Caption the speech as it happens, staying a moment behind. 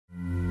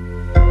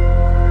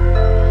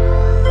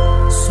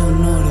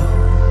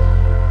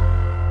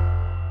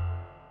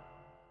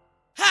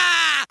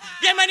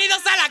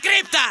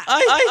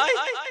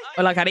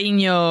Hola,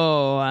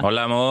 cariño.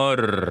 Hola,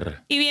 amor.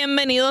 Y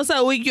bienvenidos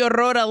a Week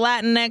Horror, a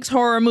Latinx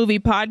horror movie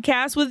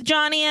podcast with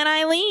Johnny and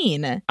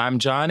Eileen. I'm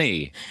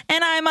Johnny.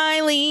 And I'm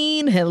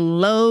Eileen.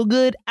 Hello,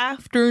 good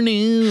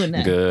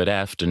afternoon. Good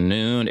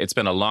afternoon. It's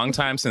been a long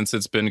time since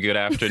it's been good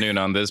afternoon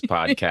on this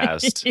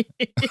podcast.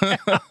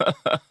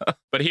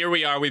 But here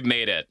we are. We've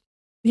made it.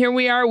 Here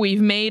we are.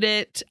 We've made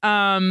it.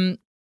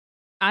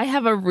 I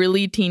have a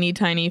really teeny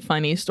tiny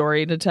funny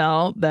story to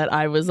tell that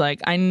I was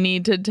like, I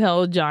need to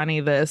tell Johnny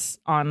this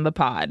on the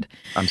pod.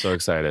 I'm so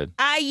excited.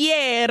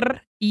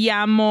 Ayer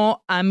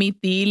llamo a mi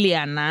tía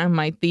Ileana,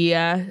 my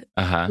tía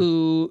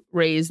who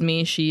raised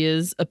me. She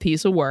is a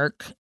piece of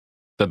work.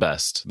 The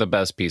best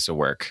piece of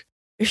work.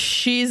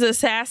 She's a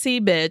sassy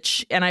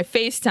bitch, and I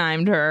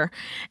FaceTimed her,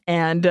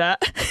 and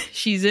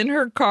she's in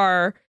her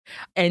car,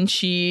 and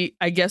she,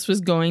 I guess,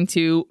 was going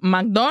to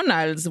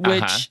McDonald's,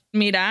 which,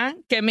 mira,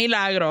 qué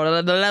milagro.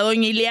 La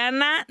doña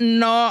Ileana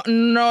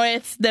no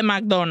es de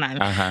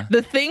McDonald's.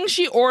 The thing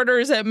she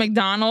orders at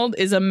McDonald's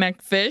is a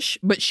McFish,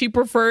 but she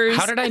prefers...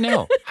 How did I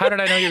know? How did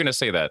I know you're going to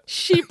say that?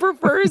 She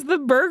prefers the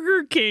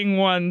Burger King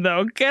one,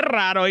 though. Qué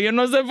raro. Yo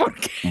no sé por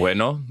qué.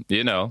 Bueno,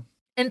 you know.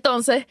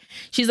 Entonces,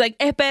 she's like,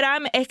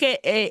 espérame, es que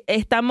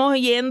estamos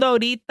yendo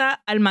ahorita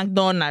al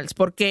McDonald's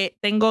porque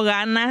tengo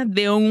ganas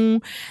de un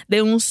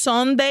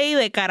sundae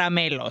de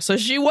caramelo. So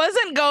she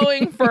wasn't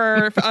going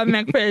for a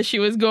McFish, she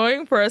was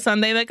going for a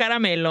sundae de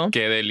caramelo.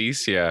 Qué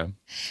delicia.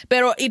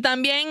 Pero, y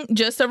también,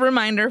 just a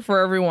reminder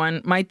for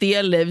everyone, my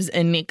tía lives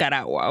in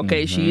Nicaragua,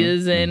 okay? She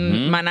is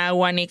in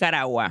Managua,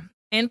 Nicaragua.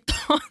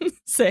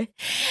 Entonces,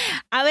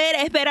 a ver,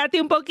 espérate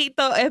un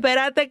poquito,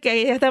 espérate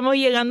que ya estamos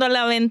llegando a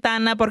la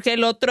ventana porque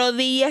el otro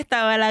día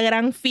estaba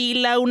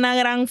una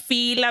gran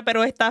fila,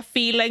 pero esta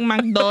fila en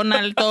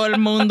McDonald's, todo el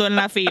mundo en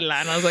la fila.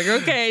 And I was like,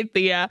 okay,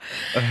 tía.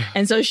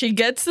 And so she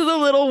gets to the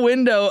little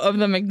window of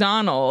the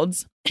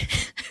McDonald's.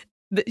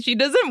 She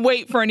doesn't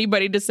wait for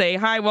anybody to say,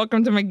 hi,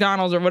 welcome to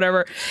McDonald's or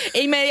whatever.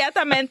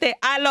 Inmediatamente,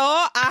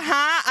 aló,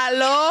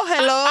 aló,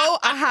 hello,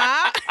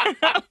 I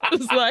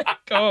was like,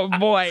 oh,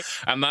 boy.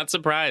 I'm not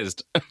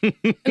surprised.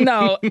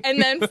 No.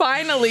 And then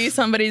finally,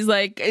 somebody's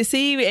like,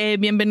 sí,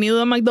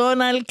 bienvenido a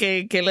McDonald's,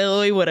 que le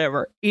doy,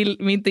 whatever. Y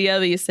mi tía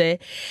dice,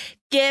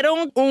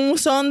 quiero un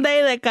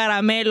sundae de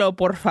caramelo,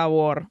 por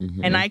favor.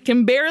 And I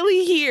can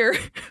barely hear...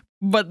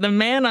 But the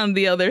man on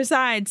the other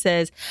side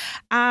says,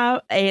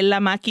 la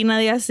máquina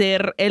de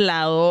hacer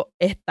helado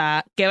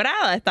está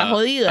quebrada, está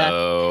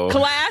jodida.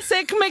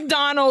 Classic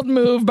McDonald's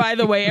move, by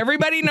the way.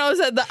 Everybody knows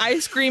that the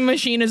ice cream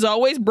machine is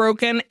always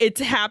broken. It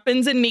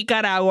happens in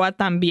Nicaragua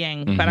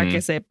también, para que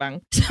sepan.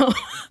 So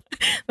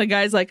the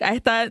guy's like, ahí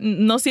está,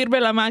 no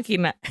sirve la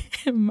máquina.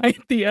 My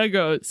tía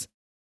goes,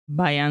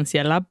 váyanse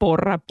a la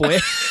porra,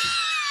 pues.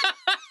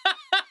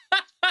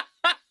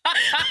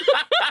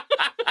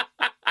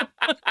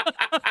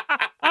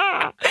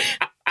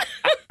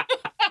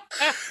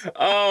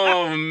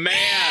 Oh,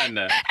 man.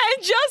 And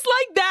just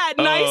like that,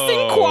 nice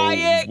and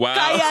quiet,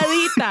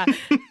 calladita.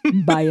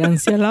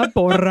 Váyanse a la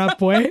porra,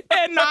 pues.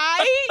 And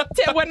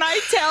when I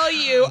tell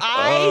you,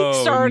 I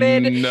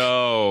started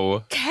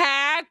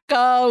cackling.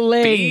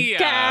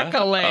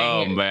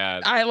 Oh,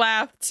 man. I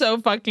laughed so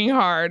fucking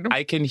hard.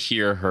 I can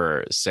hear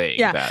her saying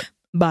that.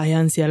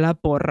 Váyanse a la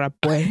porra,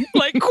 pues.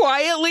 Like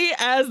quietly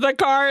as the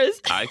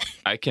cars.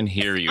 I can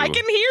hear you. I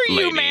can hear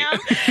you, lady. ma'am.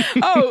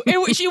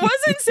 She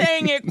wasn't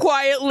saying it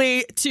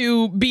quietly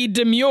to be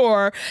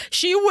demure.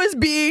 She was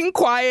being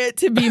quiet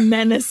to be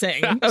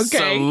menacing. Okay.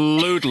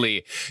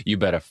 Absolutely. You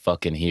better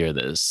fucking hear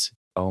this.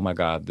 Oh my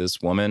God,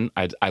 this woman,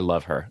 I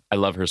love her. I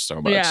love her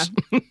so much. Yeah.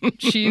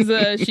 She's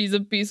a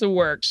piece of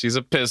work. She's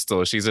a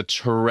pistol. She's a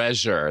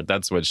treasure.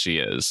 That's what she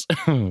is.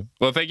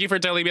 Well, thank you for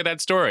telling me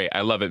that story. I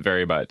love it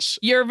very much.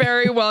 You're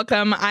very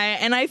welcome.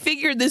 I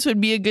figured this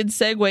would be a good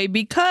segue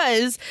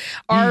because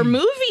our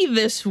movie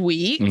this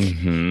week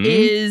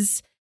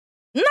is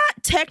not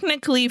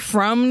technically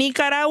from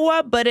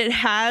Nicaragua, but it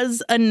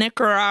has a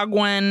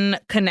Nicaraguan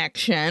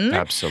connection.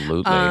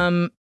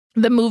 Absolutely.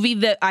 The movie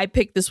that I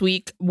picked this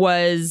week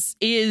is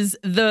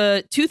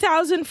the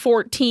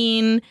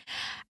 2014,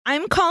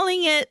 I'm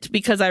calling it,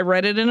 because I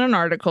read it in an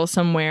article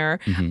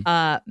somewhere,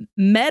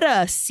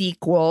 meta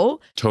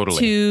sequel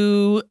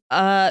to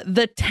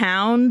The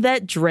Town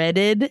That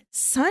Dreaded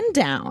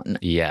Sundown.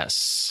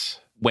 Yes.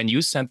 When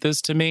you sent this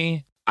to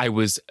me, I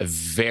was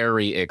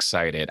very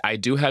excited. I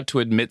do have to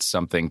admit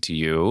something to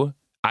you.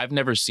 I've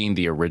never seen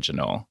the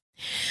original.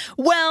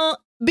 Well,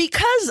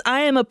 because I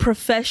am a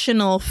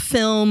professional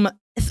film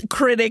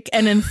critic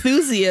and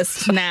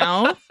enthusiast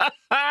now.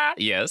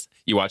 Yes,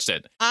 you watched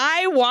it.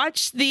 I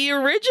watched the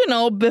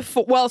original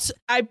before. Well,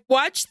 I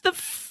watched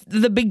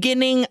the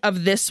beginning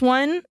of this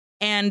one,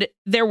 and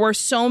there were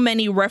so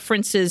many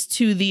references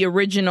to the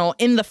original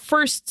in the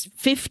first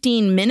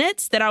 15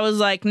 minutes that I was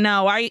like,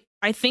 no, I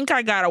think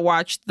I gotta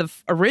watch the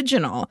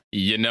original.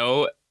 You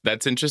know,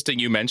 that's interesting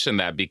you mentioned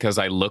that because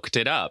I looked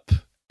it up.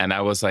 And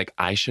I was like,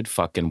 I should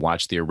fucking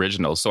watch the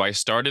original. So I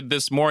started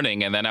this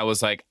morning, and then I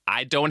was like,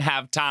 I don't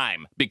have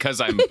time because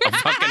I'm a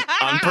fucking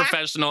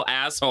unprofessional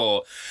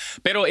asshole.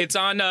 Pero it's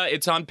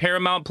on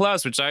Paramount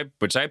Plus, which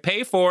I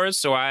pay for.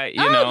 So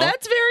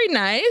that's very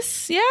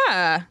nice.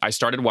 Yeah. I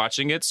started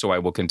watching it, so I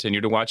will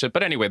continue to watch it.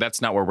 But anyway,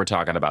 that's not what we're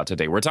talking about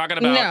today. We're talking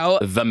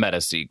about the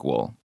meta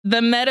sequel. The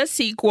meta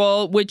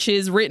sequel, which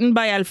is written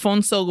by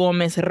Alfonso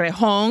Gomez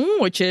Rejon,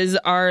 which is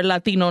our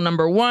Latino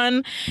number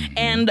one,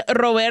 and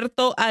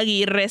Roberto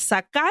Aguirre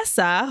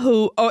Sacasa,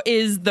 who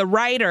is the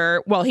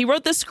writer. Well, he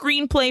wrote the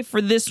screenplay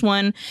for this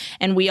one,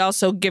 and we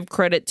also give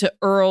credit to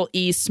Earl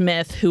E.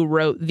 Smith, who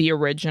wrote the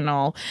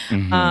original.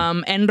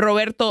 And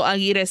Roberto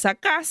Aguirre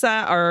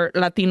Sacasa, our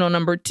Latino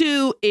number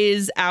two,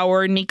 is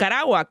our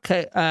Nicaragua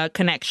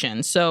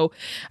connection. So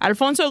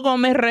Alfonso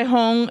Gomez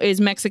Rejon is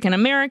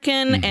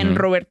Mexican-American,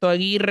 and Roberto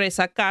Aguirre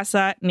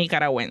Sacasa,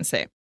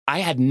 Nicaragüense. I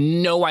had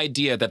no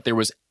idea that there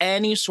was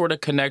any sort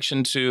of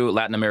connection to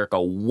Latin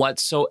America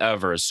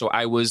whatsoever. So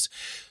I was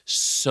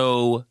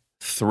so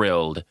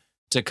thrilled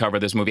to cover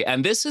this movie.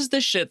 And this is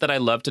the shit that I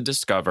love to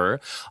discover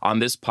on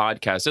this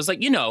podcast. It's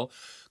like,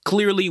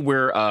 clearly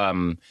we're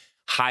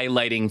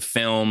highlighting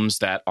films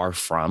that are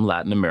from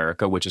Latin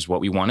America, which is what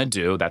we want to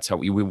do. That's how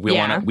we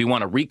want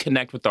to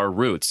reconnect with our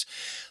roots.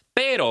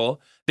 Pero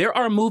there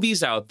are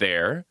movies out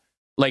there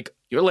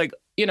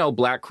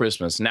Black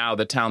Christmas, Now,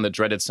 The Town That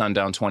Dreaded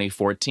Sundown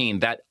 2014,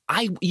 that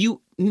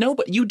you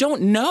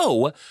don't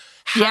know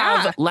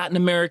have Latin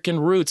American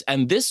roots.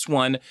 And this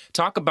one,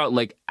 talk about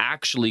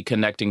actually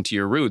connecting to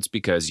your roots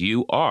because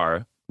you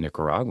are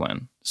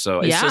Nicaraguan.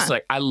 So it's just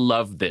I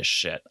love this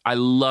shit. I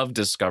love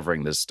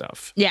discovering this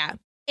stuff. Yeah.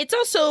 It's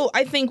also,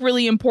 I think,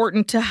 really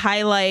important to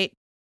highlight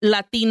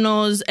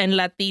Latinos and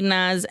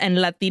Latinas and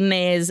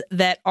Latines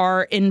that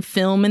are in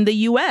film in the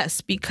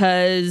U.S.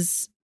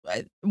 because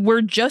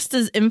we're just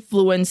as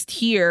influenced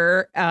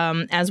here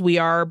as we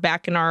are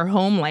back in our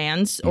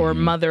homelands or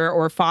mother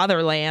or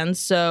fatherland.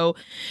 So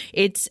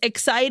it's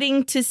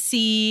exciting to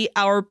see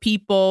our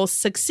people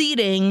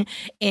succeeding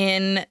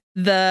in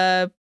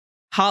the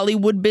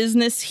Hollywood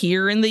business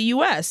here in the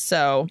U.S.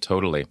 So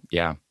totally.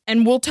 Yeah.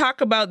 And we'll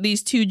talk about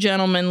these two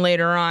gentlemen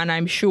later on,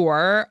 I'm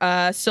sure.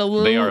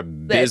 They are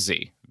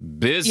busy.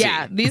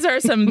 Yeah, these are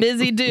some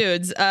busy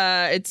dudes.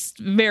 It's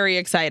very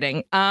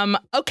exciting.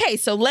 Okay,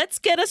 so let's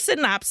get a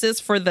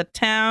synopsis for The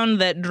Town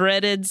That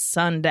Dreaded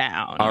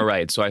Sundown. All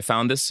right, so I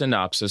found this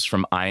synopsis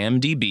from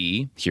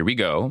IMDb. Here we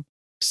go.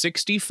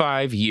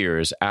 65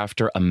 years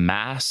after a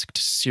masked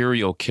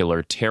serial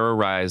killer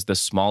terrorized the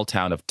small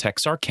town of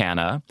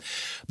Texarkana,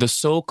 the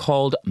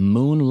so-called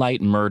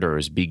Moonlight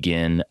Murders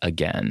begin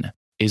again.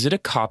 Is it a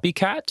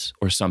copycat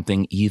or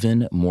something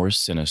even more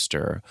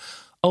sinister?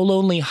 A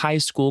lonely high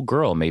school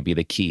girl may be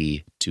the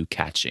key to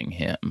catching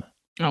him.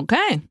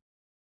 Okay.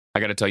 I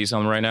got to tell you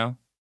something right now.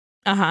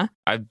 Uh-huh.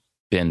 I've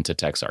been to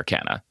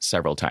Texarkana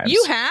several times.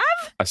 You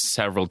have?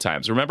 Several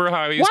times. Remember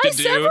how I used Why to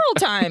do... several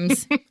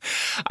times?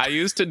 I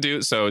used to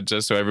do... So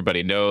just so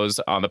everybody knows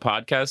on the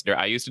podcast,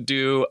 I used to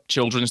do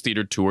children's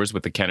theater tours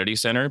with the Kennedy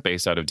Center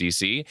based out of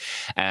D.C.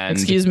 And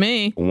excuse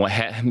me.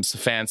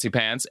 Fancy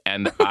pants.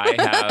 And I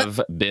have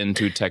been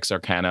to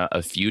Texarkana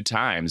a few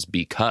times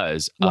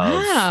because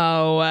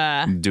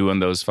of doing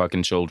those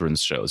fucking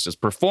children's shows.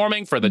 Just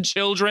performing for the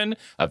children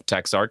of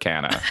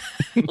Texarkana.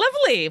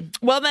 Lovely.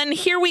 Well, then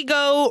here we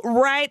go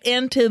right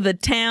into the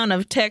town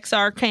of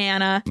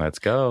Texarkana. Let's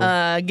go.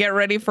 Get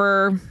ready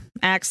for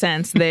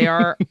accents. They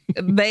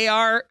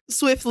are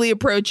swiftly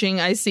approaching.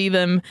 I see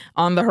them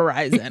on the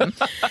horizon.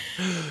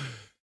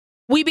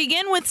 We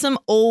begin with some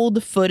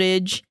old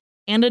footage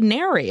and a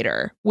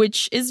narrator,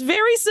 which is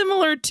very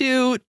similar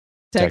to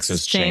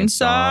Texas Chainsaw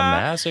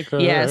Massacre.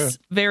 Yes,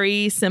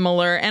 very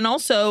similar. And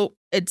also,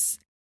 it's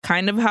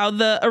kind of how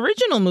the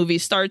original movie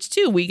starts,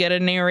 too. We get a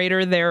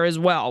narrator there as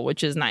well,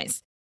 which is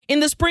nice. In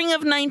the spring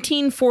of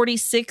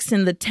 1946,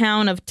 in the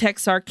town of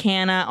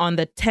Texarkana on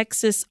the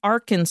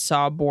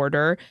Texas-Arkansas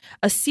border,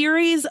 a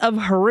series of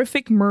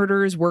horrific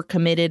murders were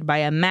committed by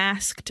a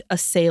masked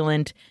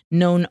assailant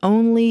known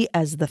only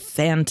as the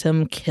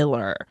Phantom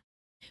Killer.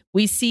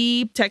 We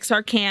see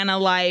Texarkana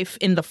life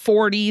in the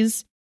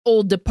 40s.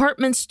 Old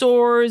department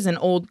stores and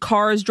old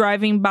cars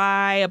driving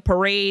by, a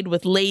parade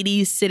with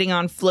ladies sitting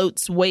on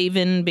floats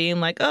waving,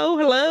 being like, oh,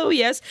 hello,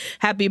 yes,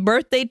 happy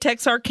birthday,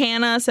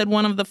 Texarkana, said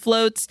one of the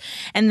floats.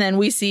 And then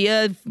we see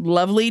a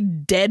lovely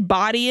dead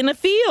body in a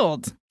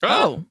field.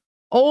 Oh.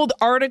 Old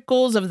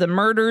articles of the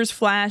murders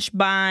flash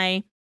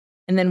by.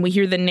 And then we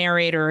hear the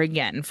narrator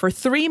again. For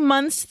 3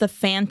 months, the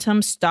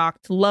Phantom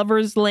stalked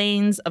lovers'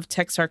 lanes of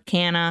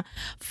Texarkana,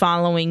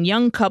 following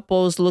young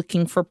couples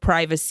looking for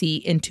privacy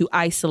into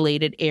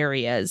isolated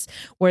areas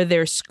where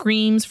their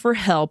screams for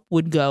help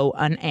would go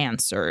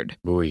unanswered.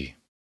 Boy.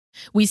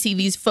 We see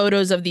these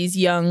photos of these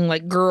young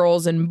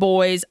girls and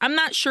boys. I'm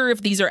not sure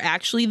if these are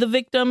actually the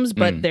victims,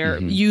 but they're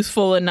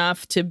youthful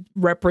enough to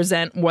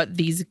represent what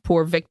these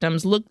poor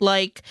victims looked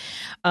like.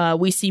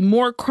 We see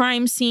more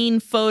crime scene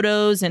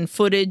photos and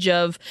footage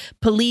of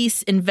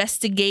police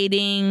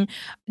investigating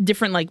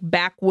different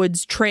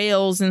backwoods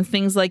trails and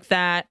things like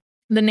that.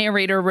 The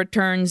narrator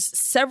returns,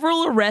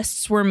 several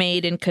arrests were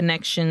made in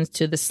connections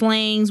to the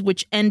slayings,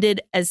 which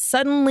ended as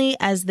suddenly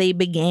as they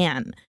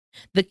began.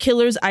 The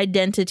killer's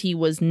identity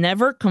was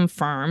never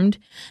confirmed.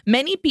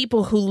 Many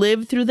people who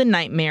lived through the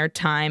nightmare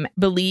time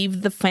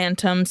believe the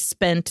Phantom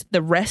spent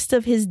the rest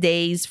of his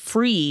days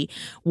free,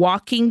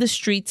 walking the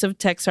streets of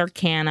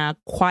Texarkana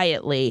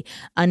quietly,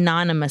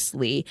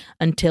 anonymously,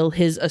 until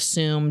his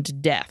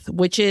assumed death,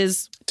 which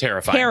is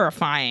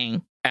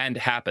terrifying.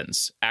 And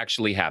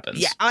actually happens.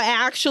 Yeah,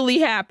 actually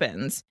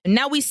happens.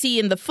 Now we see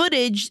in the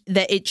footage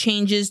that it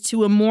changes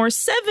to a more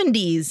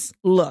 70s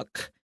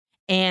look.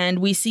 And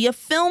we see a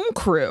film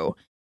crew.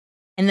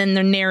 And then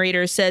the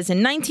narrator says, in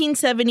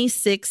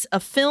 1976, a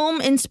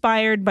film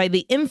inspired by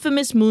the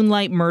infamous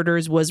Moonlight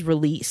Murders was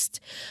released.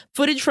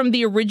 Footage from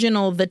the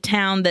original The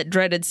Town That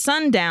Dreaded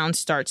Sundown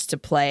starts to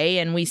play,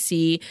 and we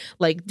see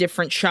like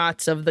different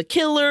shots of the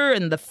killer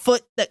and the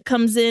foot that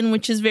comes in,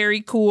 which is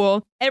very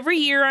cool. Every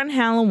year on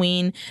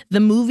Halloween, the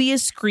movie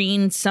is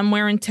screened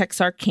somewhere in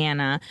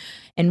Texarkana,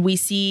 and we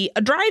see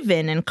a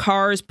drive-in and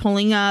cars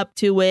pulling up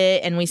to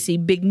it, and we see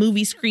big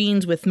movie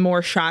screens with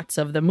more shots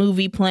of the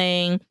movie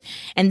playing,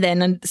 and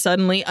then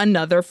suddenly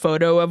another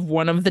photo of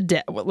one of the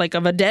dead, like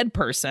of a dead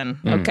person.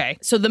 Okay,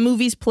 so the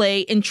movies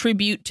play in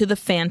tribute to the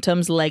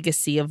Phantom's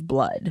legacy of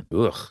blood.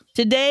 Ugh.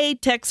 Today,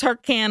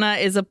 Texarkana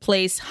is a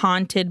place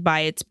haunted by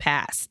its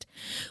past.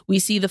 We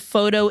see the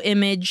photo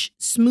image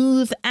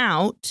smooth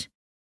out,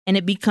 and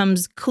it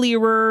becomes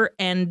clearer,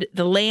 and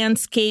the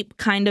landscape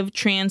kind of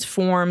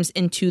transforms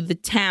into the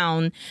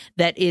town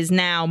that is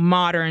now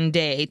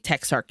modern-day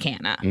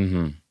Texarkana.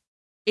 Mm-hmm.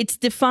 It's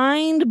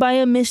defined by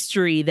a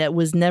mystery that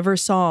was never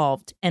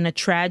solved and a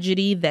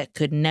tragedy that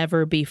could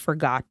never be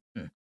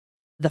forgotten.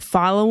 The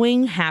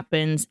following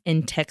happens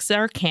in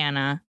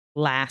Texarkana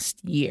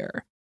last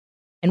year.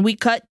 And we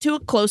cut to a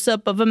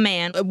close-up of a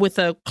man with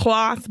a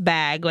cloth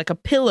bag, like a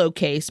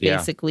pillowcase,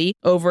 basically,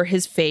 over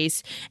his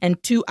face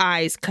and two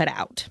eyes cut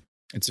out.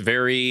 It's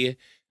very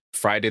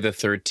Friday the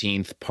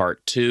 13th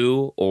Part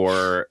 2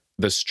 or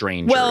The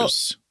Strangers. Well,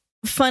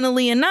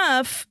 funnily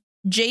enough,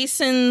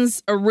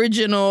 Jason's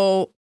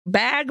original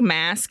bag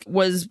mask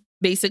was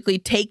basically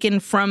taken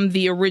from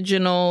the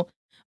original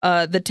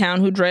The Town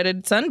Who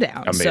Dreaded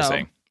Sundown.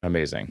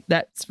 Amazing.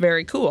 That's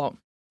very cool.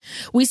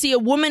 We see a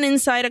woman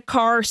inside a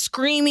car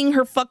screaming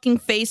her fucking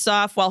face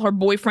off while her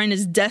boyfriend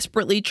is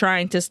desperately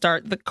trying to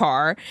start the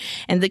car.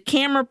 And the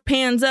camera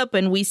pans up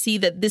and we see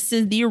that this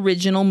is the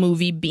original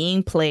movie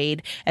being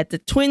played at the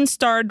Twin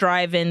Star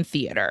Drive-In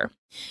Theater.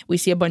 We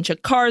see a bunch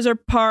of cars are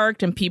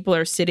parked and people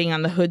are sitting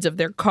on the hoods of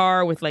their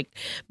car with like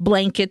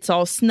blankets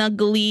all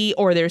snuggly,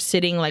 or they're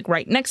sitting like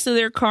right next to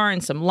their car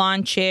in some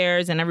lawn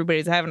chairs, and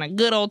everybody's having a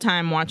good old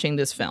time watching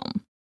this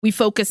film. We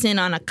focus in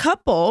on a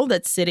couple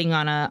that's sitting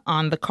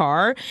on the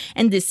car,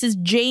 and this is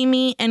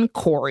Jamie and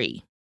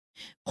Corey.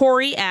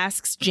 Corey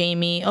asks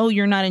Jamie, "Oh,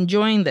 you're not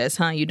enjoying this,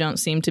 huh? You don't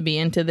seem to be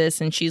into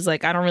this." And she's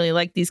like, "I don't really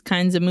like these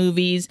kinds of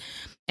movies."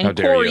 And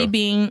Corey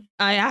being,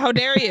 how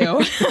dare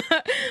you?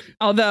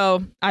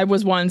 Although I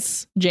was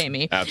once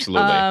Jamie.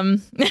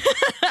 Absolutely.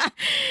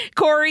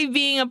 Corey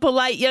being a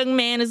polite young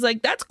man is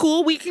like, "That's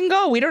cool. We can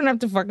go. We don't have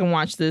to fucking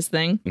watch this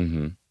thing."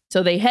 Mm-hmm.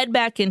 So they head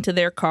back into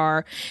their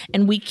car,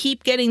 and we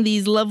keep getting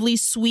these lovely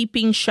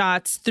sweeping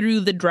shots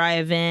through the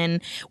drive-in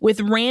with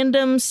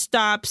random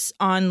stops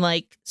on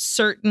like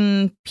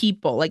certain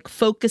people, like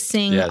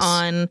focusing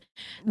on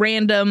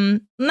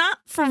random, not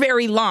for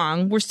very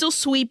long. We're still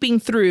sweeping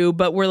through,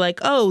 but we're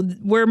like, oh,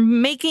 we're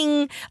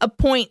making a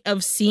point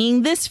of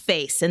seeing this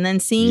face and then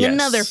seeing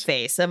another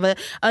face of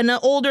an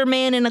older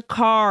man in a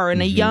car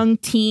and a young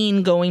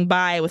teen going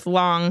by with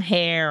long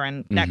hair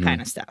and that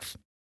kind of stuff.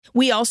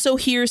 We also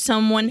hear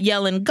someone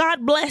yelling,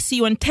 "God bless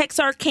you," and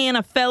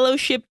Texarkana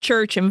Fellowship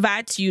Church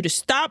invites you to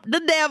stop the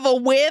devil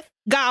with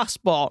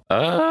gospel.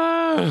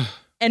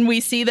 And we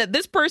see that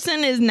this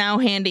person is now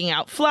handing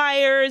out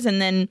flyers. And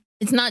then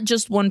it's not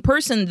just one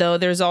person, though.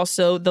 There's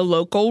also the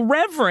local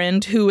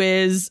reverend who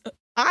is...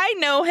 I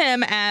know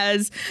him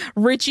as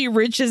Richie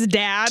Rich's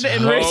dad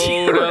and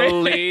Richie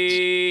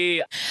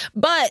Rich.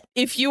 But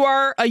if you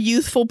are a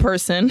youthful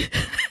person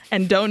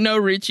and don't know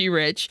Richie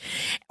Rich,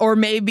 or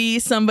maybe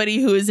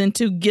somebody who is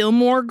into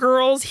Gilmore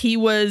Girls, he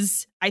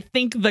was, I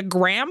think, the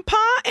grandpa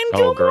in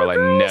Gilmore Girls.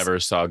 I never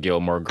saw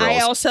Gilmore Girls. I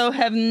also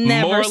have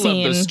never seen.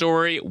 Moral of the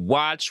story,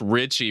 watch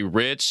Richie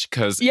Rich,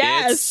 because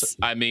it's,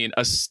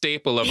 a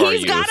staple of our youth.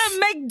 He's got a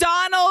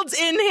McDonald's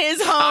in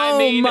his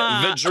home.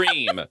 The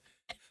dream.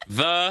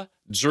 The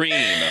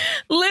dream.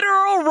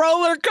 Literal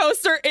roller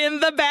coaster in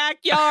the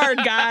backyard,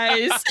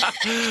 guys.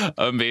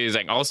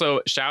 Amazing.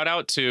 Also, shout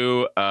out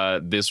to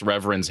this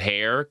reverend's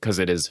hair, because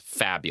it is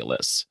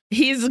fabulous.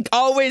 He's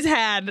always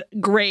had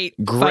great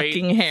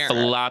fucking hair.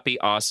 Floppy,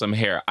 awesome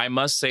hair. I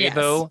must say,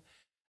 though,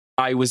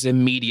 I was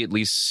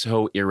immediately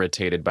so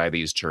irritated by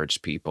these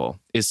church people,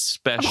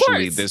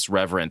 especially this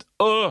reverend.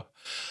 Ugh.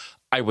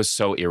 I was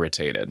so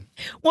irritated.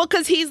 Well,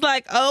 because he's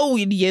like, oh,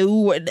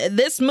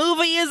 this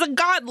movie is a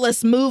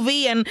godless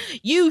movie and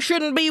you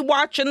shouldn't be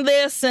watching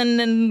this.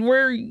 And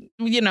we're,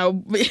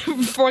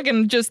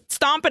 fucking just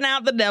stomping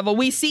out the devil.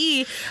 We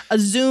see a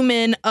zoom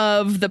in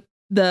of the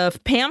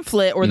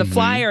pamphlet or the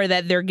flyer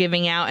that they're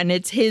giving out, and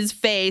it's his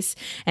face,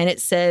 and it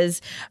says,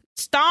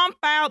 stomp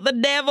out the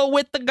devil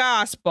with the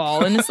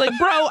gospel. And it's like,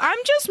 bro, I'm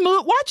just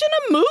watching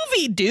a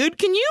movie, dude.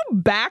 Can you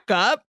back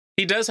up?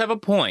 He does have a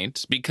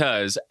point,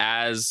 because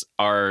as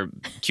our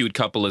cute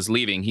couple is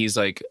leaving, he's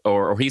like,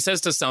 or he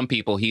says to some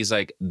people, he's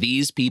like,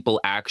 these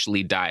people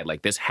actually died.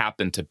 Like, this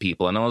happened to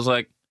people. And I was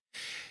like,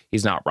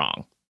 he's not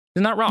wrong.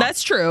 He's not wrong.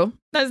 That's true.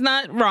 That's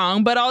not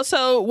wrong. But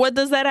also, what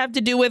does that have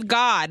to do with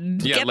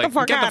God? Yeah, get the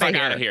fuck out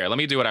of here. Let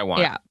me do what I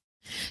want. Yeah.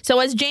 So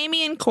as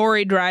Jamie and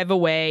Corey drive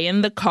away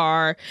in the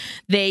car,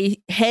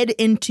 they head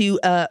into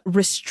a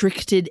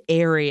restricted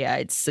area.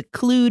 It's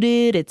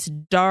secluded, it's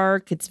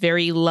dark, it's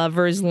very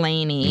lovers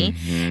laney,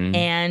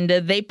 and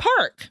they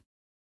park.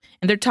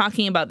 And they're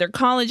talking about their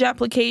college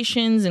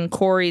applications, and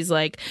Corey's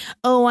like,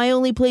 oh, I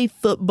only play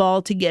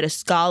football to get a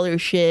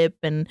scholarship.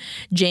 And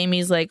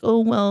Jamie's like, oh,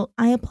 well,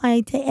 I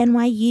applied to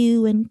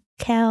NYU and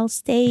Cal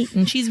State.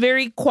 And she's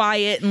very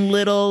quiet and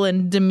little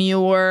and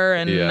demure.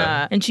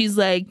 And she's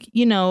like,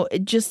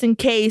 just in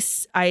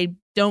case I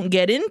don't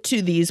get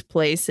into these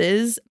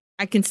places,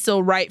 I can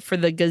still write for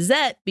the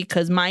Gazette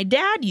because my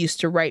dad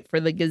used to write for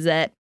the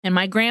Gazette. And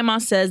my grandma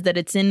says that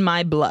it's in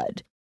my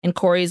blood. And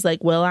Corey's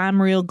like, well,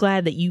 I'm real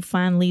glad that you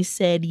finally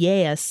said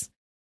yes.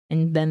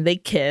 And then they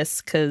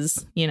kiss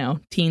because,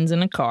 teens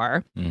in a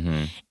car.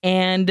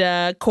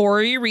 And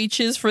Corey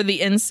reaches for the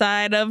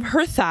inside of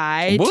her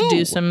thigh to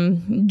do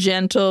some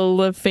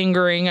gentle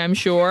fingering, I'm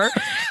sure.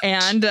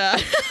 And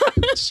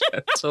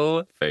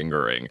gentle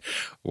fingering.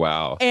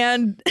 Wow.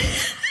 And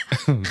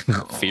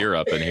fear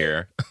up in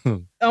here.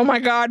 Oh, my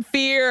God.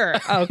 Fear.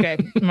 Okay.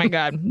 My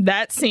God.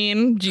 That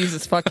scene.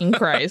 Jesus fucking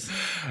Christ.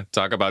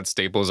 Talk about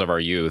staples of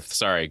our youth.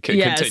 Sorry.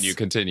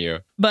 Continue.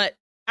 But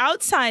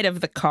outside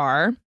of the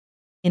car,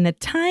 in a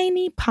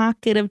tiny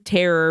pocket of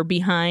terror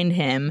behind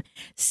him,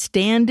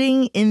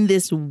 standing in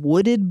this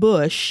wooded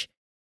bush,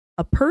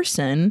 a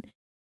person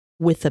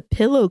with a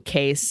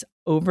pillowcase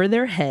over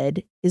their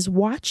head is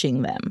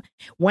watching them.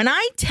 When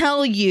I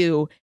tell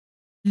you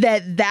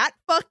that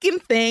fucking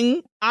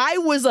thing, I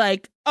was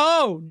like,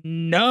 oh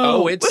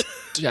no. Oh,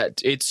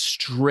 it's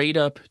straight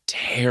up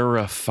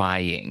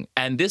terrifying.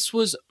 And this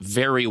was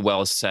very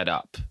well set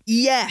up.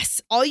 Yes.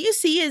 All you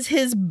see is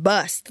his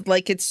bust.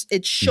 Like it's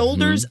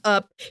shoulders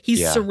up.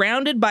 He's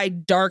surrounded by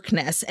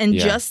darkness, and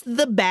just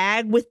the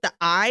bag with the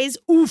eyes.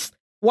 Oof.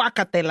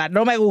 Guácatela.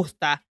 No me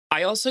gusta.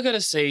 I also got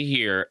to say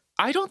here,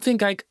 I don't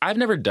think I've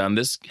never done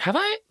this. Have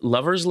I?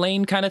 Lover's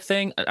Lane kind of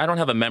thing? I don't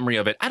have a memory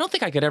of it. I don't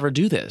think I could ever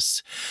do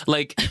this.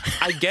 Like,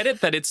 I get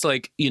it that it's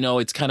like,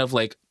 it's kind of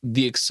like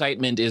the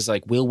excitement is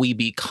like, will we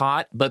be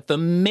caught? But the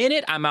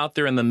minute I'm out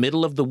there in the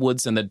middle of the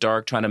woods in the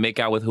dark trying to make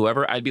out with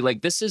whoever, I'd be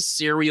like, this is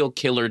serial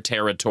killer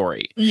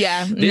territory.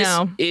 Yeah,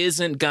 this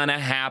isn't gonna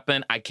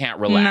happen. I can't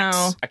relax.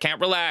 No. I can't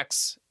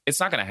relax. It's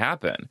not gonna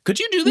happen. Could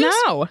you do this?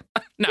 No.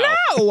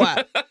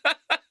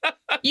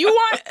 You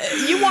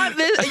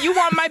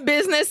want my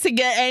business to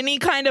get any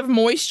kind of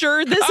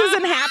moisture? This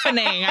isn't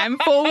happening. I'm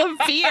full of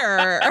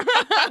fear.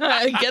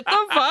 Get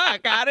the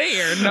fuck out of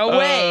here. No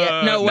way.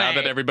 No way. Now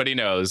that everybody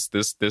knows,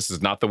 this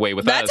is not the way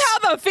with us. That's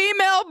how the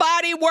female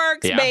body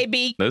works,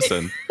 baby.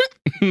 Listen.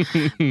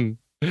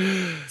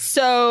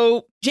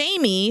 So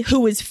Jamie,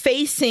 who is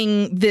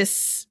facing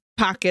this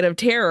pocket of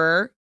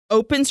terror,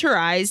 opens her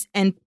eyes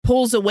and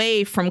pulls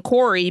away from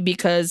Corey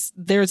because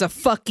there's a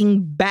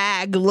fucking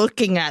bag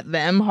looking at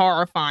them,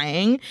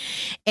 horrifying.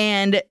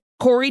 And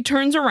Corey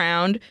turns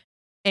around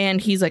and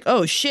he's like,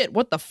 oh shit,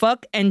 what the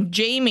fuck? And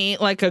Jamie,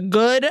 like a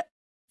good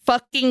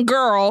fucking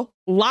girl,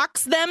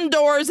 locks them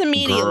doors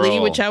immediately,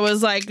 which I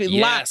was like,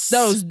 lock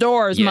those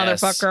doors,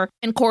 motherfucker.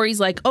 And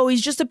Corey's like, oh,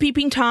 he's just a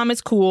peeping Tom, it's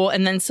cool.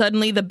 And then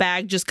suddenly the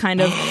bag just kind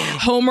of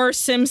Homer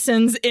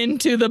Simpsons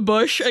into the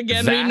bush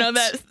again. You know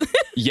that?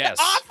 Yes.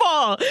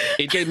 Awful.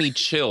 It gave me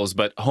chills,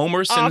 but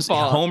Homer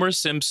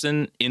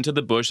Simpson into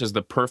the bush is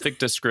the perfect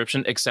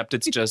description, except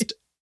it's just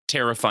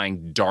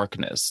terrifying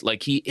darkness.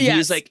 Like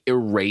he's like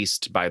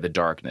erased by the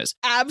darkness.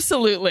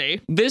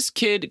 Absolutely. This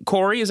kid,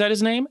 Corey, is that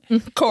his name?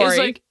 Corey. Is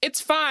like, it's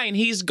fine.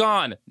 He's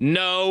gone.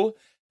 No.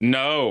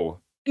 Turn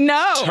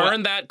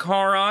that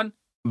car on.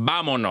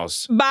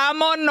 Vámonos.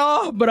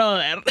 Vámonos,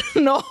 brother.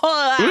 No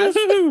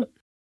jodas.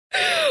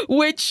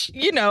 Which,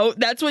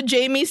 that's what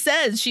Jamie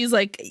says. She's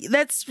like,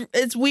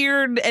 it's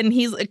weird. And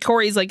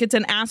Corey's like, it's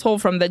an asshole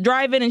from the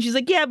drive-in. And she's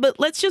like, yeah, but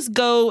let's just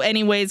go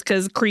anyways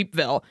because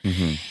Creepville.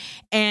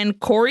 And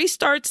Corey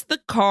starts the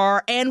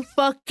car and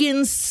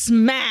fucking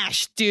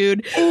smash,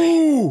 dude.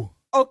 Ooh.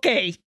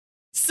 Okay,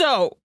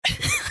 so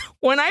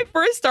when I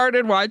first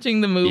started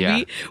watching the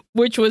movie,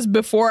 which was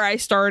before I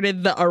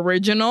started the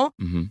original,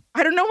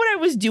 I don't know what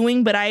I was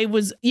doing, but I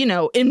was,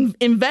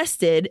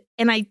 invested,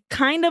 and I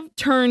kind of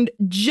turned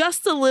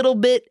just a little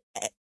bit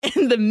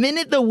And the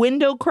minute the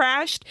window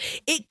crashed,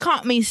 it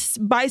caught me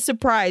by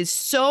surprise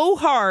so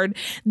hard.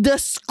 The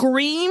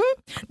scream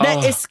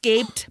that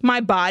escaped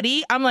my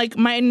body, I'm like,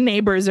 my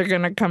neighbors are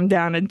going to come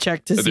down and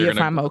check to see if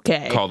I'm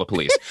okay. Call the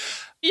police.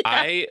 Yeah.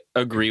 I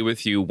agree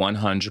with you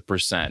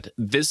 100%.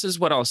 This is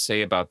what I'll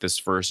say about this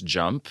first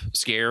jump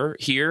scare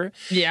here.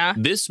 Yeah.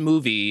 This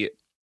movie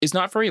is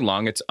not very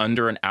long. It's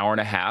under an hour and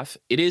a half.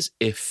 It is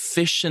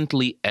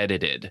efficiently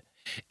edited.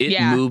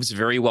 It moves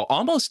very well.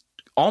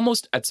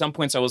 Almost at some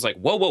points I was like,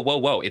 whoa, whoa, whoa,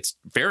 whoa. It's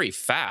very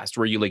fast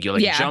where you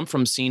jump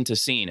from scene to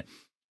scene.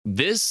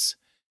 This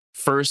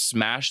first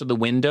smash of the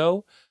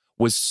window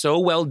was so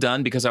well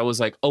done because I was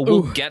like, oh,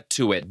 we'll get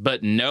to it.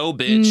 But no,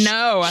 bitch.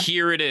 No.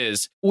 Here it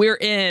is. We're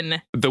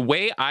in. The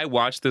way I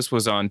watched this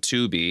was on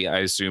Tubi. I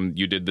assume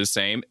you did the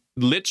same.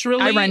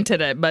 Literally. I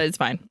rented it, but it's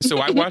fine. So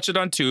I watched it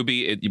on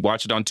Tubi. You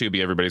watch it on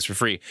Tubi. Everybody's for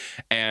free.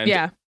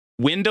 And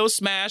window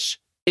smash,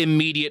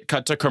 immediate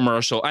cut to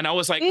commercial. And I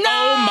was like, no!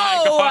 Oh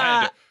my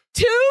God.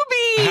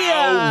 Tubi!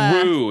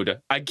 How rude.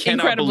 I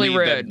cannot Incredibly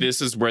believe that rude.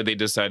 this is where they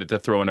decided to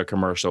throw in a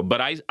commercial.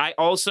 But I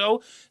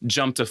also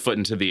jumped a foot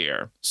into the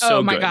air. So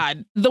oh my good.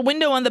 God. The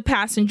window on the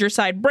passenger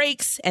side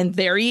breaks, and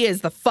there he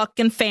is, the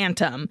fucking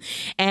Phantom.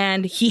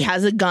 And he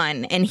has a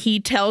gun, and he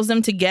tells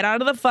them to get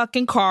out of the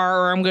fucking car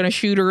or I'm going to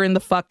shoot her in the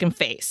fucking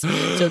face.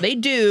 So they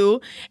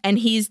do, and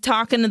he's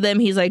talking to them.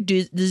 He's like,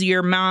 does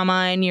your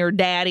mama and your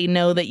daddy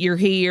know that you're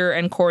here?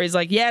 And Corey's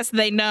like, yes,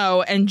 they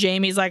know. And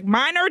Jamie's like,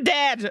 mine are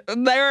dead.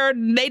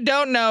 They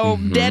don't know.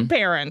 Dead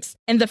parents.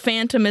 And the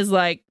Phantom is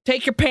like,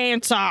 take your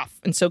pants off.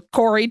 And so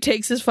Corey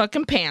takes his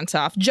fucking pants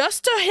off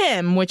just to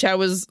him, which I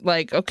was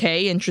like,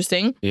 okay,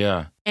 interesting.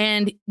 Yeah.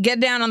 And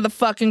get down on the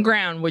fucking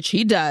ground, which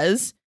he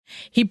does.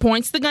 He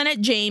points the gun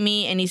at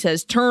Jamie and he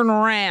says, turn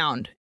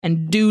around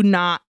and do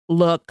not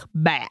look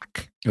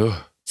back.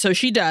 Ugh. So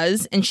she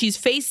does, and she's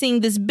facing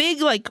this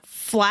big, like,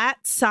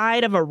 flat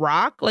side of a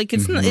rock. Like,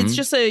 it's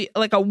just a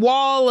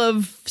wall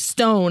of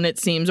stone, it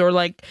seems, or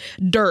like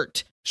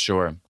dirt.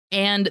 Sure.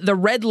 And the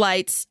red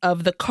lights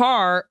of the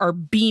car are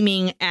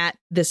beaming at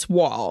this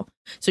wall.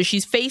 So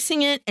she's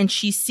facing it, and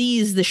she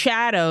sees the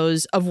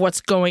shadows of what's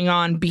going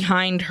on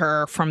behind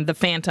her from the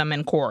Phantom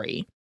and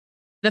Corey.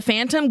 The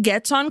Phantom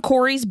gets on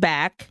Corey's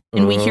back,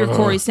 and we hear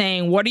Corey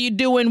saying, what are you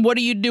doing? What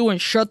are you doing?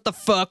 Shut the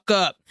fuck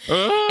up.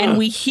 And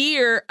we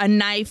hear a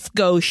knife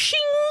go shing.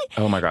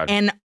 Oh, my God.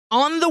 And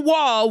on the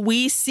wall,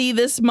 we see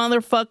this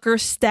motherfucker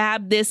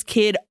stab this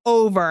kid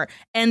over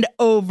and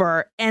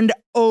over and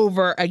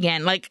over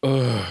again. Like,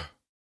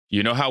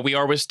 you know how we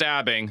are with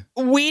stabbing.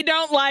 We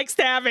don't like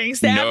stabbing.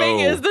 Stabbing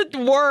is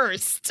the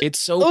worst. It's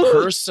so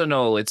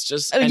personal. It's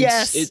just,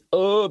 yes.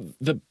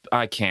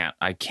 I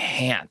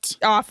can't.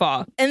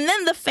 Awful. And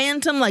then the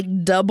Phantom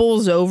like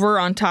doubles over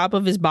on top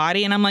of his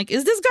body. And I'm like,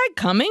 is this guy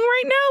coming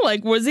right now?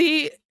 Like, was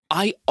he?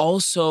 I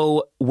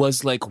also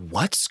was like,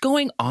 what's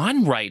going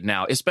on right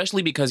now?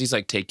 Especially because he's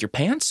like, take your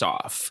pants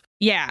off.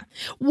 Yeah.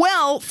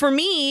 Well, for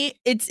me,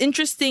 it's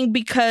interesting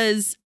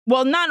because,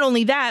 well, not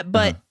only that,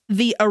 but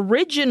the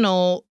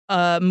original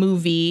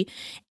movie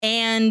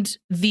and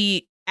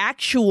the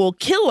actual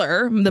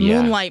killer, the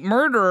Moonlight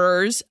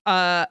Murderers,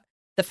 the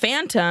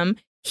Phantom,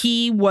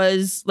 he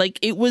was like,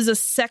 it was a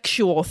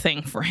sexual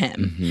thing for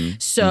him.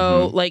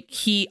 So like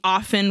he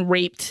often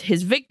raped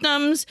his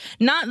victims,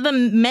 not the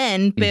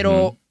men,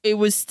 but it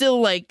was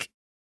still like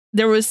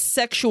there was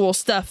sexual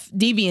stuff,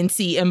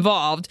 deviancy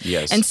involved.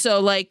 Yes. And so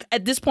like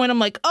at this point, I'm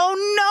like, oh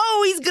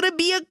no, he's going to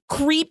be a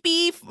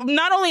creepy,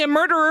 not only a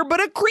murderer, but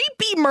a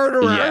creepy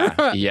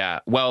murderer. Yeah.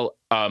 Well,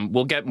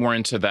 we'll get more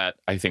into that,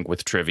 I think,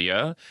 with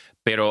trivia.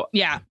 Pero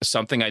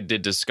something I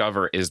did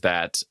discover is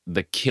that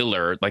the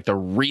killer, like the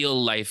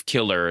real life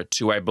killer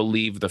to, I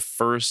believe,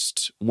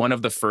 one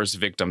of the first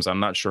victims, I'm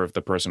not sure if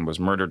the person was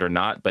murdered or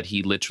not, but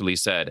he literally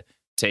said,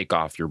 take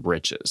off your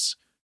britches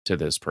to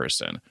this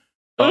person.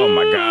 Oh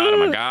my God,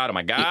 oh my God, oh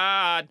my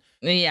God.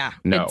 Yeah,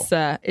 no.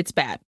 It's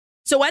bad.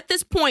 So at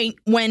this point,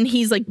 when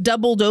he's like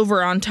doubled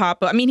over on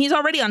top of, I mean, he's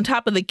already on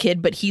top of the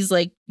kid, but he's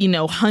like,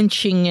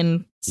 hunching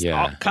and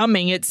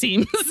coming, it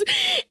seems.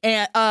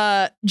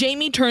 And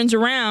Jamie turns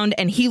around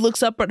and he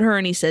looks up at her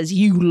and he says,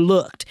 you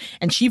looked.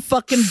 And she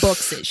fucking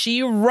books it.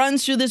 She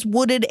runs through this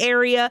wooded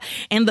area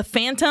and the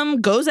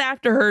Phantom goes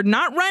after her,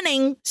 not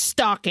running,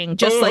 stalking,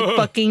 just like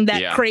fucking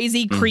that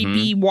crazy,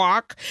 creepy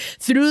walk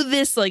through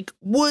this like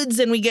woods.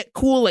 And we get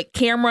cool like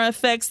camera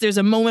effects. There's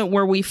a moment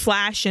where we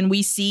flash and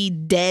we see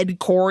dead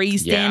Corey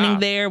standing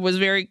there. It was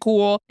very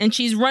cool. And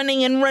she's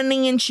running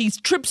and she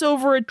trips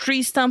over a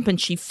tree stump and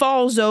she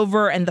falls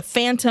over and the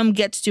Phantom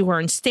gets to her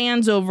and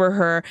stands over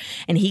her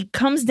and he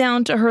comes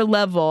down to her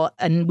level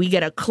and we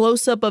get a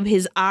close-up of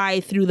his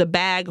eye through the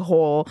bag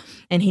hole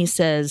and he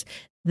says,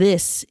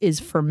 this is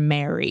for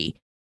Mary.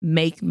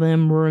 Make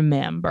them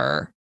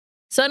remember.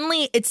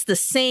 Suddenly it's the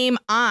same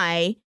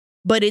eye,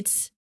 but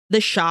it's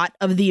the shot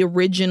of the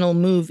original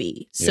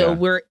movie. So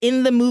we're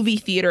in the movie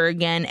theater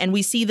again and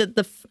we see that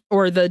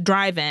the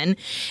drive-in,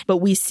 but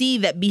we see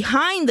that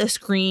behind the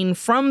screen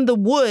from the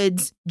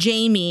woods,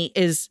 Jamie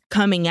is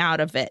coming out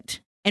of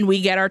it. And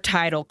we get our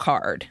title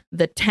card,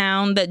 The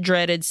Town That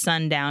Dreaded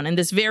Sundown, and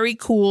this very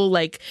cool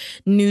like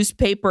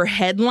newspaper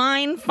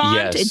headline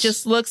font. Yes. It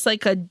just looks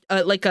like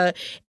a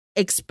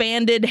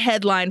expanded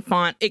headline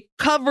font. It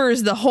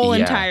covers the whole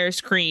entire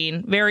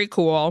screen. Very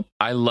cool.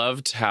 I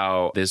loved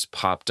how this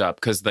popped up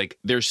because like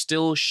there's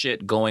still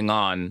shit going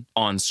on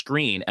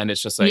screen, and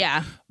it's just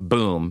like,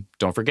 boom,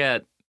 don't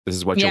forget, this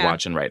is what you're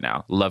watching right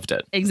now. Loved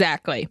it.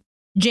 Exactly.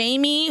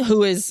 Jamie,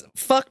 who is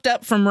fucked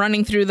up from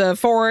running through the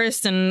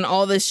forest and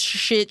all this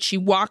shit, she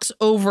walks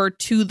over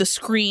to the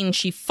screen.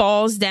 She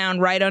falls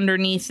down right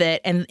underneath it.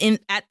 And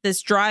at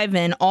this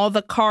drive-in, all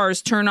the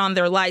cars turn on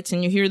their lights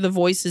and you hear the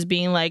voices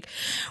being like,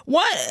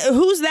 "What?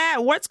 Who's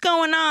that? What's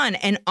going on?"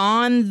 And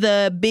on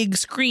the big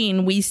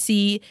screen, we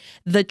see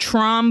the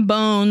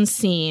trombone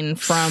scene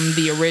from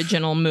the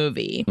original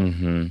movie,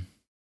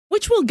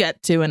 which we'll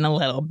get to in a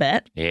little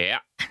bit. Yeah.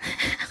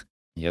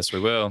 Yes,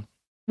 we will.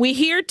 We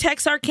hear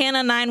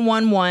Texarkana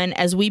 911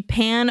 as we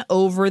pan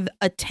over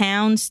a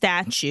town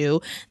statue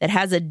that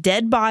has a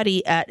dead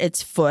body at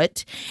its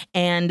foot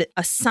and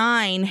a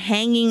sign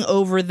hanging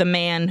over the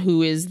man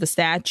who is the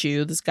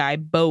statue, this guy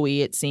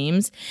Bowie, it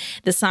seems.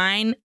 The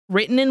sign,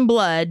 written in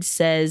blood,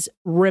 says,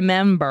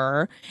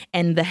 "Remember,"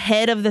 and the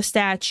head of the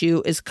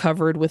statue is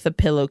covered with a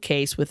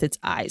pillowcase with its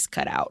eyes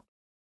cut out.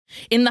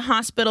 In the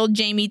hospital,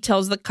 Jamie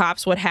tells the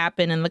cops what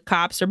happened, and the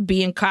cops are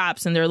being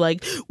cops, and they're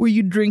like, "Were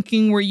you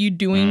drinking? Were you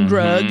doing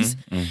drugs?"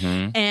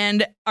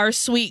 And our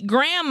sweet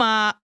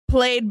grandma,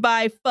 played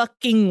by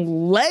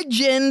fucking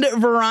legend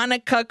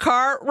Veronica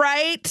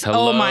Cartwright.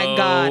 Hello, oh my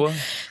God.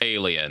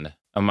 Alien.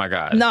 Oh my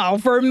God. No,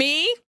 for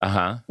me,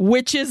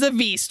 Witches of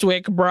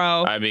Eastwick,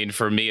 bro. I mean,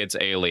 for me, it's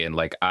Alien.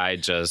 Like, I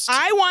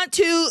want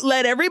to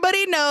let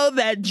everybody know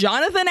that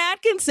Jonathan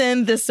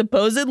Atkinson, the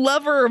supposed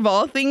lover of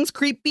all things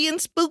creepy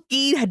and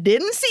spooky,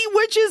 didn't see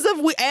Witches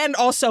of and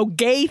also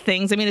gay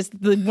things. I mean, it's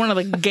one of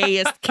the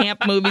gayest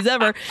camp movies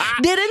ever.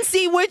 Didn't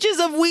see Witches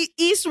of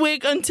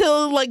Eastwick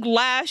until like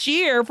last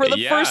year for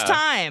the first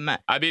time.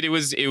 I mean,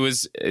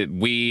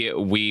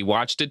 we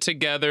watched it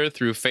together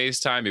through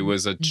FaceTime. It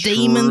was a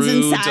Demons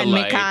true inside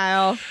delight. me,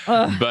 Kyle.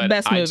 But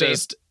best movie.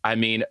 I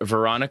mean,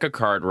 Veronica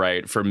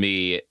Cartwright, for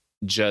me,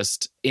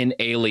 just in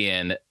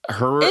Alien,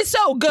 her it's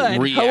so good.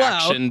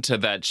 reaction to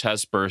that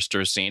chest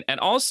burster scene. And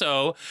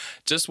also,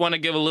 just want to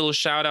give a little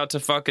shout out to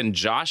fucking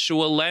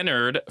Joshua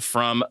Leonard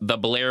from the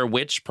Blair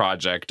Witch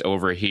Project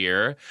over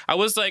here. I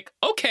was like,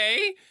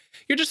 okay,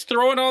 you're just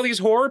throwing all these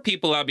horror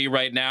people at me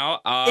right now.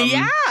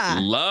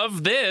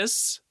 Love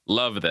this.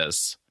 Love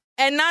this.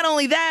 And not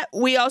only that,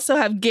 we also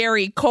have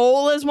Gary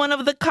Cole as one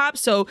of the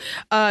cops. So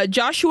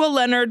Joshua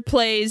Leonard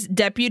plays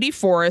Deputy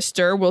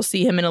Forrester. We'll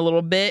see him in a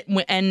little bit.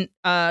 And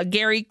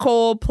Gary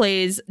Cole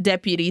plays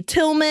Deputy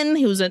Tillman.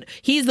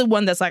 He's the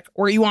one that's like,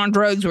 "Were you on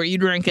drugs? Were you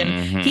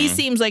drinking?" He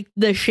seems like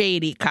the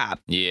shady cop.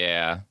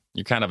 Yeah,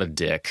 you're kind of a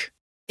dick.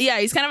 Yeah,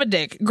 he's kind of a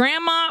dick.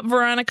 Grandma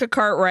Veronica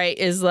Cartwright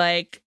is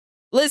like,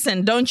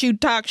 "Listen, don't you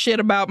talk shit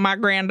about my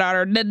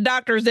granddaughter. The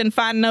doctors didn't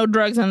find no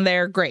drugs in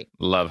there." Great.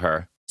 Love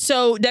her.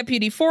 So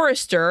Deputy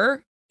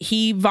Forrester,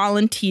 he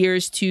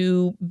volunteers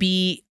to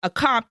be a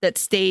cop that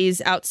stays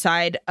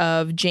outside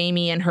of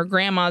Jamie and her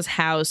grandma's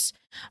house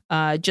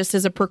just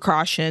as a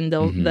precaution.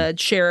 The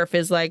sheriff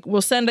is like,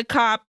 "We'll send a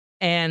cop,"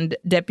 and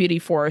Deputy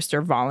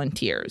Forrester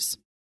volunteers.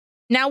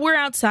 Now we're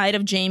outside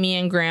of Jamie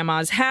and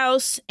Grandma's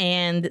house,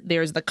 and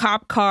there's the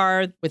cop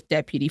car with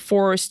Deputy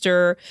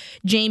Forrester.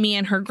 Jamie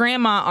and her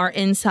grandma are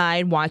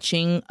inside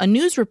watching a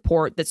news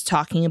report that's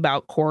talking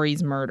about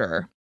Corey's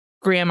murder.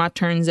 Grandma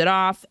turns it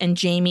off, and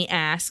Jamie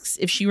asks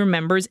if she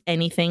remembers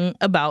anything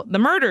about the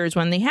murders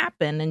when they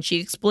happened. And she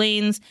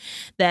explains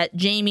that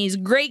Jamie's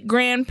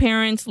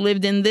great-grandparents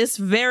lived in this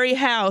very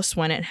house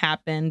when it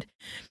happened,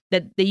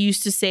 that they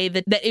used to say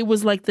that it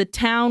was like the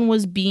town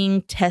was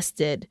being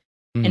tested,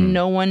 and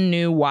no one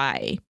knew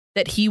why.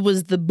 That he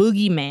was the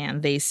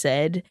boogeyman, they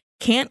said.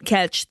 Can't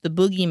catch the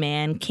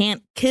boogeyman,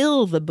 can't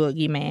kill the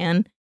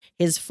boogeyman.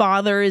 His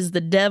father is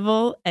the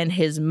devil, and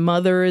his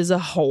mother is a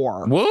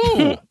whore.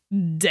 Whoa.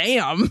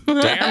 Damn.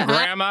 Damn,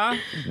 Grandma.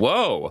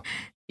 Whoa.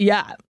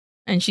 Yeah.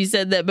 And she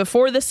said that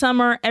before the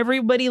summer,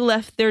 everybody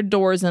left their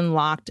doors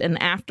unlocked.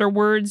 And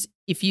afterwards,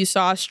 if you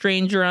saw a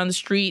stranger on the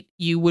street,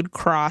 you would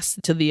cross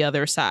to the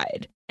other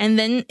side. And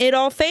then it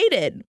all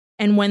faded.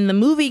 And when the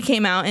movie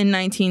came out in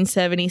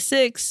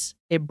 1976,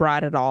 it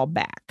brought it all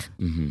back.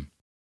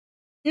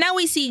 Now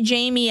we see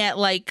Jamie at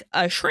like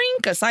a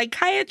shrink, a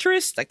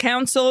psychiatrist, a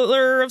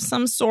counselor of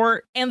some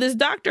sort. And this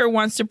doctor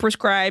wants to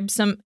prescribe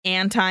some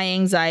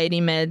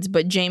anti-anxiety meds.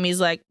 But Jamie's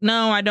like,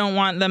 "No, I don't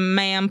want them,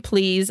 ma'am,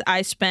 please.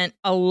 I spent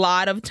a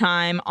lot of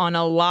time on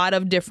a lot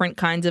of different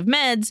kinds of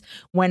meds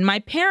when my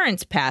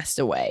parents passed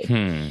away."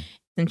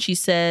 And she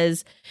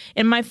says,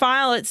 "In my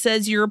file, it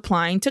says you're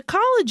applying to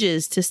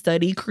colleges to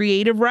study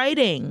creative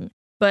writing."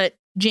 But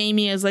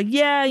Jamie is like,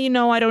 "Yeah,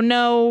 I don't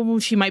know.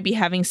 She might be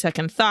having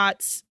second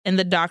thoughts." And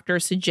the doctor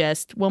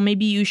suggests, "Well,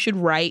 maybe you should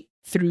write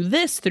through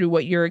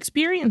what your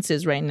experience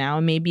is right now.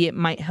 And maybe it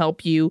might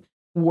help you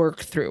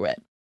work through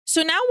it."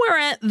 So now we're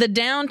at the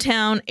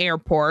downtown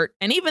airport,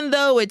 and even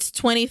though it's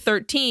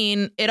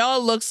 2013, it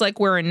all looks like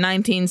we're in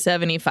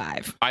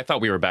 1975. I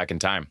thought we were back in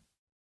time.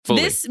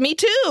 Fully. Me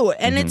too.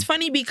 And it's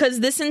funny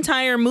because this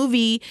entire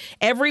movie,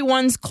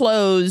 everyone's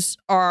clothes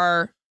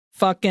are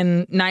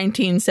fucking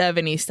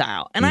 1970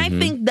 style. And I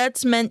think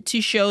that's meant to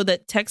show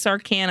that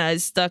Texarkana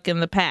is stuck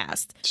in the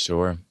past.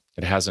 Sure.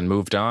 It hasn't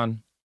moved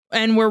on.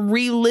 And we're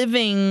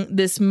reliving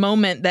this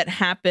moment that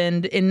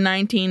happened in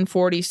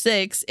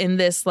 1946 in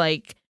this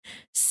like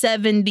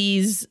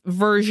 70s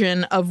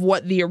version of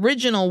what the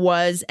original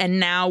was. And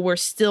now we're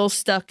still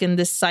stuck in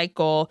this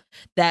cycle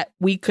that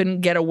we couldn't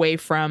get away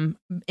from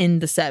in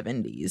the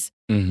 70s.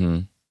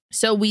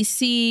 So we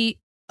see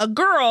a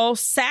girl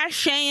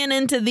sashaying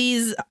into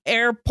these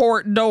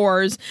airport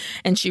doors,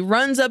 and she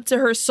runs up to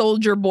her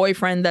soldier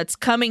boyfriend that's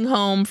coming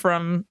home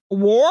from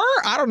war.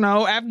 I don't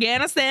know,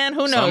 Afghanistan.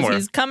 Who knows? Somewhere.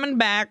 He's coming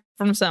back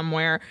from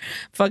somewhere,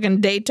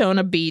 fucking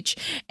Daytona Beach.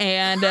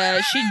 And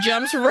she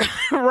jumps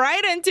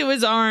right into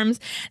his arms.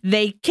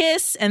 They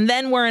kiss, and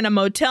then we're in a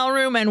motel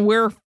room, and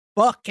we're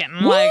fucking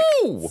like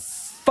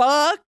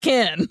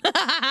fucking.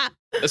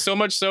 So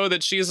much so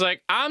that she's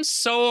like, I'm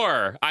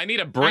sore. I need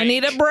a break. I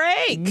need a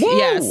break. Woo!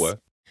 Yes.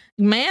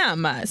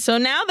 Ma'am. So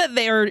now that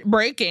they're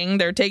breaking,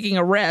 they're taking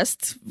a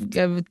rest.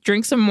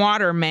 Drink some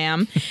water,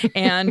 ma'am.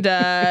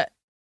 And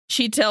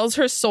she tells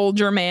her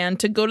soldier man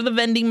to go to the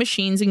vending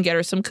machines and get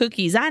her some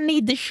cookies. I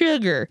need the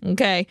sugar.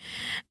 Okay.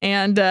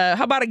 And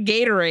how about a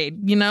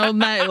Gatorade? You know,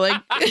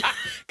 like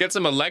get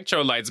some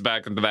electrolytes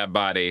back into that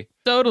body.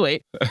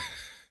 Totally.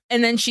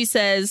 And then she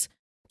says,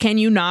 can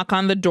you knock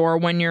on the door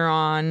when you're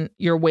on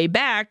your way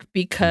back?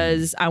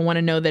 Because I want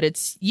to know that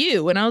it's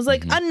you. And I was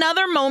like,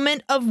 another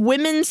moment of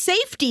women's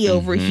safety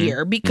over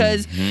here.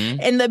 Because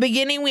in the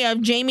beginning, we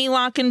have Jamie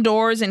locking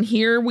doors. And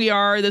here we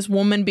are, this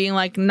woman being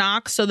like,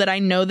 knock so that I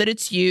know that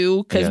it's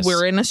you. Because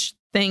we're in a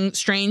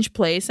strange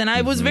place. And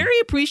I was very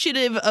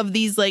appreciative of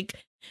these like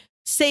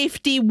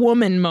safety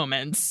woman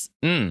moments.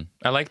 I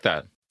like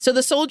that. So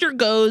the soldier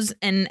goes,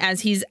 and as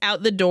he's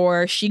out the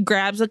door, she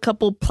grabs a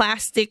couple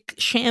plastic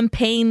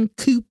champagne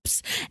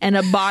coupes and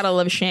a bottle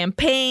of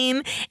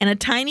champagne and a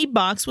tiny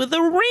box with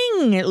a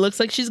ring. It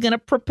looks like she's going to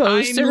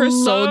propose to her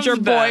soldier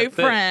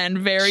boyfriend.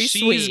 Very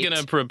sweet. She's going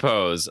to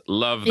propose.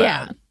 Love that.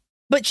 Yeah.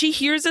 But she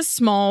hears a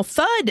small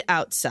thud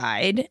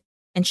outside,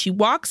 and she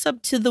walks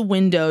up to the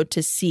window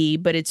to see,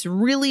 but it's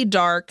really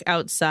dark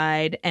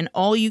outside, and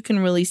all you can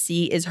really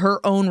see is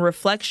her own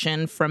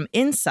reflection from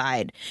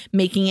inside,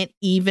 making it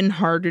even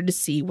harder to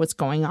see what's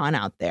going on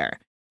out there.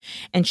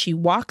 And she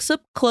walks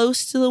up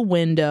close to the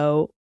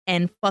window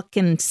and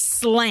fucking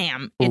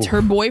slam. It's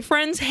her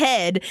boyfriend's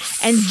head,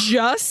 and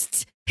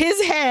just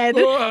his head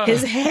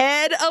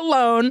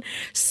alone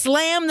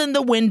slammed in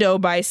the window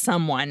by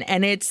someone.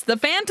 And it's the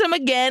Phantom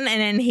again,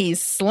 and then he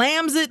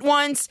slams it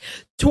once,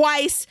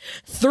 twice,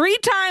 3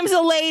 times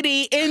a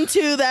lady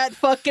into that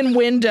fucking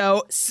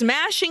window,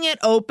 smashing it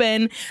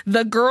open.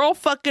 The girl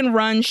fucking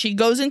runs. She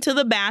goes into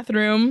the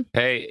bathroom.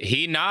 Hey,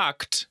 he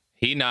knocked.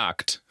 He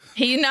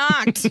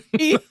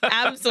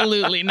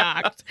absolutely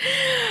knocked.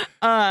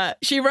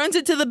 She runs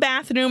into the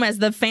bathroom as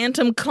the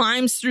Phantom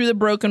climbs through the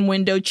broken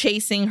window,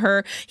 chasing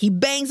her. He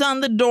bangs on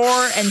the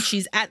door, and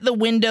she's at the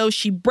window.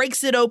 She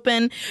breaks it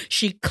open.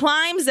 She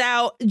climbs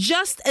out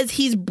just as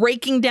he's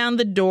breaking down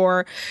the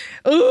door.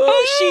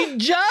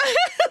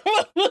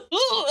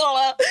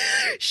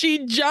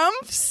 She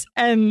jumps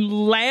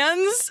and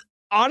lands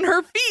on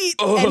her feet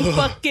and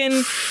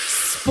fucking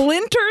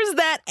splinters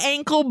that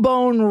ankle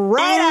bone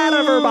right out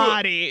of her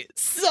body.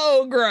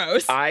 So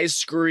gross. I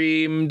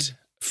screamed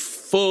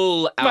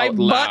full out My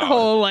loud.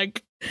 butthole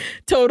like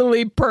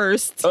totally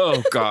pursed.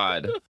 Oh,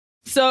 God.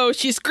 So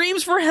she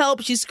screams for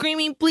help. She's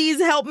screaming, please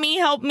help me,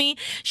 help me.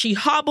 She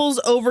hobbles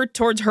over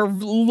towards her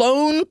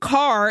lone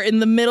car in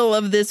the middle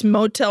of this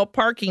motel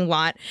parking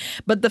lot.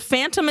 But the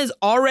Phantom is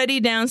already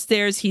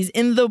downstairs. He's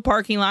in the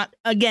parking lot.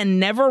 Again,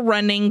 never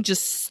running,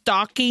 just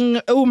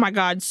stalking. Oh my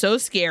God, so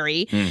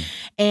scary.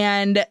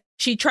 And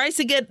she tries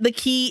to get the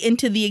key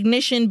into the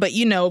ignition, but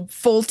you know,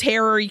 full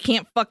terror, you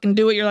can't fucking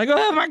do it. You're like,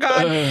 oh my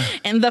God.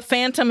 And the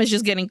Phantom is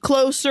just getting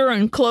closer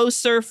and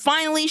closer.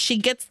 Finally, she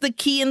gets the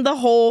key in the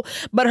hole,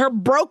 but her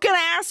broken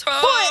ass foot,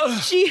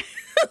 oh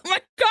my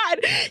God,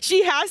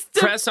 she has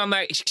to press on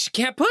that. She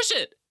can't push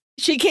it.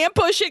 She can't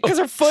push it because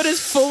her foot is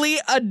fully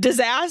a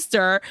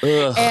disaster.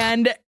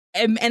 And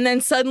then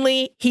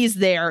suddenly he's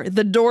there.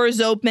 The door is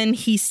open.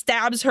 He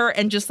stabs her,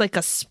 and just like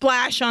a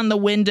splash on the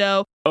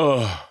window.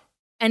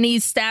 And he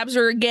stabs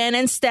her again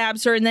and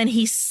stabs her, and then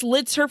he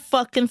slits her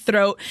fucking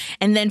throat.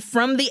 And then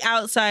from the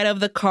outside of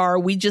the car,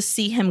 we just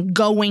see him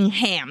going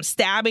ham,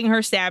 stabbing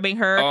her.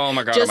 Oh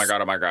my God, just oh my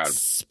God, oh my God.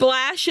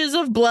 Splashes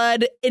of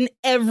blood in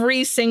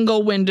every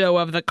single window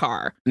of the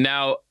car.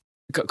 Now,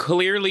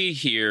 clearly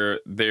here,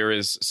 there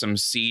is some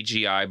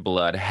CGI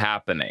blood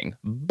happening.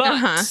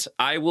 But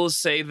I will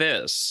say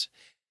this.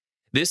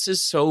 This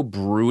is so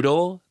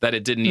brutal that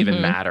it didn't even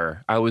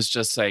matter. I was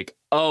just like,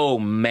 oh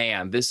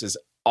man, this is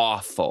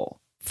awful.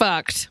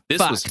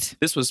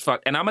 This was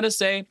fucked. And I'm going to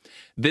say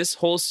this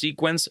whole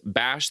sequence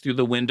bashed through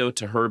the window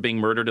to her being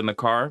murdered in the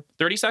car.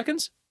 30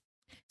 seconds?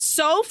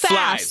 So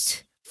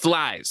fast.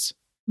 Flies.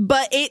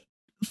 But it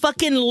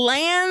fucking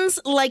lands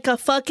like a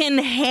fucking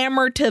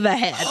hammer to the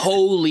head.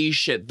 Holy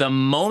shit. The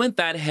moment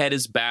that head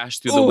is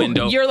bashed through the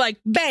window. You're like,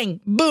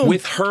 bang, boom.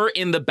 With her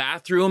in the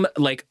bathroom,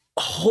 like,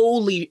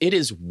 holy, it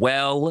is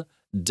well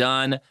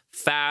done,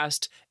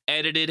 fast,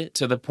 edited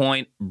to the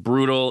point,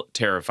 brutal,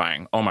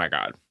 terrifying. Oh my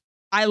God.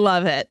 I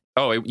love it.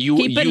 Oh, you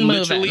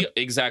literally,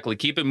 exactly,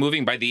 keep it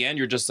moving. By the end,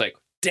 you're just like,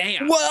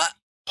 damn. What?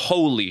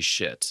 Holy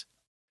shit.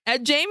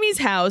 At Jamie's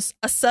house,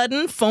 a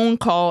sudden phone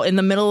call in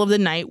the middle of the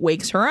night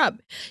wakes her up.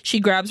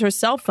 She grabs her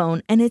cell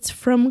phone, and it's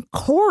from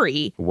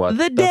Corey,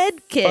 the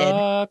dead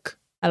kid.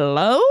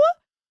 Hello?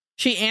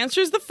 She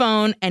answers the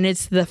phone, and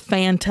it's the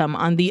Phantom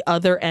on the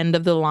other end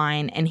of the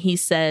line. And he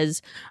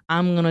says,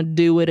 I'm going to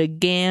do it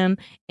again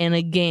and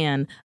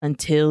again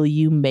until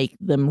you make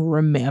them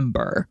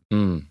remember.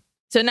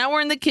 So now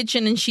we're in the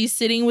kitchen, and she's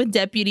sitting with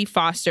Deputy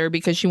Foster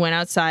because she went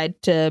outside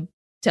to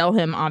tell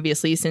him,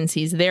 obviously, since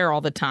he's there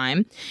all the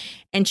time.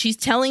 And she's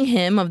telling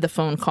him of the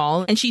phone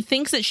call, and she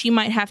thinks that she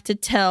might have to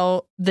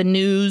tell the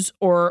news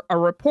or a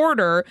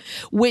reporter,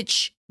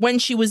 which when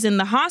she was in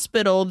the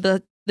hospital,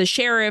 the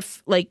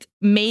sheriff like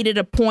made it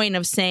a point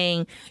of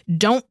saying,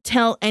 don't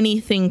tell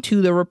anything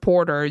to the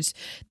reporters.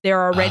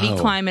 They're already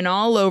climbing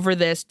all over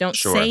this. Don't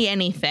say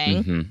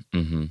anything.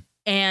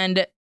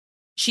 And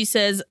she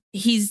says,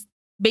 he's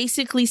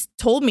basically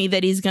told me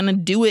that he's going to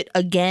do it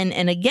again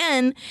and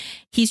again.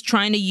 He's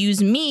trying to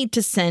use me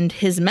to send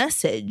his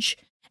message.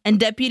 And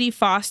Deputy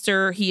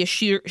Foster, he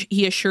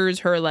assures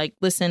her, like,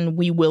 listen,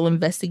 we will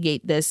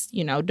investigate this.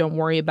 You know, don't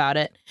worry about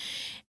it.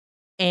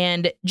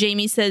 And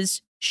Jamie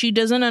says she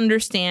doesn't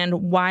understand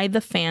why the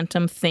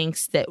Phantom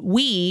thinks that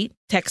we,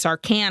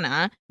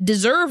 Texarkana,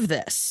 deserve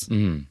this.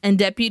 And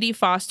Deputy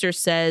Foster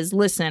says,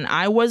 listen,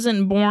 I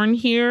wasn't born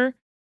here,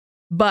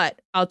 but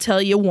I'll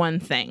tell you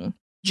one thing.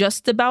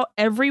 Just about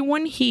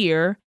everyone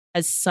here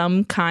has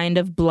some kind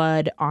of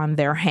blood on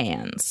their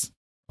hands.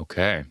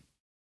 Okay.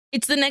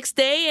 It's the next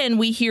day, and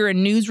we hear a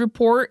news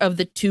report of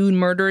the 2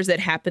 murders that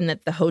happened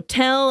at the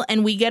hotel,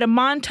 and we get a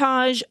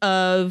montage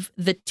of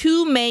the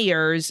 2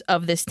 mayors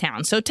of this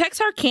town. So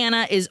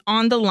Texarkana is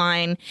on the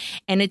line,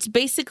 and it's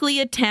basically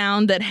a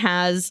town that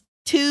has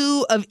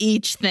 2 of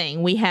each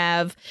thing. We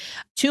have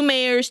 2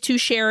 mayors, 2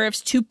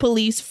 sheriffs, 2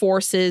 police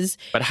forces.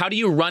 But how do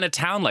you run a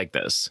town like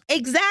this?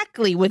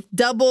 Exactly, with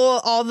double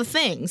all the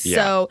things. Yeah.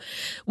 So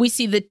we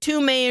see the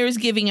 2 mayors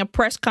giving a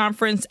press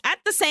conference at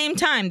the same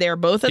time. They're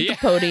both at the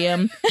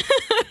podium.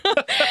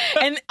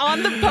 And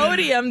on the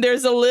podium,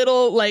 there's a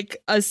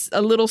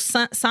little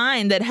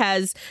sign that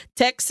has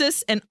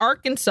Texas and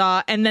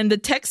Arkansas. And then the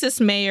Texas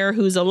mayor,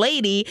 who's a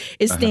lady,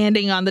 is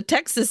standing on the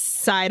Texas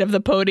side of the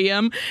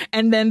podium.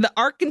 And then the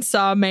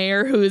Arkansas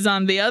mayor, who's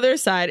on the other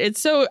side.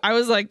 I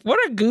was like, what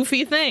a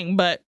goofy thing,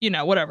 but you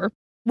know, whatever.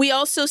 We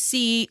also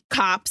see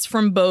cops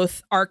from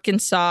both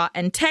Arkansas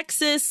and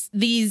Texas.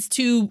 These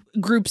 2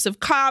 groups of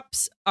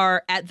cops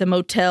are at the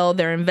motel.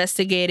 They're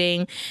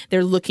investigating.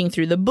 They're looking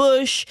through the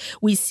bush.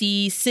 We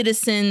see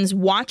citizens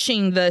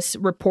watching this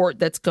report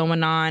that's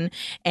going on,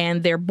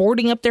 and they're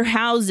boarding up their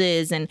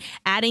houses and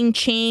adding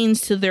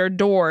chains to their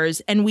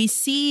doors. And we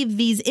see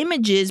these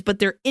images, but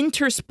they're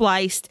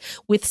interspliced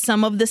with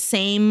some of the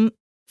same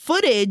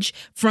footage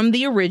from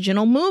the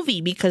original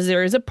movie, because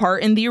there is a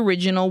part in the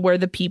original where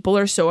the people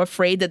are so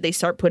afraid that they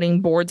start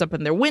putting boards up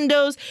in their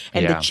windows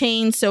and the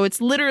chains. So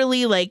it's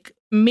literally like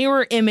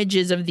mirror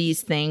images of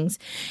these things.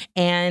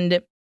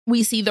 And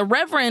we see the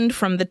Reverend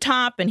from the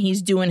top, and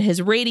he's doing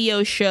his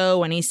radio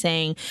show, and he's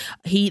saying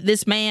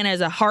this man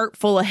has a heart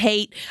full of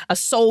hate, a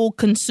soul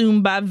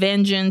consumed by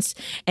vengeance.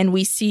 And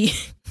we see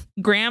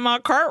Grandma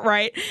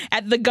Cartwright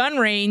at the gun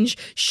range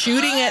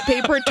shooting at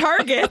paper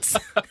targets.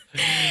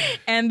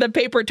 And the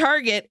paper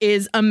target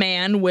is a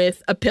man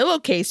with a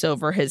pillowcase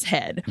over his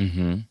head.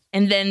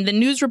 And then the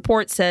news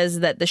report says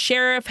that the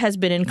sheriff has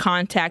been in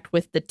contact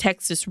with the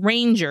Texas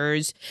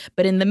Rangers,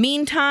 but in the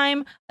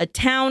meantime, a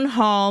town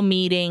hall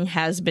meeting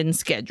has been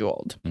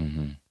scheduled.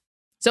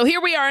 So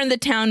here we are in the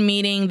town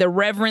meeting. The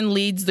Reverend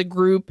leads the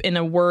group in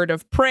a word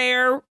of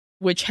prayer,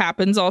 which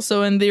happens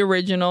also in the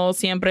original.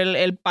 Siempre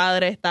el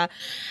padre está,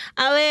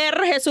 a ver,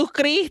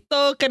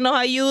 Jesucristo, que nos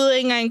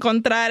ayuden a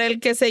encontrar el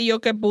que sé yo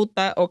que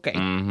puta. Okay.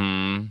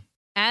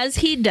 As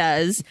he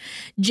does,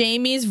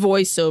 Jamie's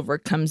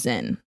voiceover comes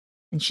in.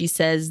 And she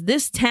says,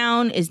 this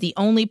town is the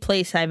only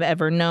place I've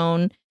ever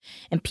known.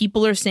 And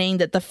people are saying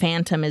that the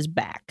Phantom is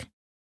back.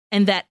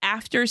 And that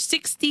after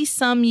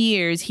 60-some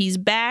years, he's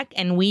back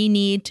and we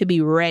need to be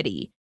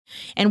ready.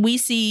 And we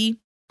see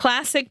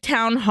classic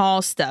town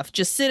hall stuff.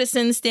 Just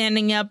citizens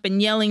standing up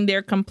and yelling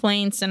their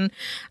complaints. And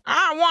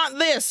I want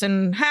this.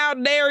 And how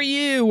dare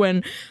you?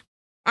 And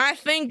I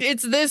think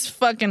it's this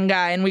fucking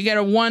guy. And we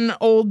get one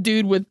old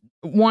dude with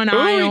one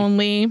eye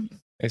only.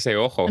 Ese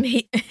ojo.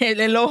 And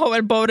el ojo,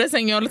 el pobre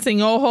señor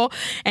sin ojo.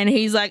 And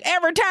he's like,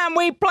 every time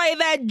we play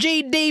that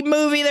GD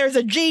movie, there's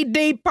a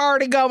GD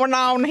party going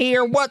on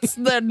here. What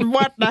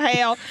the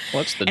hell?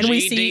 What's the and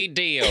GD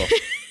deal?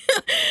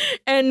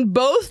 And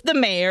both the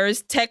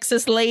mayors,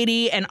 Texas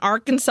lady and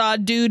Arkansas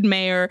dude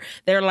mayor,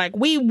 they're like,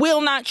 we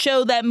will not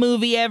show that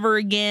movie ever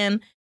again.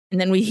 And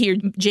then we hear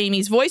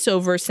Jamie's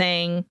voiceover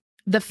saying,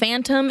 the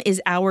Phantom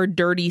is our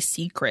dirty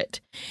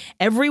secret.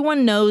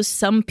 Everyone knows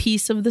some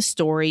piece of the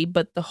story,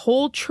 but the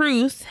whole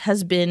truth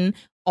has been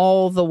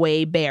all the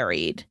way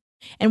buried.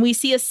 And we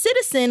see a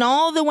citizen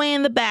all the way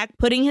in the back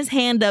putting his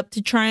hand up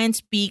to try and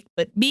speak,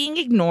 but being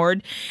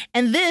ignored.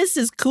 And this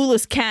is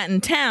coolest cat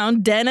in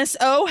town, Dennis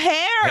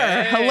O'Hare.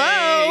 Hey.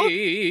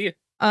 Hello.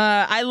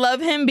 I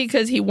love him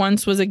because he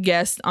once was a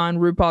guest on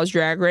RuPaul's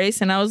Drag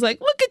Race. And I was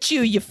like, look at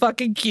you, you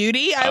fucking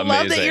cutie. I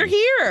love that you're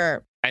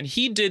here. And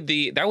he did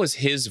that was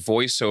his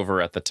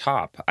voiceover at the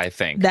top, I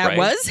think. That right?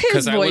 was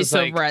his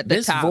voiceover like, at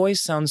the top. This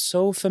voice sounds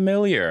so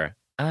familiar.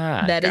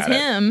 That is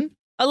him.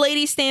 A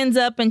lady stands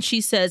up and she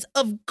says,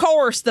 of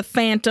course the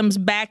Phantom's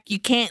back. You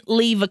can't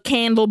leave a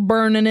candle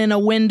burning in a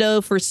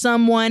window for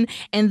someone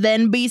and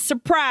then be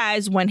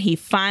surprised when he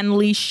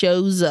finally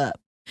shows up.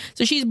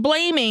 So she's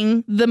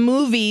blaming the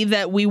movie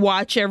that we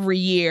watch every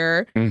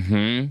year.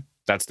 Mm-hmm.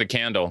 That's the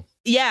candle.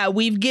 Yeah,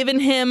 we've given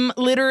him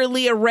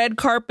literally a red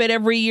carpet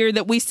every year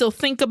that we still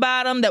think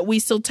about him, that we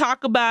still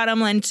talk about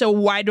him. And so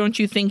why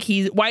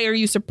are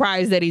you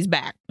surprised that he's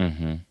back?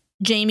 Mm-hmm.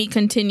 Jamie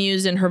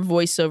continues in her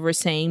voiceover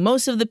saying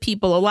most of the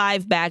people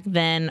alive back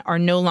then are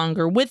no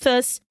longer with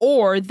us,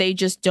 or they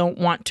just don't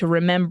want to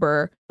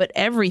remember, but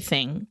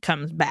everything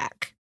comes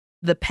back.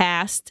 The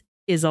past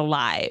is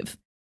alive.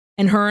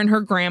 And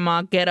her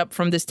grandma get up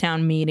from this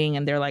town meeting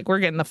and they're like, we're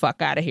getting the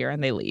fuck out of here.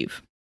 And they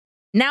leave.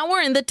 Now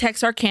we're in the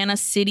Texarkana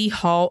City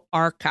Hall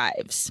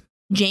archives.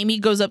 Jamie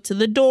goes up to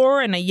the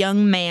door and a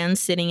young man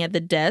sitting at the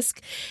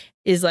desk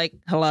is like,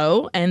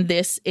 hello, and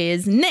this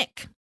is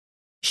Nick.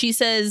 She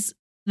says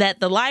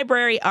that the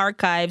library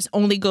archives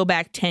only go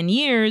back 10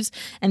 years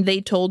and they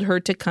told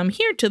her to come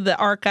here to the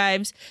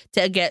archives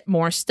to get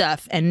more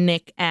stuff. And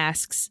Nick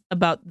asks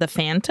about the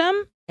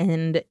Phantom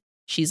and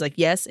she's like,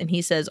 yes. And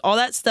he says all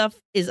that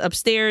stuff is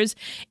upstairs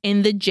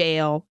in the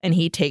jail and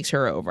he takes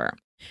her over.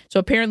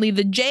 So apparently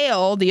the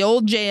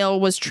old jail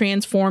was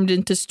transformed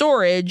into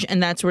storage,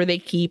 and that's where they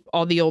keep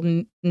all the old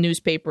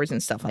newspapers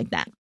and stuff like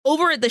that.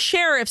 Over at the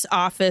sheriff's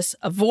office,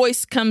 a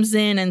voice comes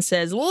in and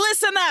says,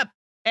 listen up.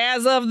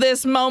 As of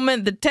this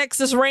moment, the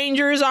Texas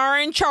Rangers are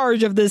in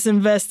charge of this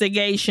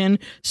investigation.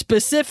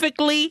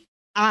 Specifically,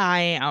 I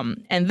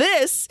am. And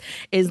this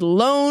is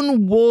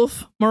Lone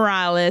Wolf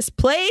Morales,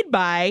 played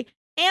by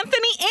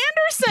Anthony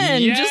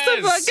Anderson. Yes. Just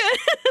a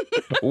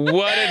fucking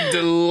what a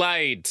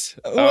delight.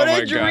 What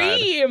a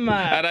dream.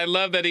 God. And I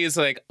love that he's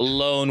like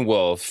lone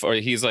wolf, or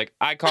he's like,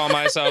 I call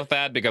myself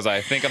that because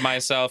I think of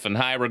myself in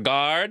high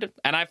regard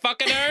and I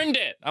fucking earned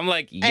it. I'm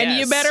like, yes. And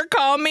you better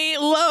call me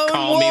Lone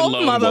Wolf,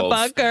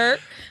 motherfucker.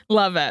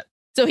 Love it.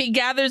 So he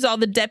gathers all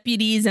the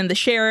deputies and the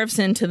sheriffs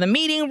into the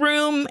meeting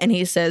room and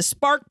he says,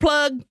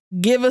 Sparkplug,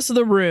 give us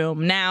the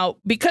room. Now,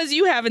 because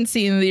you haven't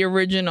seen the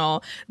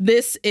original,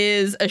 this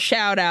is a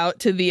shout out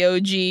to the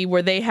OG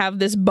where they have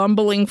this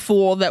bumbling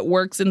fool that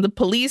works in the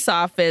police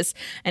office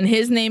and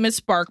his name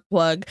is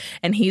Sparkplug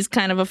and he's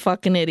kind of a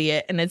fucking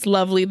idiot. And it's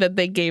lovely that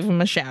they gave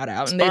him a shout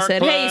out and they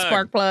said, hey,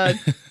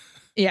 Sparkplug.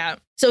 Yeah.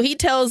 So he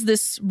tells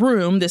this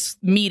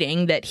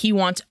meeting, that he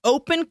wants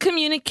open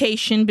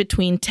communication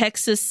between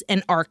Texas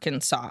and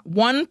Arkansas.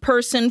 One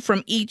person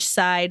from each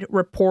side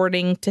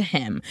reporting to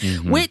him,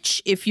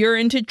 which, if you're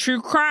into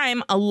true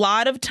crime, a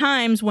lot of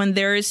times when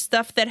there is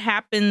stuff that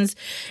happens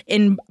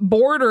in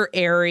border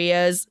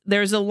areas,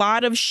 there's a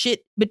lot of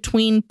shit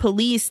between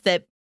police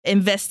that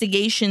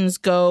investigations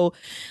go,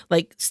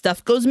 like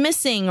stuff goes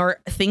missing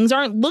or things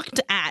aren't looked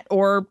at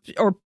or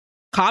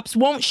cops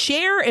won't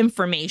share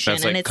information.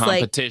 That's like, and it's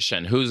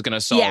competition. Like, who's going to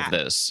solve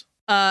this?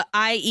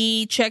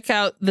 I.e., check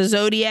out the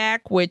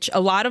Zodiac, which a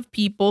lot of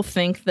people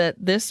think that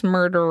this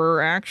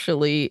murderer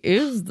actually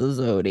is the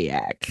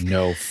Zodiac.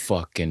 No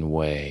fucking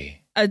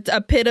way.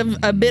 A bit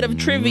of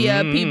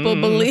trivia. People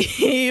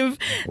believe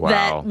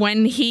that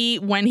when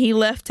he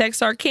left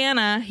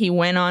Texarkana, he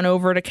went on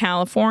over to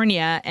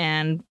California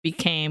and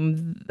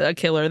became a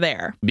killer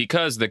there.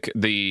 Because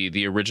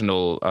the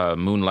original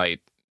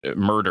Moonlight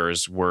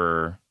murders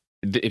were.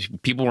 If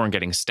people weren't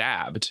getting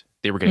stabbed,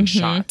 they were getting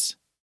shot.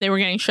 They were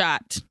getting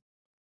shot.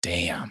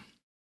 Damn.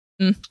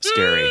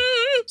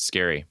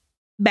 Scary.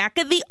 Back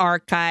at the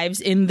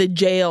archives in the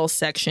jail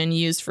section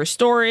used for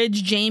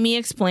storage, Jamie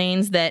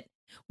explains that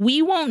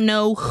we won't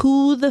know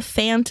who the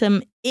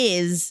Phantom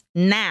is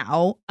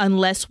now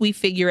unless we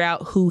figure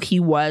out who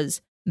he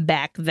was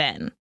back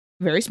then.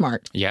 Very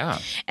smart. Yeah.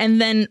 And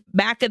then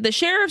back at the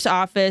sheriff's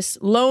office,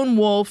 Lone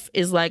Wolf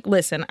is like,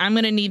 listen, I'm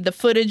going to need the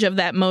footage of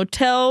that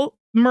motel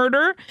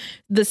murder,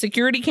 the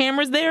security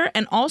cameras there,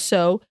 and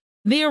also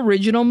the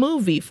original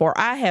movie, for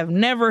I have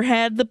never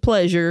had the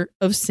pleasure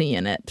of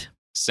seeing it.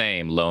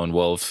 Same, Lone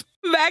Wolf.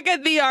 Back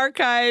at the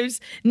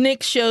archives,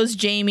 Nick shows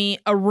Jamie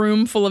a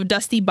room full of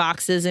dusty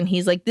boxes, and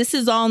he's like, this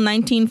is all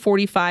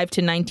 1945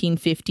 to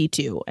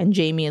 1952. And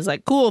Jamie is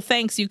like, cool,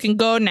 thanks, you can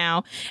go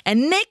now.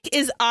 And Nick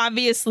is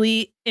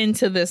obviously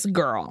into this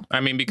girl. I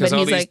mean, because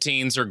all these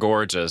teens are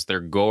gorgeous. They're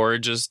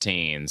gorgeous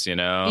teens, you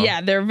know?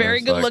 Yeah, they're very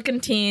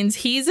good-looking teens.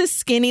 He's a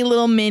skinny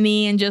little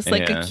mini and just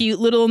like a cute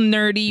little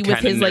nerdy with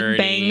his like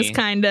bangs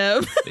kind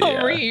of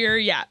over here.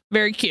 Yeah,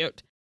 very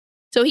cute.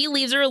 So he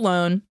leaves her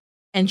alone.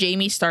 And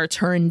Jamie starts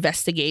her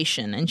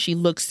investigation, and she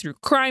looks through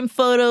crime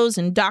photos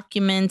and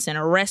documents and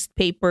arrest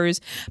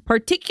papers,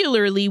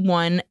 particularly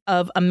one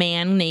of a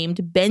man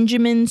named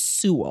Benjamin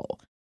Sewell.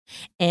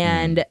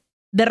 And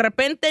de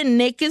repente,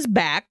 Nick is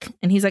back,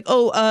 and he's like,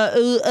 you're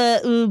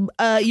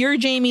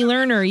Jamie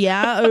Lerner,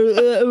 yeah?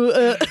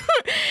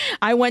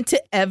 I went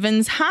to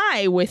Evans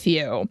High with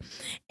you,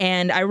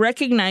 and I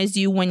recognized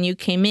you when you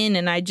came in,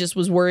 and I just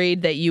was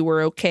worried that you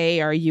were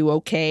okay. Are you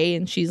okay?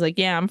 And she's like,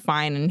 yeah, I'm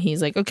fine. And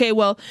he's like, okay,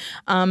 well,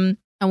 I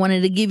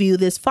wanted to give you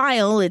this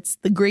file. It's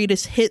the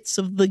greatest hits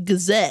of the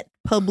Gazette,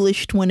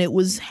 published when it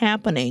was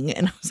happening.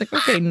 And I was like,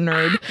 okay,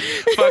 nerd.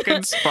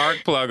 Fucking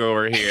spark plug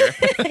over here.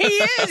 He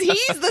is.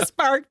 He's the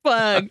spark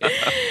plug.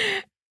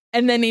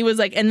 And then he was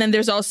like, and then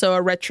there's also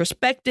a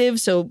retrospective.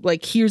 So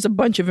like, here's a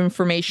bunch of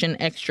information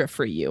extra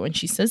for you. And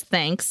she says,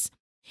 thanks.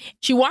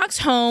 She walks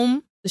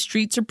home. The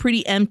streets are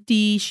pretty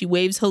empty. She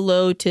waves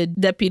hello to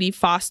Deputy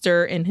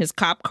Foster in his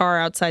cop car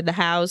outside the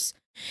house.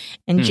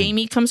 And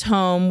Jamie comes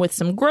home with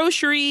some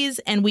groceries.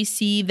 And we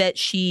see that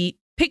she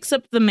picks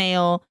up the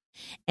mail.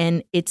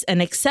 And it's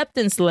an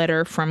acceptance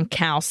letter from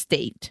Cal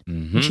State.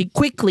 She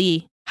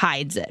quickly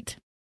hides it.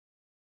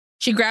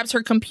 She grabs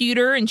her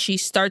computer and she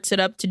starts it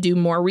up to do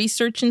more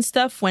research and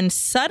stuff when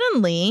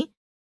suddenly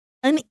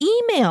an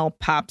email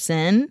pops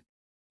in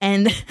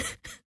and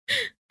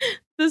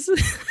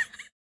the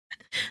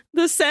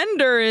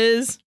sender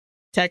is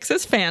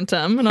Texas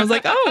Phantom. And I was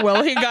like, oh,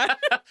 well, he got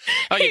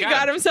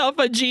himself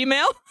a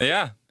Gmail.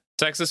 Yeah.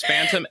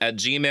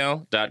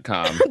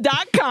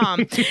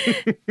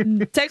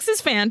 TexasPhantom@gmail.com.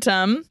 Texas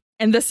Phantom.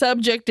 And the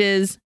subject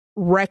is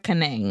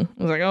reckoning.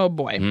 I was like, oh,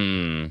 boy.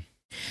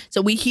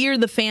 So we hear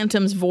the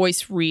Phantom's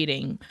voice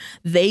reading,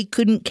 they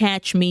couldn't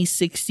catch me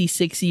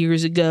 66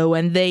 years ago,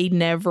 and they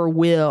never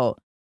will.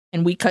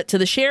 And we cut to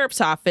the sheriff's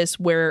office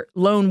where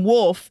Lone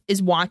Wolf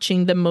is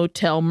watching the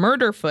motel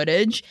murder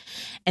footage.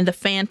 And the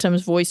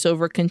Phantom's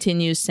voiceover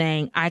continues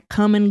saying, I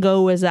come and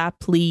go as I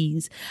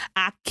please.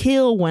 I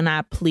kill when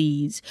I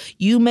please.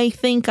 You may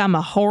think I'm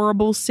a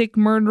horrible, sick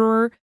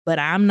murderer, but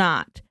I'm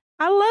not.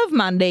 I love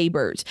my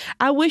neighbors.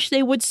 I wish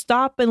they would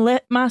stop and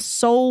let my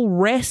soul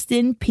rest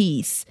in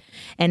peace.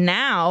 And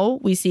now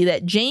we see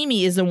that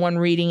Jamie is the one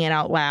reading it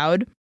out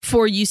loud.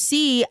 For you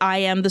see, I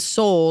am the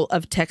soul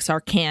of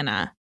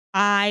Texarkana.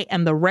 I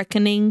am the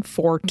reckoning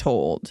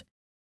foretold.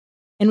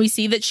 And we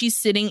see that she's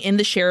sitting in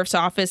the sheriff's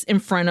office in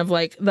front of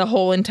like the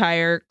whole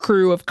entire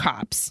crew of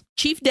cops.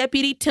 Chief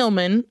Deputy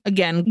Tillman,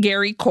 again,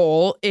 Gary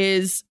Cole,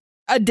 is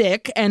a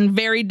dick and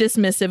very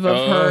dismissive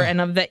of her and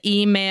of the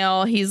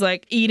email. He's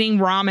like eating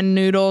ramen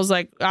noodles.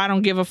 Like, I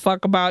don't give a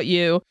fuck about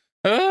you.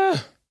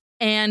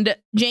 And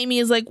Jamie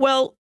is like,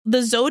 well,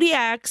 the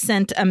Zodiac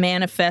sent a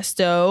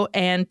manifesto,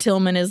 and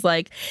Tillman is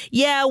like,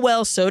 yeah,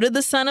 well, so did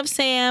the Son of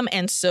Sam,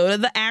 and so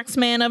did the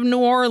Axeman of New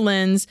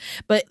Orleans,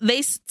 but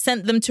they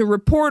sent them to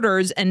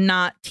reporters and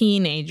not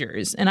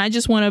teenagers. And I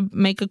just want to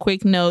make a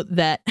quick note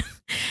that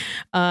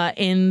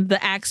in the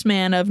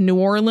Axeman of New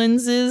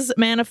Orleans'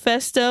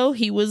 manifesto,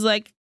 he was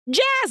like,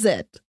 jazz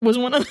it, was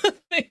one of the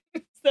things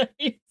that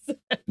he said.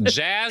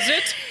 Jazz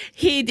it?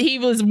 He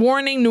was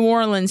warning New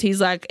Orleans.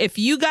 He's like, if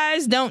you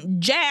guys don't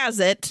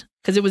jazz it,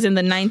 because it was in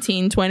the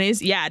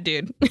 1920s. Yeah,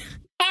 dude.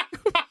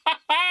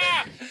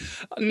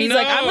 He's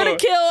like, I'm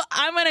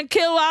gonna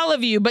kill all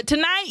of you, but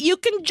tonight you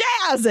can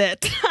jazz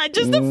it.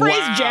 Just the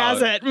phrase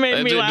 "jazz it"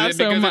 made me laugh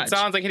so much. It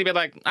sounds like he'd be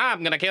like,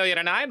 I'm gonna kill you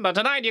tonight, but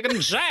tonight you can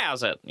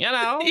jazz it. You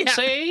know,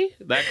 see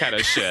that kind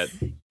of shit.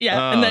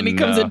 Yeah, and then he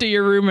comes into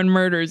your room and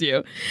murders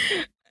you.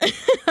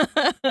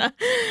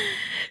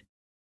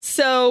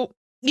 So,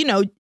 you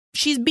know,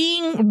 she's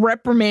being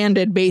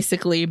reprimanded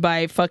basically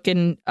by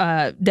fucking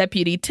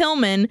Deputy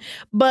Tillman,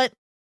 but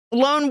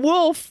Lone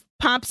Wolf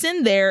pops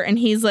in there and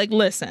he's like,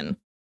 listen,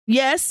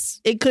 yes,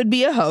 it could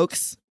be a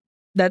hoax.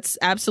 That's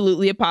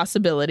absolutely a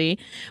possibility,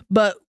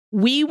 but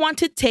we want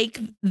to take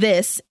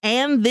this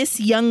and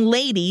this young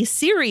lady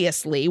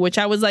seriously, which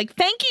I was like,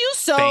 thank you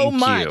so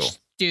much,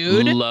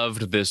 dude.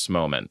 Loved this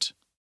moment.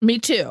 Me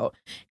too.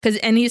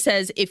 And he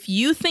says, if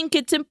you think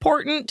it's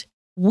important,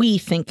 we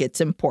think it's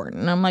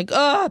important. I'm like,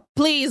 oh,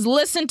 please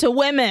listen to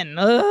women.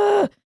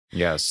 Ugh.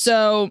 Yes.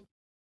 So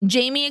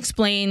Jamie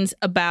explains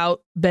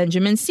about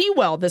Benjamin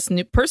Sewell, this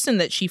new person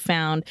that she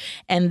found.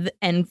 And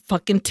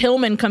fucking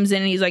Tillman comes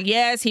in and he's like,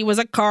 yes, he was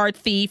a card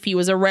thief. He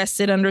was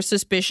arrested under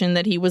suspicion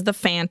that he was the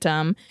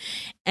Phantom.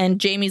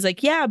 And Jamie's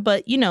like, yeah,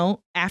 but, you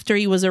know, after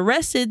he was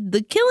arrested,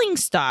 the killing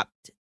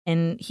stopped.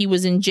 And he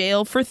was in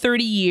jail for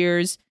 30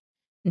 years.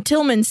 And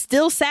Tillman,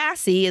 still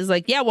sassy, is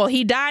like, yeah, well,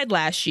 he died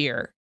last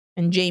year.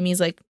 And Jamie's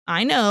like,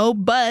 I know,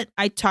 but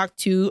I talked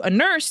to a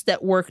nurse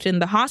that worked in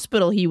the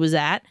hospital he was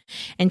at,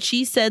 and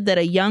she said that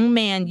a young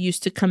man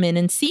used to come in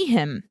and see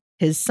him,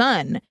 his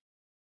son.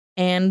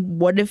 And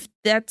what if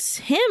that's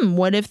him?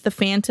 What if the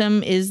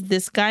Phantom is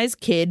this guy's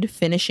kid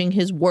finishing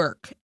his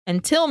work?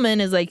 And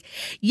Tillman is like,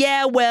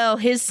 yeah, well,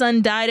 his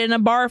son died in a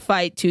bar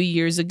fight 2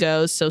 years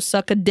ago, so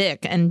suck a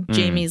dick. And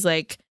Jamie's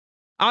like,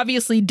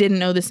 obviously didn't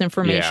know this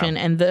information,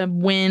 and the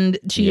wind,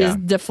 she is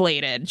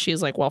deflated.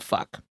 She's like, well,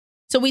 fuck.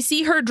 So we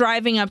see her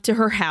driving up to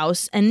her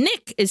house, and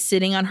Nick is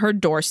sitting on her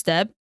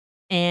doorstep,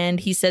 and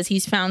he says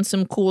he's found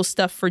some cool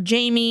stuff for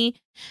Jamie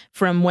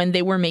from when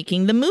they were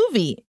making the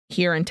movie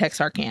here in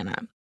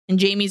Texarkana. And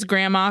Jamie's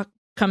grandma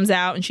comes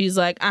out, and she's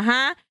like,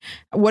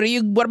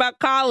 what about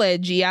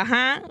college?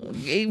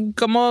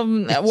 Come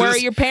on, where are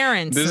your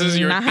parents? This is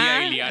your tia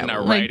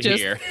Iliana right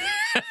here.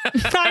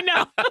 I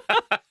know.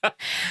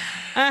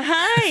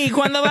 Y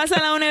cuando vas a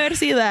la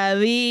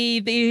universidad,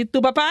 y tu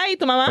papá y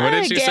tu mamá, what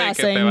did she ¿qué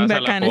say? hacen?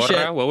 That kind of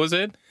shit. What was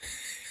it?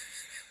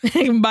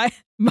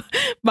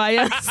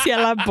 Vaya hacia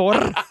la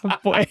porra,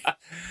 pues.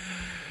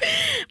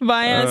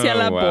 Vaya hacia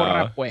la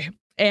porra, pues.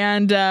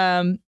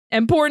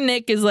 And poor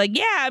Nick is like,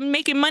 yeah, I'm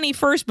making money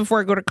first before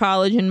I go to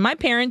college, and my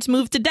parents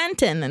moved to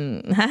Denton,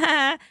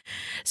 and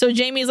so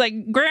Jamie's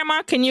like,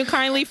 Grandma, can you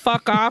kindly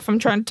fuck off? I'm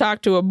trying to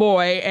talk to a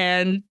boy,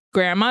 and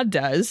Grandma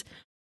does.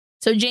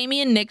 So Jamie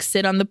and Nick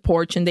sit on the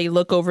porch, and they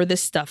look over the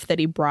stuff that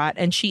he brought,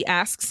 and she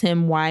asks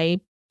him why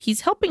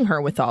he's helping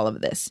her with all of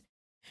this.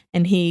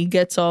 And he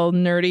gets all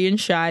nerdy and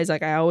shy. He's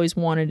like, I always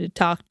wanted to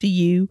talk to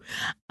you.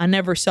 I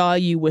never saw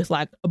you with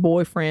like a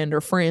boyfriend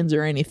or friends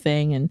or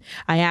anything. And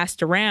I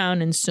asked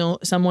around, and so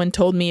someone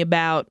told me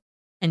about,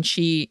 and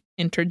she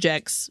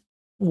interjects,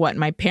 what,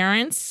 my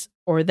parents?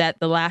 Or that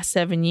the last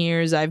 7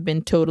 years I've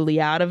been totally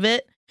out of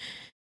it.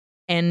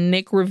 And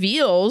Nick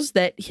reveals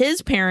that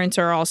his parents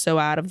are also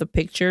out of the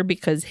picture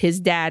because his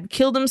dad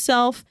killed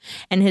himself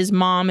and his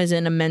mom is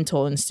in a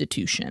mental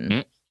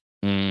institution.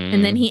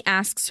 And then he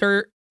asks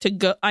her to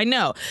go. I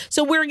know.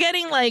 So we're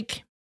getting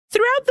like,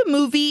 throughout the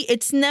movie,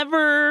 it's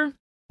never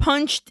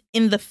punched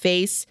in the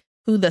face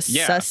who the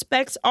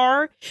suspects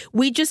are.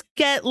 We just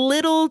get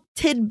little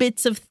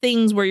tidbits of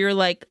things where you're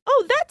like,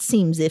 oh, that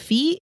seems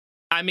iffy.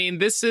 I mean,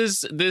 this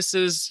is,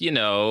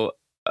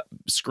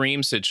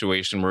 Scream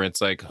situation where it's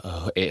like,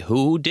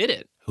 who did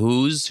it?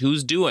 Who's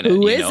doing it?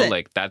 Who is it?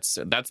 Like that's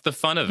the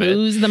fun of it.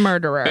 Who's the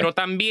murderer? Pero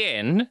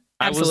también,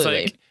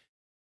 Absolutely.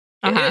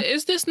 I was like,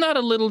 is this not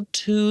a little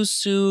too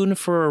soon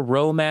for a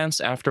romance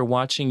after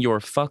watching your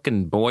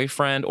fucking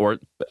boyfriend or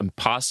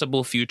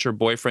possible future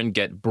boyfriend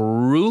get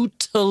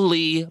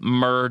brutally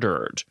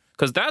murdered?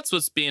 Because that's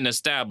what's being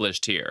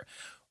established here.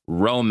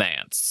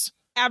 Romance.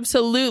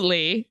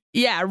 Absolutely.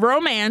 Yeah,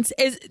 romance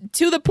is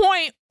to the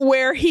point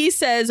where he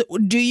says,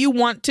 do you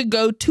want to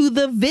go to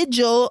the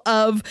vigil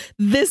of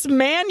this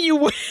man you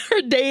were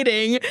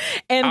dating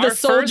and Our the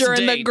soldier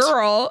and the date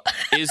girl?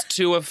 Is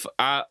to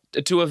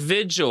a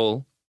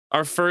vigil.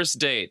 Our first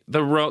date.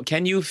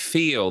 Can you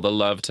feel the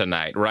love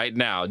tonight right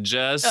now?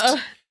 Just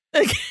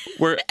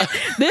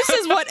this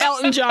is what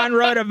Elton John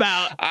wrote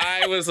about.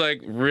 I was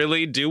like,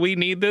 really? Do we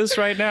need this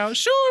right now?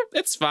 Sure,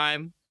 it's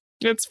fine.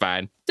 It's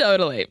fine.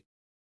 Totally.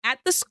 At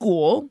the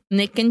school,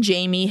 Nick and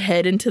Jamie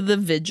head into the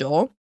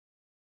vigil,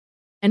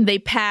 and they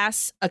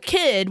pass a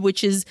kid,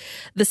 which is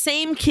the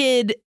same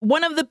kid,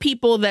 one of the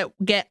people that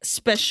get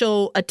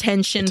special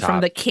attention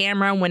from the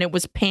camera when it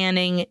was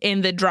panning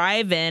in the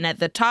drive-in at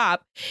the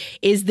top,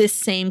 is this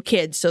same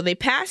kid. So they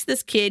pass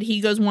this kid. He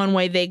goes one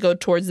way. They go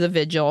towards the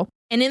vigil.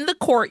 And in the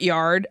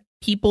courtyard,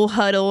 people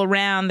huddle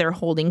around. They're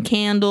holding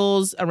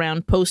candles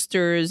around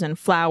posters and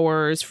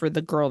flowers for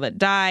the girl that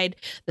died,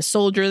 the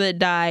soldier that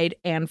died,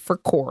 and for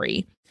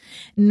Corey.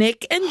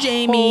 Nick and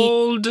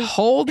Jamie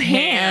hold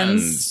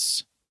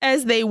hands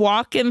as they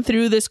walk in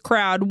through this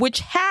crowd, which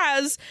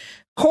has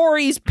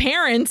Corey's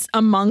parents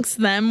amongst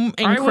them,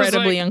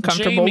 incredibly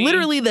uncomfortable. Jamie,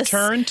 Literally, this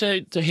turn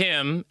to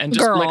him and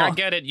just like, I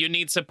get it, you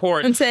need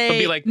support, and say, but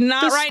be like,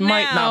 not this right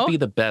might now. not be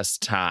the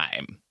best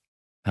time,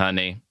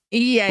 honey.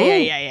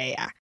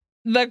 Yeah.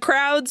 The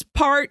crowd's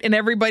part and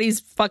everybody's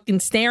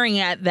fucking staring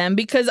at them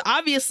because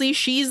obviously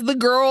she's the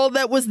girl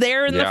that was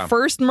there in the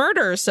first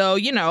murder. So,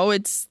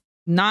 it's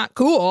not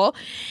cool.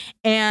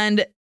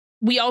 And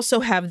we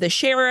also have the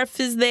sheriff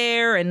is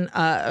there and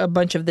a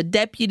bunch of the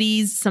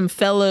deputies, some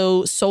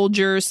fellow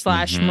soldiers /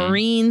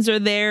 Marines are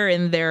there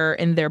in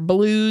their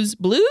blues.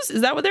 Blues?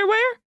 Is that what they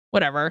wear?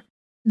 Whatever.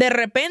 De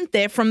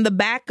repente, from the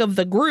back of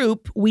the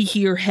group, we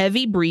hear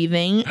heavy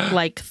breathing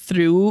like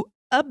through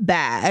a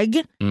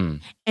bag.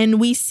 And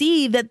we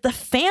see that the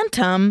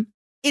Phantom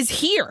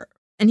is here.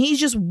 And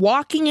he's just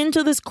walking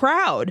into this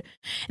crowd.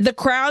 The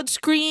crowd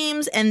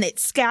screams and it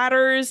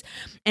scatters.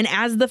 And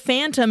as the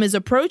Phantom is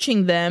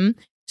approaching them,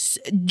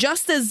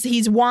 just as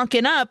he's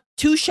walking up,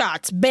 2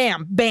 shots,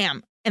 bam,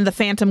 bam, and the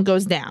Phantom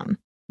goes down.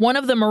 One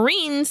of the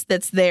Marines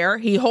that's there,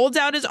 he holds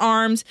out his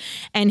arms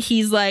and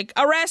he's like,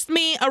 arrest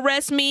me.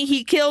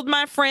 He killed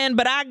my friend,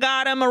 but I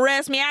got him.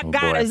 Arrest me. I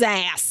got his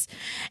ass.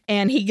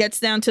 And he gets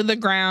down to the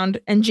ground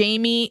and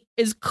Jamie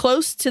is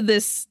close to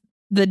this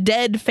the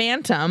dead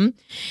Phantom,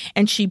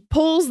 and she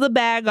pulls the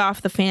bag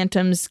off the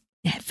Phantom's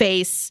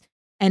face,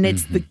 and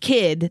it's the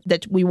kid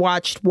that we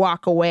watched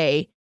walk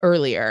away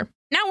earlier.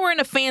 Now we're in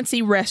a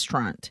fancy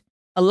restaurant.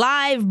 A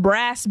live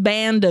brass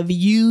band of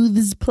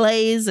youths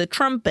plays a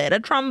trumpet, a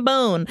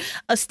trombone,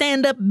 a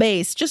stand-up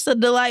bass, just a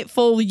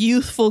delightful,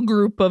 youthful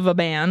group of a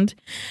band.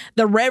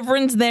 The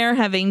Reverend's there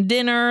having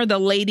dinner. The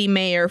lady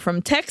mayor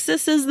from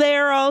Texas is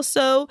there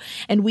also.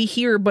 And we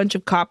hear a bunch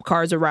of cop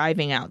cars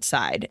arriving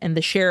outside. And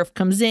the sheriff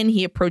comes in.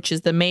 He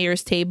approaches the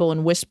mayor's table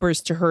and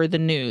whispers to her the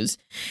news.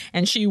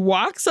 And she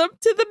walks up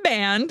to the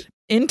band,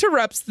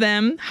 interrupts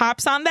them,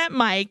 hops on that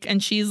mic,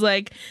 and she's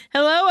like,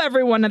 "Hello,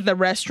 everyone at the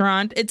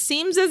restaurant. It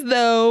seems as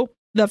though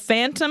the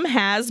Phantom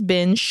has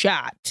been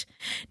shot.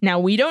 Now,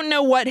 we don't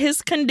know what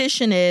his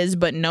condition is,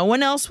 but no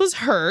one else was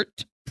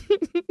hurt."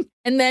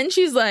 And then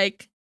she's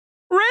like,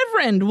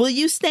 "Reverend, will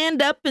you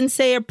stand up and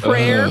say a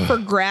prayer for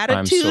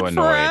gratitude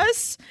for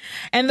us?"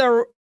 And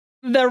the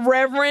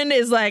Reverend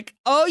is like,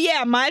 "Oh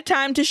yeah, my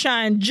time to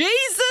shine.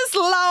 Jesus,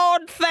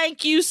 Lord,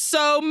 thank you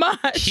so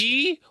much."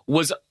 He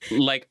was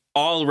like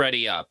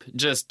already up.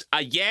 Just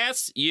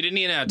yes, you didn't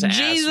even have to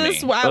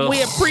Jesus, ask me.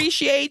 We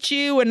appreciate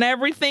you and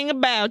everything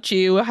about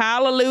you.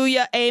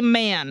 Hallelujah,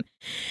 amen.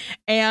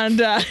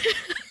 And and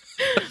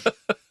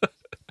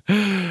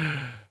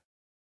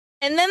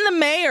then the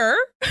mayor,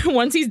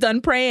 once he's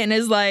done praying,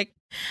 is like,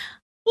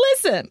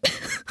 "Listen,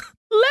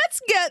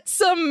 let's get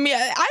some."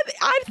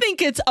 I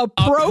think it's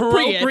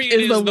appropriate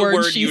is the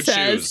word she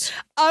says.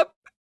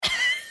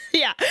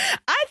 Yeah,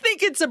 I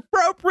think it's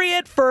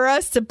appropriate for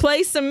us to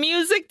play some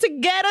music to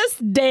get us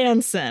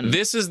dancing.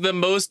 This is the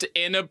most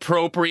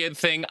inappropriate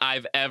thing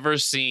I've ever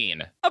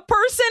seen. A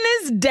person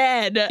is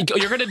dead.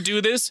 You're going to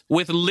do this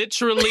with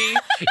literally,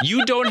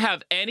 you don't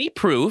have any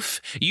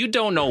proof. You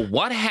don't know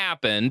what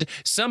happened.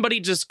 Somebody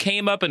just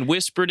came up and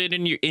whispered it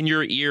in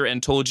your ear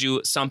and told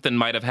you something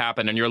might have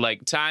happened. And you're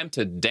like, time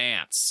to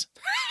dance.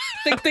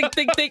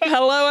 Think.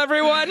 Hello,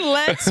 everyone.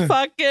 Let's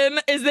fucking...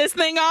 Is this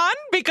thing on?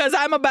 Because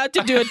I'm about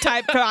to do a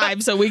type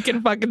 5 so we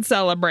can fucking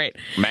celebrate.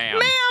 Ma'am.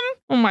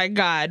 Oh, my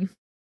God.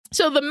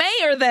 So the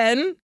mayor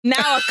then,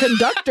 now a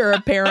conductor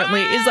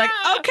apparently, is like,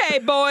 "Okay,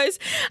 boys,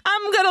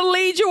 I'm going to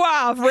lead you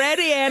off.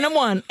 Ready? And a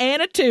 1,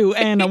 and a 2,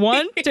 and a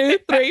 1, 2,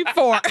 3,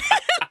 4.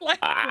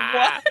 Like,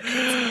 what?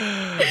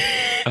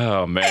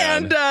 Oh,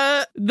 man.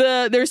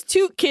 And there's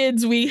 2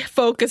 kids we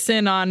focus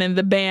in on in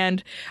the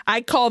band.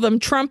 I call them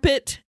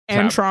Trumpet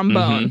and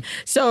Trombone.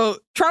 So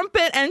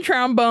Trumpet and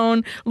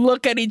Trombone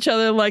look at each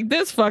other like,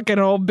 "This fucking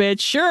old bitch.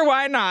 Sure,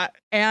 why not?"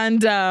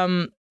 And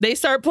they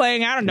start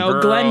playing, I don't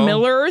know, Glenn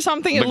Miller or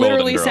something. It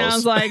literally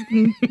sounds like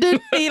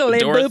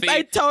Dorothy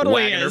it totally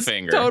wagging is. her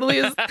finger. Totally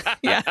is.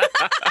 Yeah.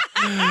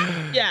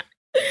 Yeah.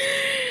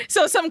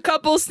 So some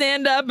couples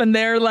stand up and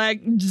they're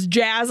like just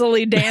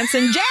jazzily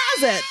dancing.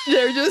 Jazz it.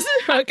 They're just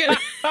fucking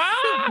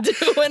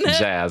doing it.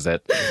 Jazz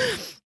it.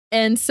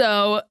 And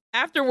so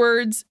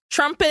afterwards,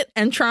 Trumpet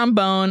and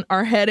Trombone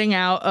are heading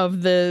out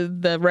of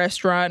the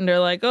restaurant, and they're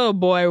like, "Oh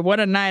boy,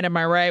 what a night, am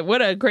I right?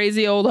 What a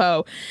crazy old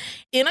hoe."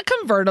 In a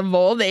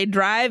convertible, they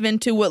drive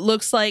into what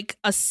looks like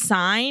a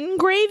sign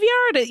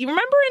graveyard. You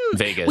remember in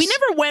Vegas? We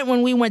never went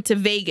when we went to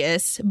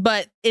Vegas,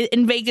 but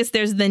in Vegas,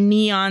 there's the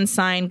neon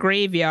sign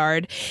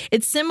graveyard.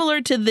 It's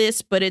similar to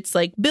this, but it's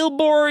like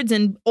billboards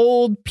and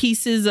old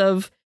pieces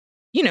of,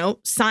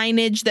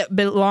 signage that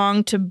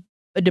belong to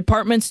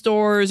department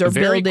stores or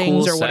Very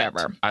buildings cool or set.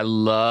 whatever. I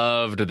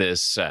loved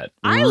this set.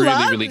 I really,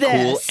 love really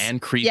this. Cool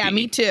and creepy. Yeah,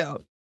 me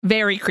too.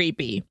 Very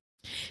creepy.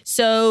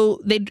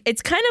 So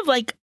it's kind of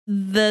like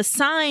the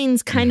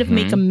signs kind of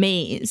make a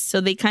maze.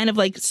 So they kind of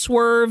like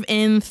swerve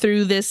in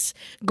through this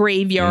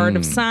graveyard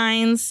of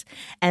signs,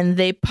 and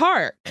they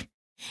park.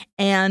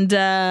 And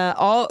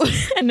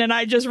and then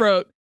I just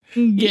wrote,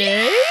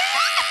 "Gay."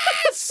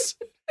 Yes!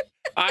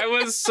 I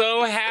was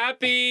so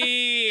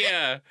happy.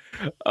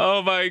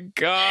 Oh my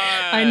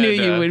God. I knew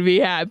you would be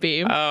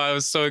happy. Oh, I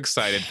was so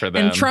excited for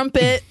them. And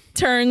Trumpet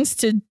turns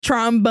to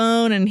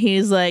Trombone and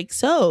he's like,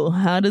 "So,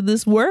 how did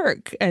this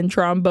work?" And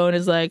Trombone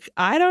is like,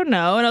 "I don't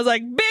know." And I was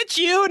like, "Bitch,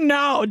 you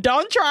know.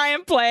 Don't try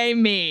and play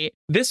me."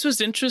 This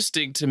was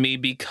interesting to me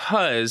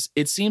because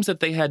it seems that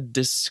they had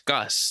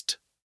discussed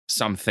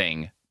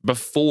something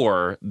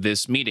before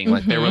this meeting.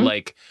 Like they were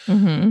like,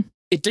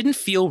 it didn't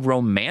feel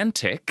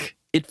romantic.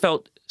 It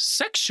felt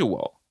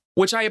sexual,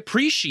 which I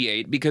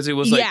appreciate because it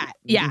was like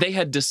they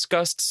had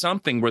discussed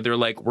something where they're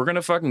like, "We're going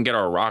to fucking get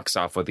our rocks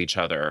off with each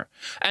other."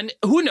 And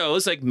who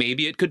knows, like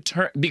maybe it could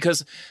turn,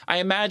 because I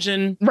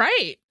imagine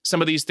some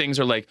of these things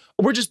are like,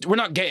 we're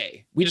not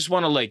gay. We just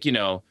want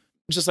to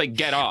just like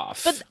get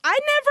off. But I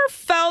never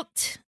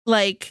felt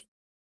like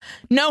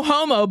no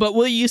homo, but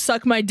will you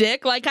suck my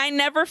dick? Like I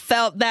never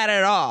felt that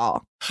at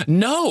all.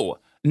 No.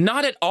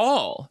 Not at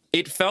all.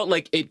 It felt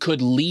like it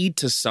could lead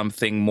to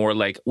something more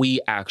like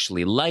we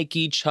actually like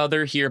each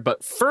other here.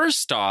 But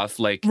first off,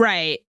 like,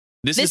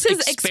 this is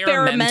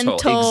experimental.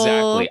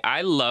 Exactly.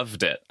 I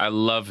loved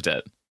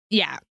it.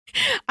 Yeah.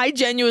 I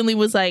genuinely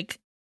was like,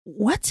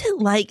 what's it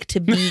like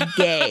to be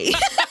gay?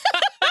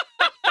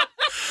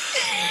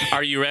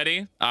 Are you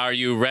ready? Are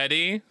you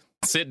ready?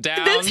 Sit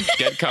down,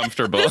 get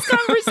comfortable. This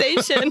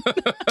conversation.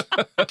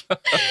 But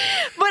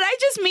I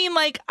just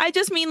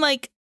mean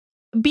like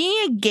being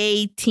a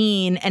gay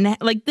teen, and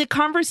like the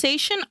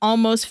conversation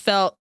almost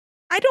felt,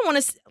 I don't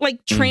want to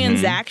like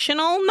transactional,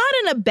 not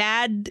in a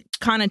bad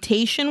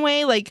connotation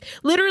way. Like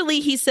literally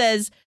he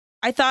says,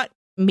 I thought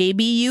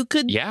maybe you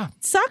could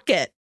suck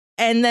it.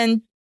 And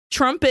then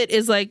Trumpet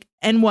is like,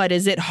 and what,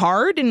 is it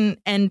hard?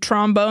 And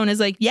Trombone is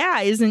like,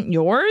 yeah, isn't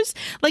yours?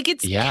 Like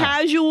it's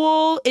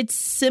casual, it's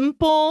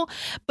simple,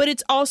 but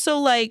it's also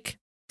like,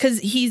 because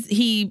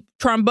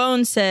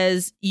Trombone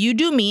says, you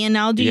do me and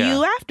I'll do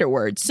you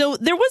afterwards. So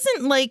there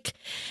wasn't like,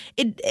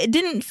 it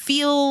didn't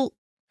feel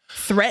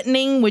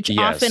threatening, which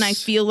often I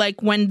feel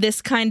like when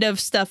this kind of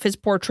stuff is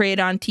portrayed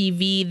on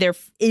TV, there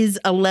is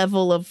a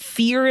level of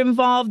fear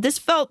involved. This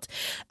felt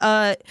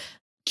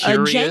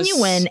curious,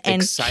 genuine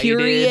and excited,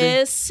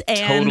 curious.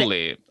 And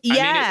totally.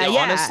 I mean,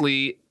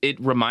 honestly, it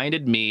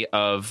reminded me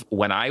of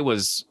when I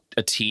was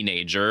a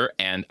teenager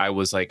and I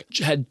was like,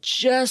 had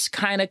just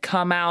kind of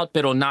come out,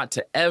 but not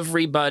to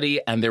everybody.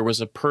 And there was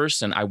a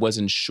person, I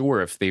wasn't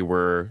sure if they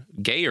were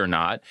gay or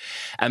not.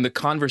 And the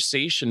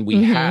conversation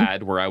we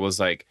had where I was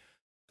like,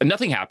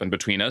 nothing happened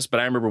between us, but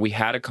I remember we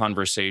had a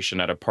conversation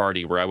at a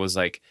party where I was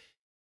like,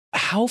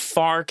 how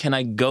far can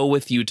I go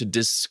with you to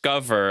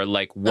discover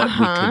like what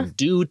we could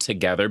do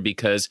together?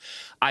 Because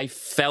I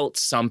felt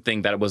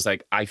something that was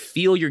like, I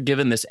feel you're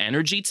giving this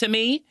energy to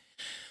me,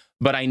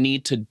 but I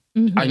need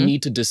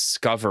to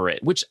discover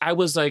it, which I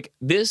was like,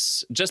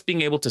 this, just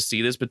being able to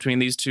see this between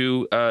these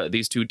two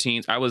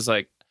teens, I was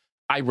like,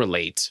 I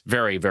relate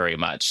very, very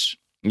much,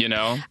 you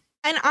know?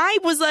 And I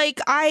was like,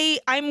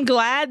 I'm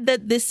glad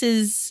that this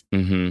is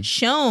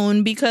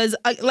shown, because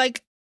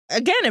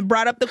again, it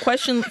brought up the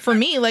question for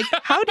me, like,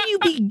 how do you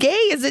be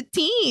gay as a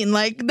teen?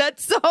 Like,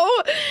 that's so...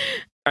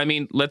 I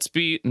mean,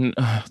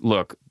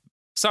 look,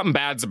 something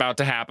bad's about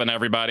to happen,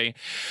 everybody.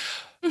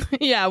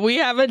 Yeah, we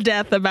have a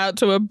death about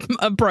to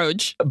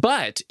approach.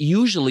 But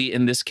usually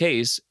in this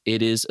case,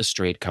 it is a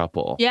straight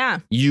couple. Yeah.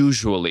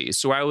 Usually.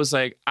 So I was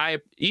like,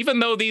 even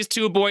though these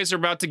two boys are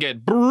about to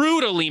get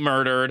brutally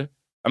murdered,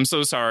 I'm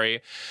so sorry.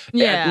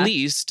 Yeah. At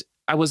least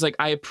I was like,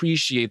 I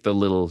appreciate the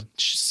little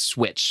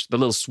switch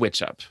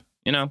up.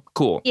 You know,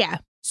 cool. Yeah.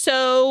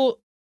 So,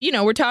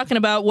 we're talking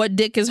about what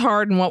dick is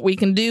hard and what we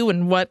can do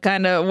and what.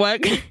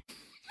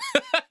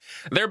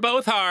 They're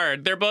both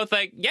hard. They're both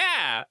like,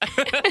 yeah. Let's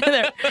do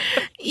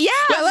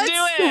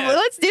it.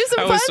 Let's do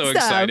some fun stuff. I was so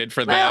excited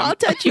for them. Well, I'll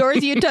touch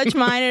yours, you touch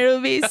mine, and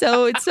it'll be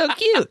it's so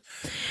cute.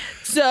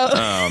 So.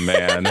 Oh,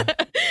 man.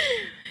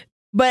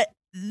 But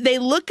they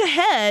look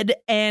ahead,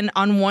 and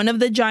on one of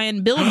the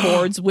giant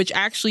billboards, which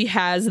actually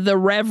has the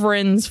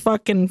Reverend's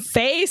fucking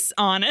face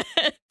on it.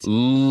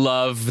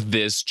 Love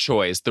this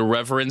choice. The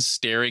Reverend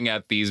staring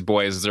at these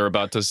boys as they're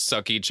about to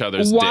suck each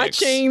other's dicks.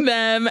 Watching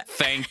them.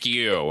 Thank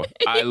you.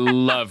 I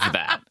love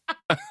that.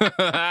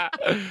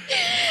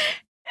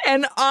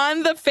 And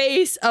on the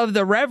face of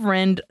the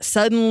Reverend,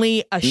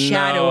 suddenly a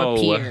shadow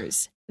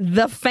appears.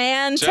 The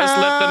Phantom. Just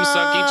let them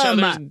suck each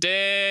other's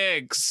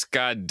dicks.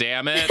 God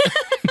damn it.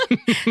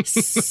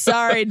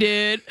 Sorry,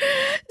 dude.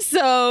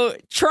 So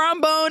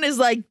Trombone is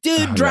like,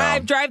 dude,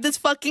 drive this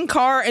fucking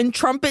car. And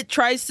Trumpet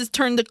tries to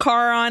turn the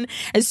car on.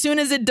 As soon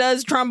as it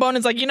does, Trombone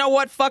is like, you know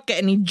what? Fuck it.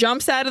 And he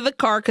jumps out of the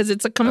car because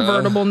it's a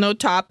convertible, no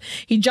top.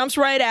 He jumps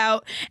right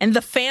out. And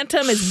the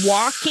Phantom is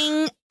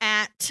walking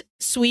at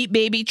sweet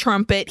baby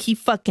Trumpet. He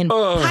fucking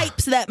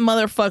pipes that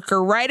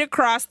motherfucker right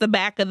across the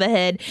back of the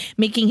head,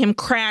 making him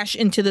crash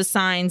into the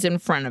signs in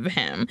front of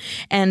him.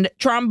 And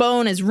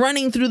Trombone is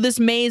running through this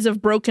maze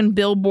of broken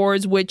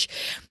billboards, which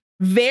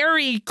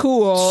very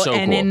cool. So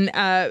and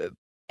cool.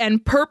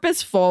 And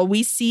purposeful.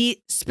 We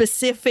see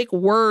specific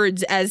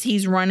words as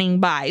he's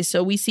running by.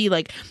 So we see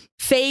like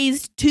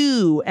phase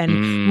 2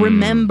 and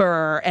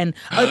remember and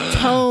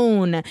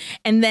atone.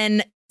 And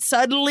then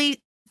suddenly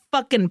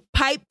fucking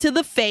pipe to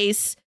the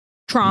face,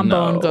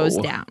 Trombone goes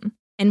down.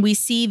 And we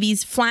see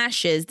these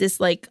flashes, this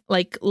like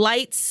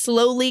lights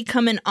slowly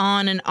coming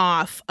on and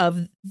off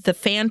of the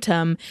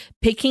Phantom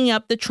picking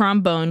up the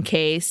trombone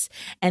case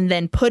and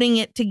then putting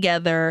it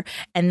together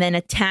and then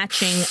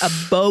attaching a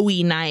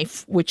Bowie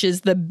knife, which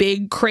is the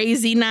big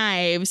crazy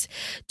knives,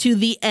 to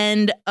the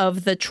end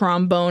of the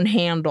trombone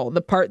handle,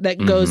 the part that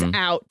goes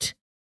out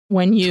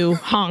when you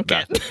honk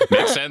it.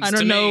 Makes sense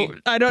to me.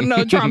 I don't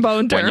know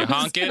trombone terms. When you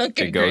honk it,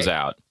 it goes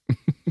out.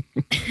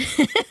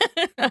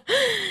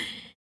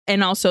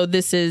 And also,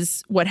 this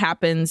is what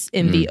happens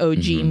in the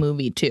OG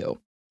movie, too.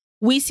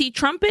 We see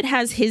Trumpet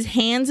has his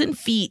hands and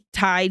feet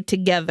tied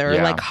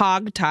together, like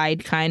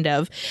hog-tied, kind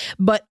of,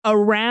 but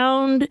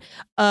around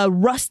a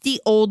rusty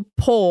old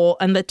pole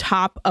on the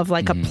top of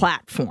like a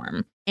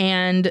platform.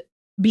 And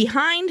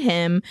behind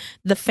him,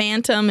 the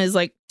Phantom is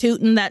like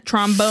tooting that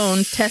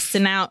trombone,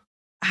 testing out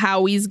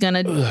how he's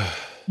gonna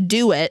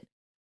do it.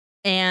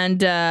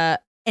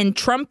 And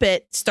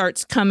Trumpet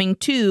starts coming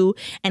to,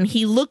 and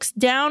he looks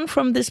down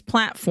from this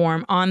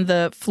platform on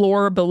the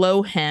floor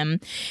below him,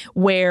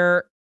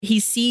 where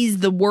he sees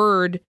the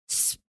word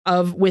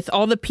with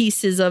all the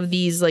pieces of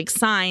these like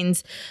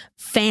signs,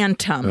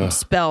 Phantom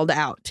spelled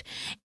out.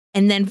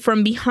 And then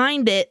from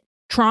behind it,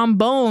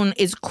 Trombone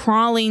is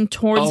crawling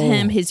towards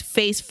him. His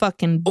face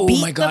fucking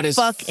beat the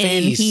fuck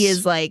in. He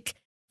is like,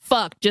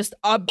 fuck, just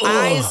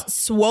eyes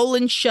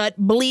swollen shut,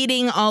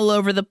 bleeding all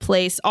over the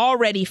place,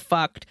 already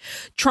fucked.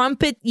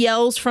 Trumpet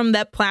yells from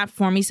that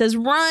platform. He says,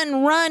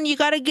 run, run, you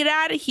gotta get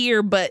out of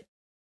here. But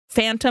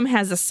Phantom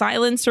has a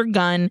silencer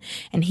gun,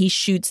 and he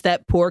shoots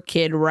that poor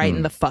kid right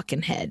in the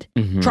fucking head.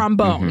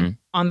 Trombone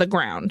on the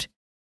ground.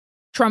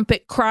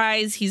 Trumpet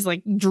cries. He's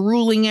like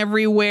drooling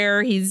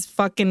everywhere. He's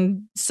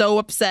fucking so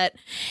upset.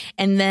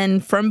 And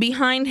then from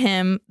behind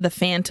him, the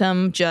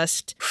Phantom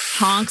just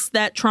honks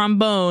that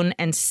trombone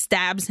and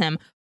stabs him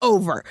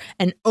over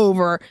and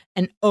over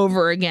and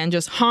over again.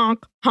 Just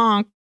honk,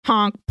 honk,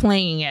 honk,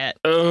 playing it.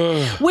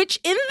 Which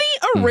in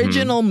the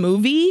original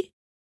movie,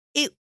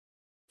 it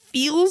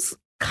feels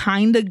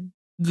kind of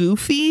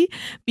goofy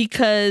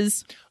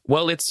because...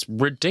 Well, it's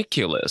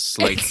ridiculous.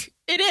 Like...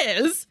 It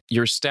is.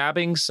 You're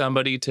stabbing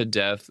somebody to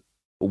death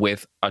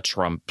with a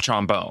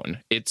trombone.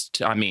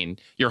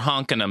 You're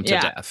honking them to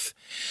death.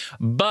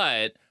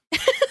 But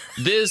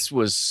this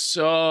was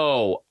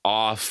so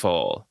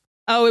awful.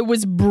 Oh, it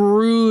was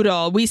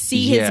brutal. We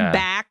see his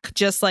back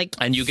just like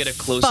and you get a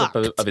close-up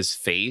of his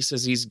face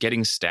as he's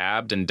getting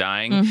stabbed and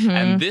dying.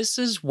 And this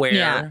is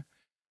where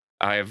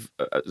I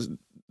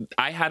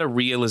had a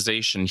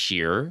realization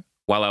here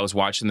while I was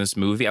watching this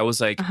movie. I was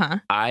like,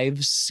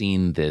 I've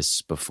seen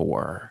this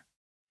before.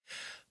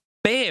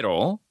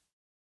 Pero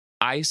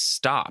I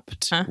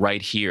stopped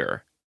right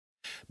here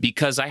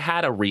because I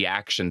had a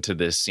reaction to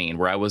this scene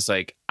where I was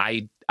like,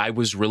 I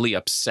was really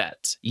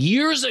upset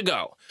years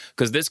ago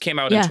because this came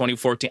out in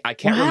 2014. I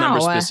can't remember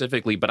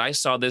specifically, but I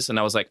saw this and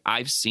I was like,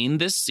 I've seen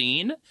this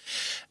scene.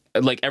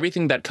 Like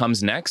everything that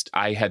comes next,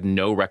 I had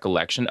no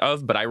recollection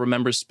of, but I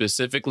remember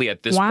specifically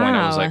at this point,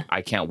 I was like,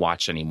 I can't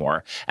watch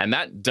anymore. And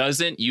that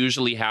doesn't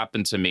usually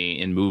happen to me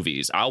in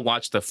movies. I'll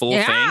watch the full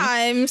thing.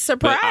 I'm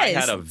surprised. But I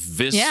had a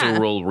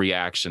visceral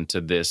reaction to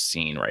this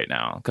scene right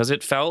now because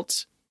it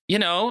felt,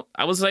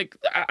 I was like,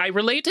 I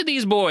relate to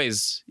these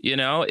boys.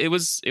 It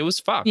was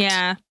fucked.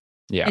 Yeah.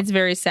 It's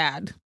very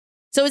sad.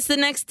 So it's the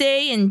next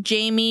day, and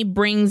Jamie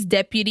brings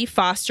Deputy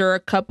Foster a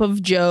cup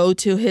of joe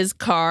to his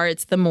car.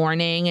 It's the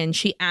morning, and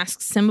she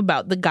asks him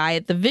about the guy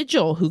at the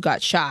vigil who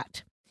got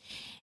shot.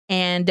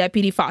 And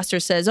Deputy Foster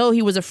says,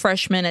 he was a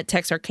freshman at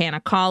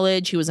Texarkana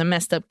College. He was a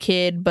messed up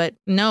kid, but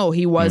no,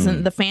 he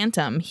wasn't the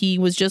Phantom. He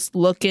was just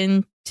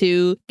looking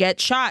to get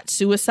shot,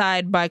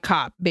 suicide by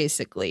cop,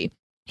 basically.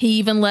 He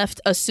even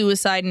left a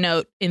suicide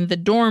note in the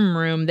dorm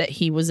room that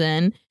he was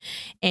in.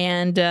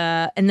 And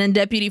then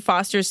Deputy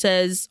Foster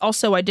says,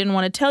 also, I didn't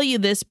want to tell you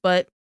this,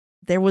 but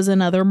there was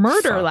another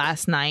murder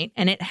last night,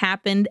 and it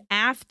happened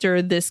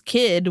after this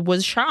kid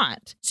was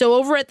shot. So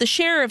over at the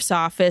sheriff's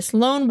office,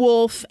 Lone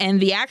Wolf and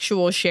the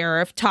actual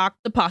sheriff talk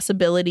the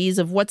possibilities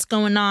of what's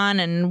going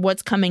on and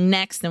what's coming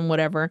next and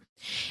whatever.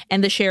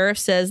 And the sheriff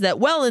says that,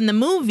 well, in the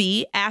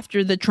movie,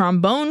 after the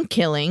trombone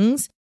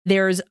killings,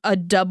 there's a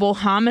double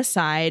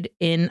homicide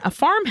in a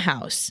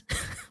farmhouse.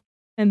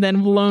 And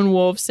then Lone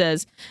Wolf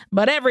says,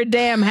 but every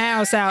damn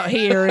house out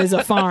here is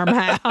a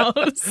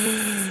farmhouse.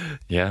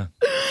 Yeah.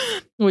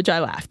 Which I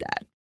laughed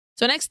at.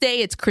 So next day,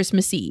 it's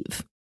Christmas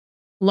Eve.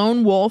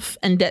 Lone Wolf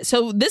and...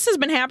 So this has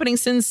been happening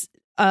since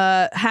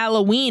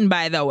Halloween,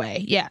 by the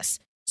way. Yes.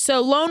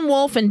 So Lone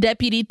Wolf and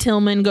Deputy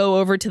Tillman go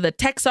over to the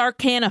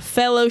Texarkana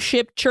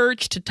Fellowship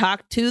Church to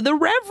talk to the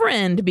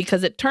Reverend,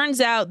 because it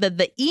turns out that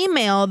the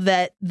email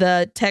that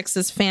the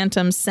Texas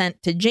Phantom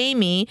sent to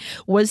Jamie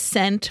was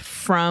sent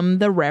from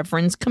the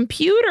Reverend's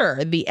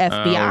computer. The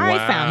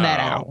FBI found that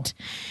out.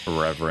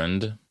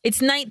 Reverend.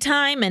 It's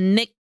nighttime, and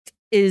Nick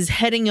is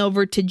heading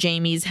over to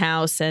Jamie's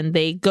house, and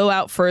they go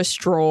out for a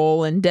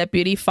stroll, and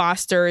Deputy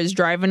Foster is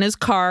driving his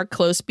car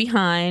close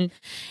behind,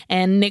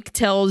 and Nick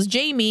tells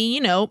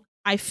Jamie,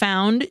 I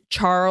found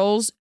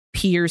Charles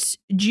Pierce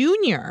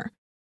Jr.,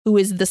 who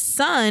is the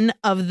son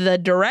of the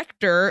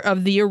director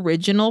of the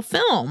original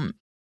film.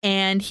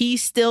 And he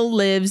still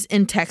lives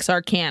in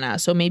Texarkana,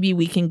 so maybe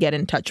we can get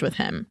in touch with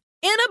him.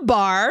 In a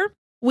bar,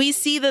 we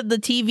see that the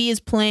TV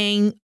is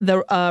playing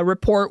the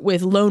report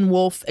with Lone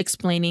Wolf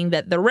explaining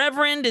that the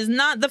Reverend is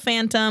not the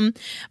Phantom,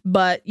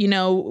 but,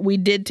 we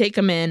did take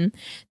him in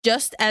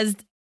just as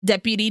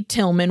Deputy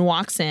Tillman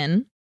walks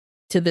in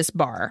to this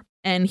bar.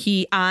 And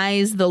he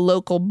eyes the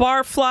local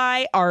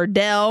barfly,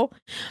 Ardell.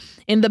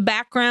 In the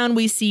background,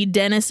 we see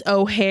Dennis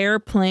O'Hare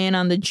playing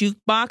on the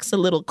jukebox, a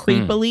little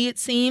creepily, it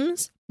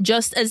seems.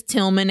 Just as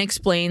Tillman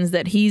explains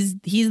that he's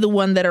the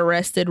one that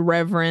arrested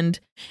Reverend,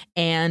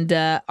 and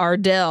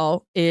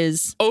Ardell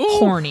is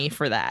horny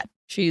for that.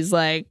 She's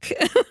like,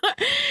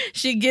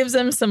 she gives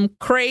him some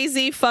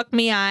crazy fuck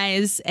me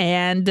eyes,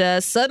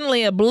 and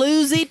suddenly a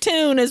bluesy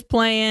tune is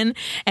playing,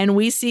 and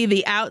we see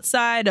the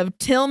outside of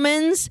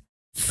Tillman's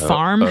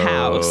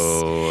farmhouse.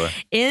 Uh-oh.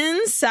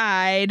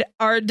 Inside,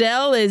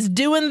 Ardell is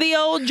doing the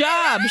old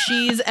job.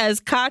 She's, as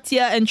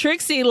Katya and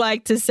Trixie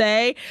like to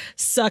say,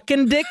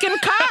 sucking dick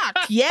and cock.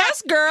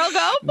 Yes, girl,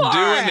 go for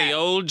Doing it. the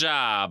old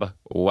job.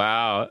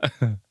 Wow.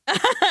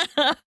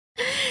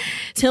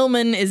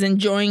 Tillman is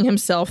enjoying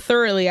himself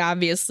thoroughly,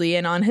 obviously,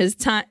 and on his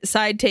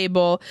side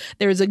table,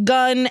 there's a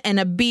gun and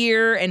a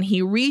beer, and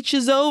he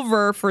reaches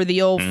over for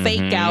the old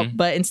fake out,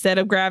 but instead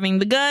of grabbing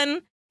the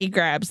gun, he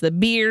grabs the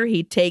beer,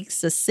 he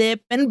takes a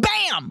sip, and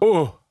bam!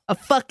 Ooh. A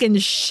fucking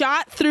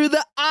shot through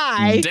the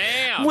eye.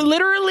 Damn. Well,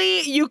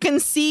 literally, you can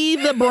see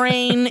the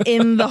brain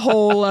in the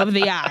hole of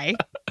the eye,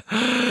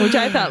 which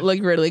I thought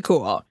looked really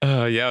cool.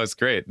 Yeah, it was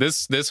great.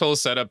 This whole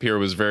setup here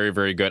was very,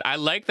 very good. I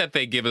like that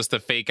they give us the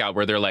fake out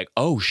where they're like,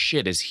 oh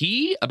shit, is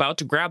he about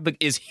to grab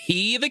is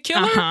he the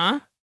killer? Uh-huh.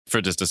 For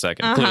just a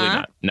second. Clearly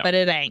not. No. But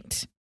it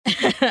ain't.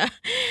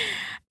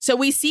 So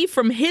we see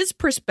from his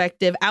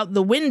perspective out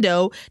the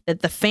window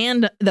that the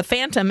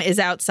Phantom is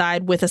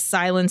outside with a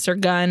silencer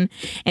gun,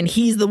 and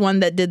he's the one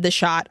that did the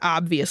shot,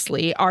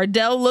 obviously.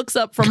 Ardell looks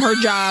up from her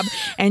job,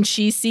 and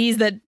she sees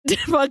that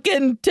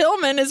fucking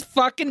Tillman is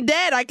fucking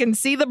dead. I can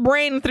see the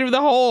brain through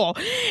the hole.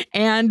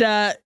 And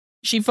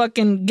she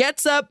fucking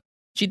gets up,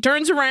 she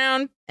turns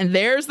around, and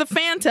there's the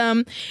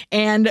Phantom,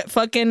 and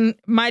fucking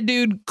my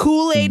dude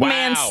Kool-Aid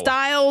Man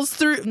styles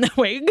through. No,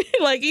 wait,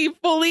 like he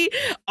fully,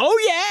 oh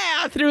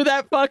yeah, through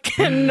that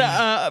fucking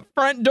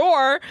front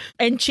door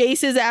and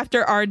chases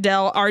after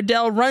Ardell.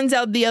 Ardell runs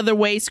out the other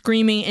way,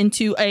 screaming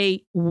into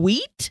a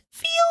wheat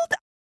field.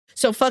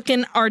 So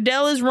fucking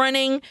Ardell is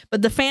running,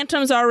 but the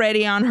Phantom's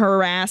already on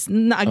her ass.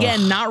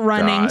 Again, not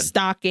running, God.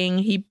 stalking.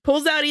 He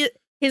pulls out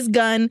his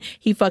gun,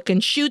 he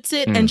fucking shoots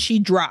it, and she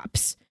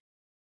drops.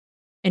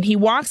 And he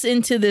walks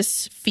into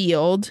this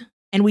field,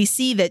 and we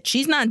see that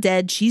she's not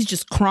dead. She's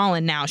just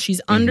crawling now. She's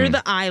under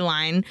the eye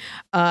line,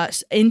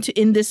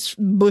 in this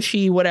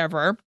bushy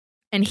whatever.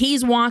 And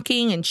he's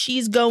walking, and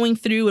she's going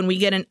through, and we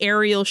get an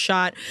aerial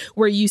shot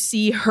where you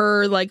see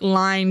her like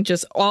line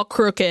just all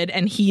crooked,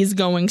 and he's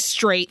going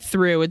straight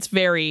through. It's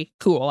very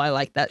cool. I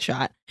like that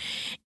shot.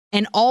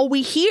 And all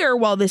we hear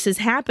while this is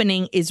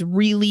happening is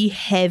really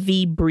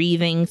heavy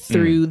breathing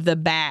through the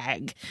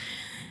bag.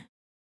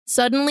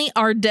 Suddenly,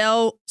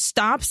 Ardell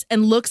stops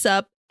and looks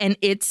up, and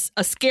it's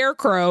a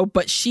scarecrow,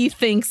 but she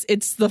thinks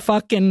it's the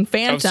fucking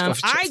Phantom.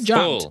 I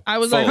jumped. I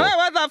was like, oh,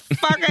 what the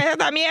fuck is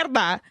esta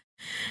mierda?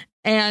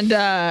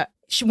 And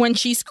when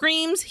she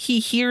screams, he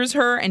hears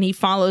her, and he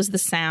follows the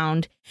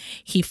sound.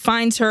 He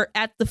finds her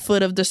at the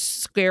foot of the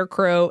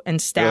scarecrow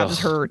and stabs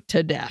her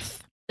to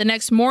death. The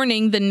next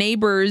morning, the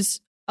neighbors,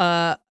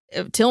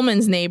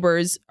 Tillman's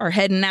neighbors, are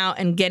heading out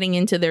and getting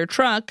into their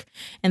truck,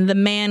 and the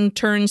man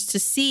turns to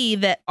see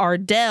that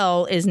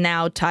Ardell is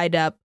now tied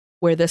up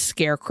where the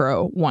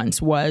scarecrow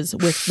once was,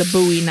 with the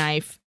Bowie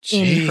knife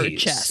in her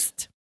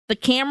chest. The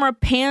camera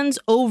pans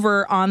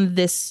over on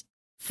this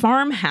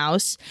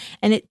farmhouse,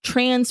 and it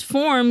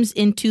transforms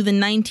into the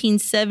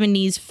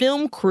 1970s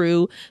film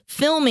crew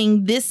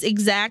filming this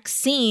exact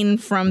scene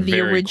from the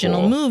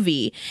original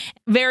movie.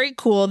 Very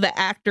cool. The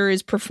actor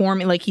is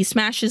performing, like he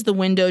smashes the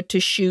window to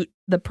shoot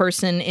the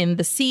person in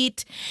the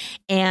seat,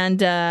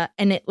 and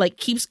it like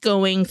keeps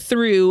going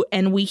through,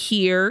 and we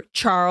hear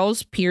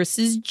Charles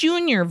Pierce's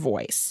Jr.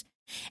 voice.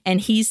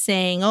 And he's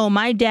saying, oh,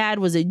 my dad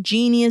was a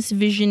genius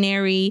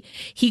visionary.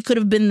 He could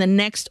have been the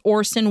next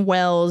Orson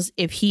Welles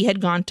if he had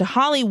gone to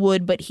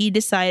Hollywood, but he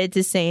decided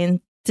to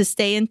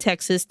stay in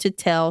Texas to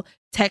tell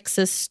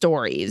Texas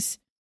stories.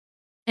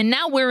 And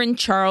now we're in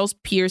Charles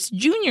Pierce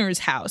Jr.'s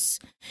house.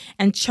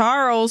 And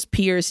Charles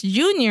Pierce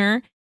Jr.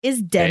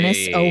 is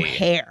Dennis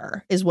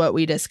O'Hare, is what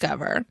we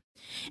discover.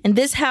 And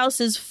this house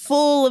is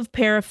full of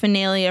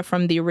paraphernalia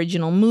from the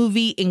original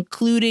movie,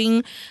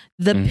 including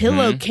the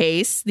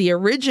pillowcase, the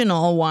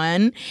original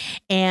one.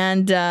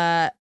 And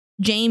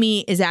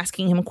Jamie is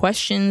asking him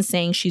questions,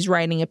 saying she's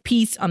writing a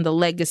piece on the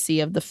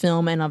legacy of the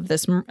film and of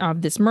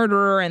this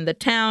murderer and the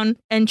town.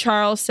 And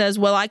Charles says,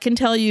 well, I can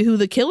tell you who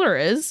the killer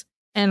is.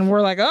 And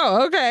we're like,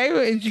 oh,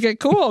 okay,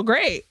 cool,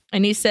 great.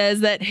 And he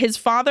says that his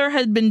father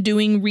had been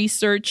doing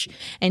research,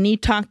 and he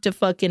talked to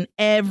fucking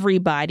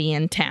everybody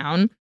in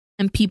town.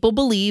 And people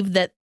believe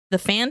that the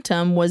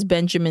Phantom was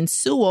Benjamin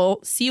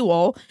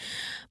Sewell,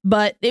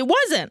 but it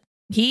wasn't.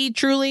 He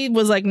truly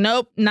was like,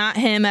 nope, not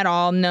him at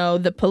all. No,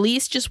 the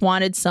police just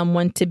wanted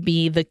someone to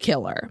be the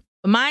killer.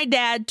 My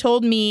dad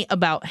told me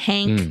about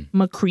Hank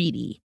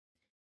McCready.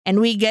 And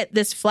we get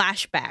this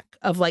flashback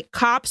of like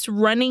cops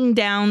running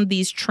down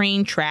these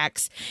train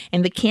tracks,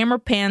 and the camera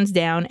pans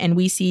down, and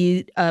we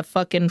see a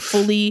fucking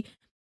fully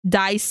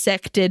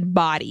dissected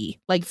body.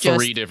 Like just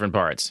 3 different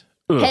parts.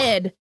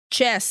 Head,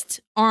 chest,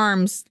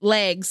 arms,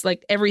 legs,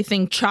 like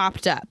everything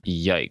chopped up.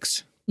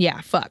 Yikes. Yeah,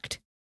 fucked.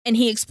 And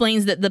he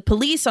explains that the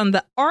police on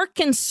the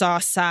Arkansas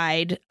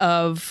side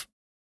of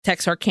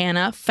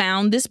Texarkana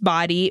found this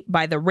body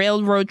by the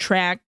railroad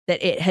track,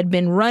 that it had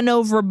been run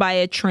over by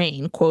a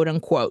train, quote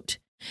unquote.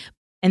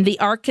 And the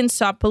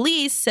Arkansas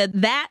police said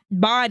that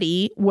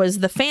body was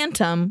the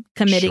Phantom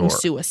committing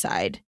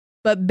suicide.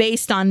 but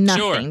based on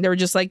nothing. Sure. They were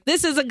just like,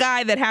 this is a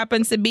guy that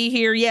happens to be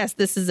here. Yes,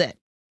 this is it.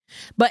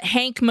 But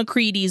Hank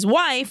McCready's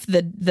wife,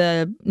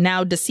 the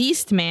now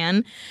deceased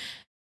man,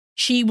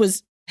 she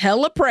was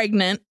hella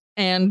pregnant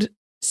and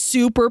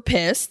super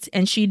pissed,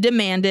 and she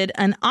demanded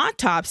an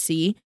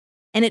autopsy.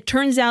 And it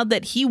turns out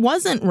that he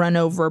wasn't run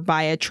over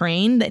by a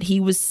train, that he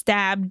was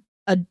stabbed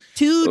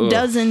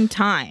 24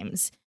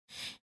 times.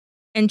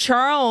 And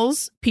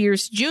Charles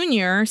Pierce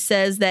Jr.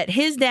 says that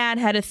his dad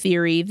had a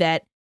theory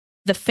that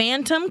the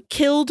Phantom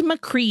killed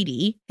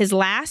McCready, his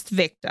last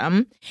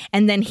victim,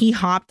 and then he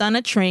hopped on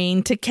a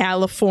train to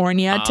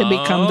California to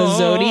become the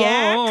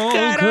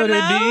Zodiac. Could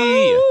it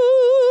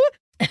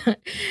be?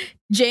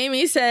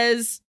 Jamie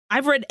says,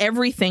 I've read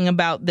everything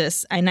about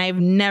this, and I've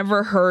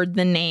never heard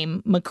the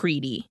name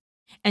McCready.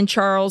 And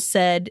Charles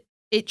said,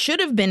 it should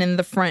have been in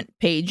the front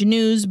page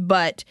news,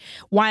 but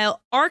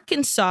while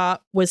Arkansas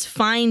was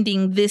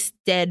finding this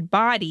dead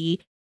body,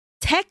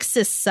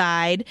 Texas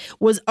side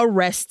was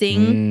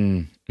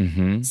arresting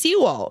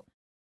Sewell.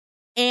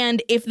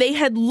 And if they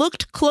had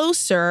looked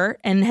closer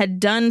and had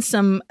done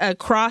some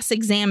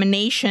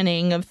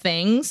cross-examinationing of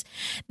things,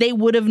 they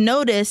would have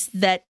noticed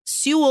that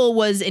Sewell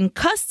was in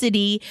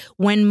custody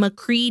when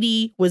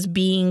McCready was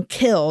being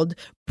killed,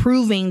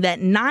 proving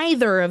that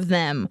neither of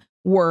them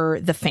were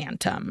the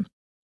Phantom.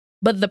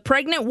 But the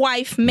pregnant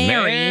wife,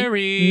 Mary,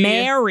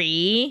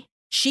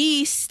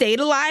 she stayed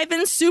alive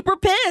and super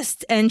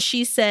pissed. And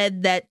she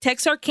said that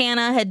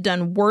Texarkana had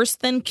done worse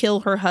than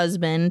kill her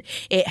husband.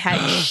 It had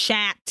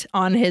shat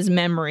on his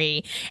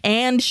memory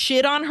and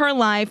shit on her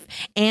life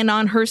and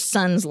on her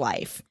son's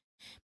life.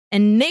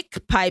 And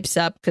Nick pipes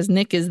up, because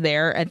Nick is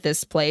there at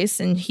this place.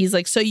 And he's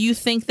like, so you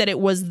think that it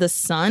was the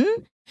son?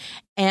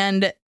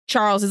 And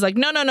Charles is like,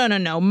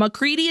 no.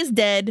 McCready is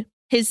dead.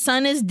 His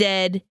son is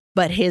dead,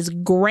 but his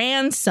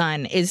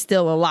grandson is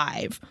still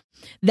alive.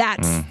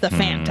 That's the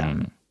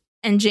Phantom.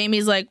 And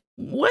Jamie's like,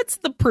 what's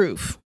the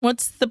proof?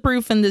 What's the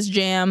proof in this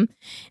jam?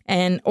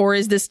 Or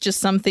is this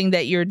just something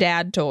that your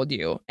dad told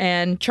you?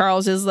 And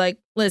Charles is like,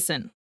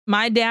 listen,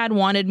 my dad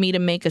wanted me to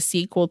make a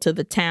sequel to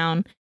The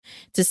Town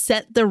to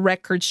set the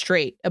record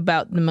straight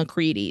about the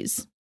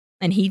McCreadys.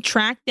 And he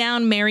tracked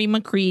down Mary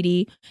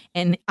McCready,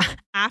 and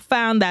I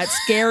found that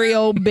scary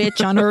old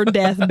bitch on her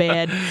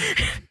deathbed.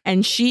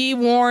 And she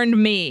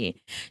warned me.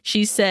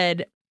 She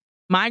said,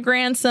 my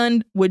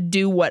grandson would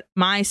do what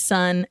my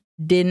son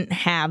didn't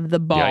have the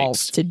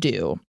balls to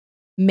do.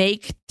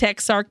 Make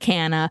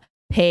Texarkana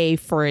pay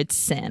for its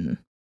sin.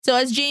 So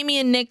as Jamie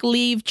and Nick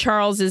leave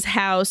Charles's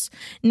house,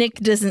 Nick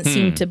doesn't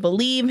seem to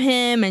believe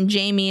him. And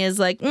Jamie is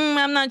like,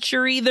 I'm not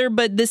sure either,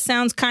 but this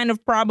sounds kind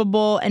of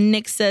probable. And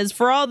Nick says,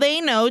 for all they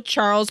know,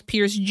 Charles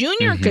Pierce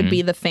Jr. could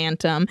be the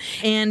Phantom.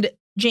 And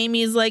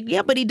Jamie is like,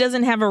 yeah, but he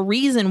doesn't have a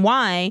reason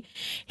why.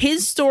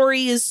 His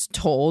story is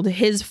told.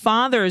 His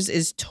father's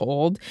is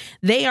told.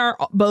 They are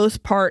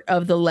both part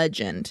of the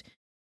legend.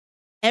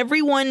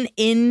 Everyone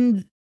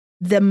in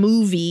the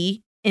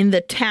movie, in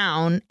the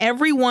town,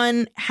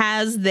 everyone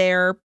has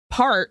their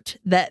part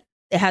that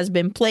has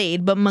been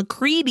played, but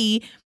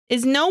McCready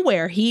is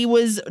nowhere. He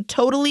was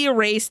totally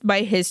erased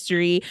by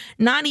history,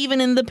 not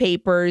even in the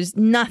papers,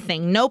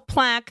 nothing, no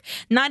plaque,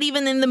 not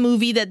even in the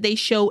movie that they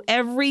show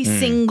every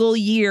single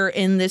year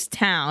in this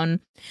town.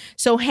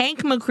 So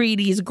Hank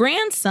McCready's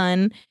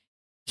grandson,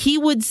 he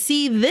would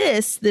see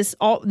this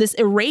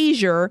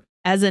erasure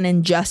as an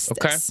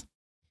injustice. Okay.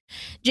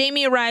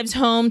 Jamie arrives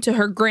home to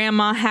her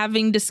grandma,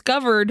 having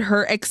discovered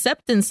her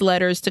acceptance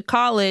letters to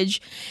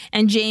college,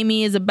 and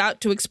Jamie is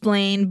about to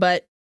explain,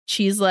 but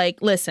she's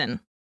like, listen,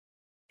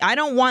 I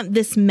don't want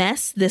this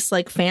mess, this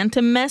like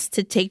Phantom mess,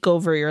 to take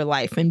over your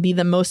life and be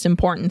the most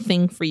important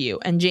thing for you.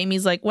 And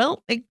Jamie's like,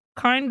 well, it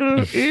kind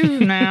of is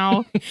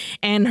now.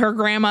 And her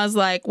grandma's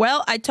like,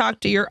 well, I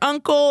talked to your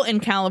uncle in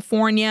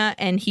California,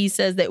 and he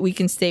says that we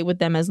can stay with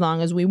them as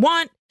long as we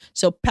want.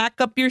 So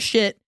pack up your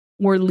shit.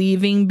 We're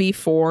leaving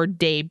before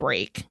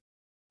daybreak.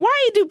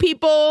 Why do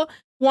people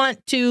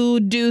want to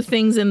do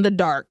things in the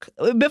dark?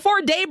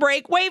 Before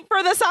daybreak, wait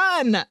for the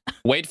sun.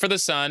 Wait for the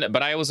sun.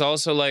 But I was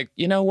also like,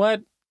 you know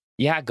what?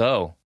 Yeah,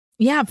 go.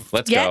 Yeah,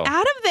 let's get go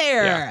out of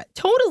there. Yeah.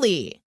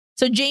 Totally.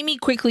 So Jamie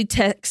quickly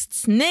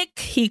texts Nick.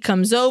 He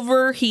comes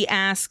over. He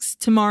asks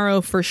tomorrow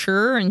for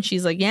sure. And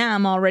she's like, yeah,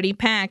 I'm already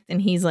packed. And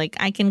he's like,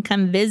 I can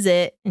come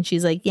visit. And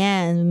she's like,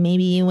 yeah,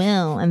 maybe you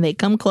will. And they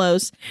come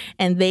close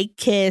and they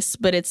kiss,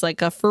 but it's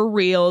like a for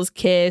reals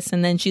kiss.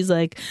 And then she's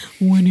like,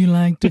 would you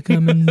like to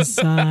come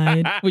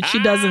inside? Which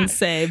she doesn't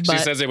say. But,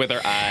 she says it with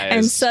her eyes.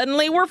 And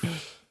suddenly we're...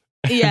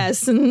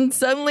 Yes, and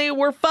suddenly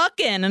we're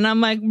fucking. And I'm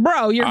like,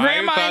 bro, your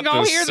grandma ain't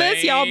gonna hear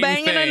this. Y'all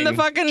banging in the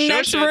fucking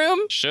next room.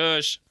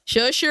 Shush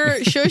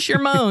your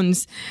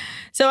moans.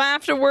 So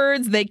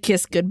afterwards, they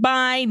kiss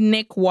goodbye.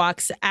 Nick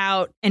walks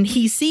out and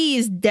he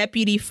sees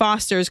Deputy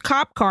Foster's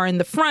cop car in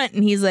the front.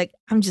 And he's like,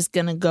 I'm just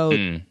going to go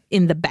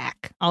in the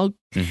back. I'll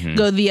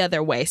go the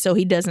other way so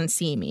he doesn't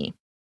see me.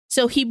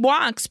 So he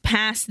walks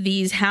past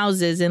these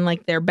houses in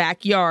like their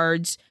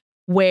backyards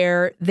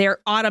where their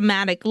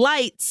automatic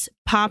lights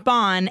pop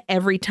on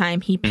every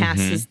time he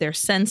passes their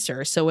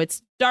sensor. So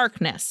it's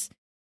darkness.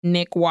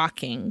 Nick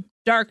walking.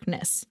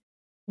 Darkness.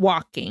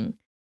 Walking.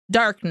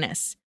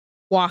 Darkness.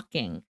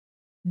 Walking.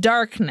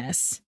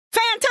 Darkness.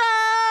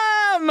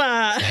 Phantom!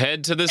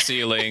 Head to the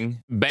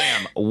ceiling.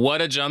 Bam.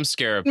 What a jump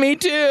scare. Me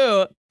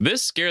too.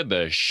 This scared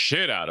the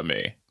shit out of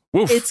me.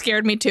 Woof. It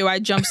scared me too. I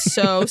jumped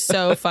so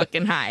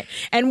fucking high.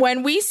 And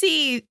when we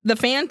see the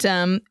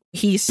Phantom,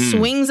 he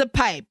swings a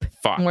pipe.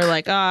 Fuck. And we're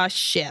like, oh,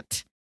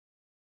 shit.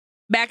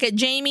 Back at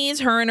Jamie's,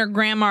 her and her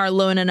grandma are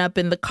loading up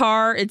in the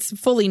car. It's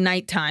fully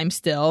nighttime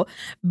still,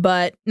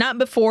 but not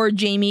before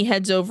Jamie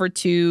heads over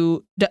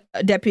to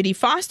Deputy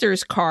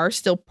Foster's car,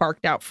 still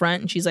parked out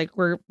front. And she's like,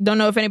 don't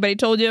know if anybody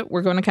told you,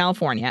 we're going to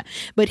California.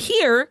 But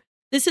here,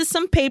 this is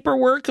some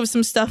paperwork of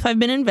some stuff I've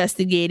been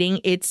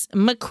investigating. It's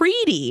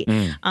McCready.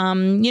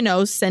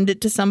 Send it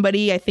to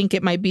somebody. I think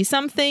it might be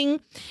something.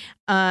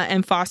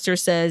 And Foster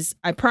says,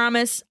 I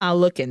promise I'll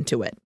look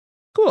into it.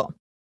 Cool.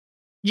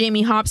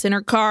 Jamie hops in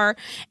her car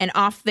and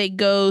off they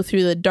go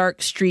through the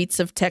dark streets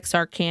of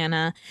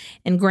Texarkana.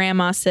 And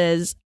Grandma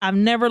says, I've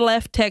never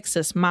left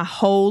Texas my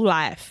whole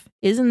life.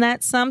 Isn't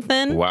that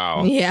something?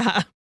 Wow.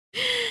 Yeah.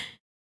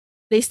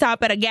 They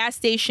stop at a gas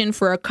station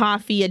for a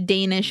coffee, a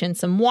Danish, and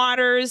some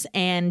waters.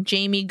 And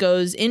Jamie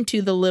goes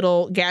into the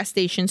little gas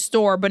station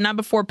store, but not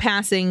before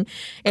passing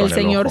El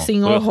Señor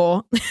Sin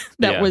Ojo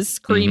that was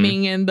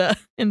screaming in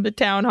the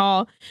town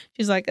hall.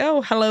 She's like,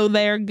 oh, hello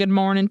there. Good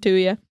morning to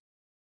you.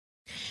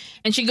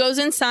 And she goes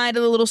inside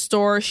of the little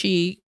store.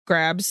 She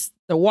grabs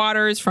the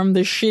waters from the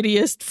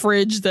shittiest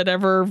fridge that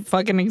ever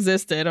fucking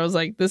existed. I was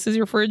like, this is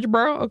your fridge,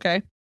 bro?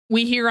 Okay.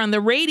 We hear on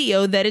the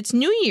radio that it's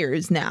New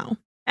Year's now.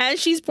 As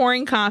she's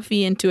pouring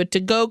coffee into a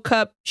to-go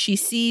cup, she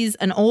sees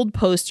an old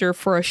poster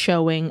for a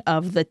showing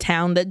of The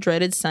Town That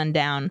Dreaded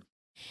Sundown.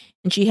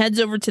 And she heads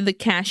over to the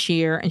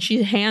cashier and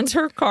she hands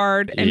her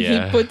card and he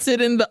puts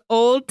it in the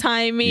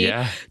old-timey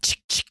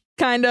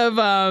kind of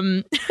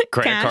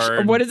credit cash,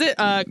 card. what is it?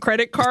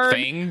 Credit card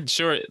thing?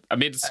 Sure. I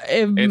mean,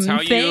 it's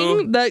how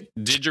you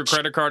did your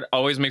credit card.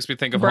 Always makes me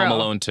think of Home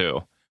Alone 2.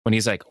 When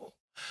he's like,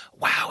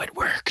 wow, it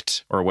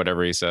worked. Or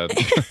whatever he said.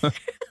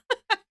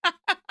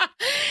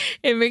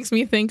 It makes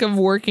me think of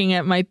working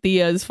at my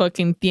tia's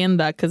fucking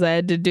tienda because I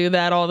had to do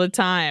that all the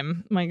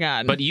time. My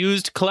God. But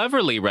used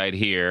cleverly right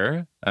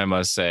here, I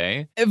must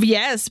say.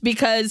 Yes,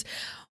 because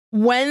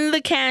when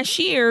the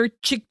cashier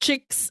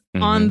chicks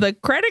on the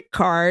credit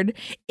card,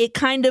 it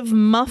kind of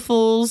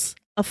muffles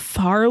a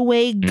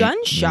faraway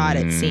gunshot,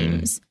 it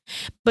seems.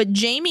 But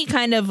Jamie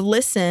kind of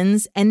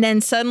listens, and then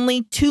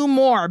suddenly 2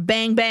 more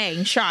bang,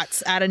 bang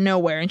shots out of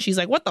nowhere. And she's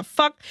like, what the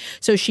fuck?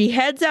 So she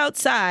heads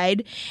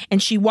outside,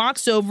 and she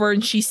walks over,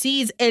 and she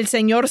sees El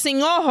Señor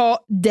Sin Ojo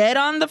dead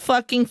on the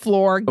fucking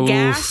floor,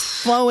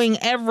 gas flowing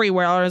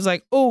everywhere. I was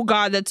like, oh,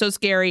 God, that's so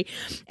scary.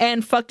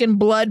 And fucking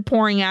blood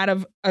pouring out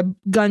of a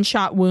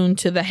gunshot wound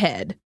to the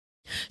head.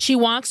 She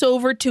walks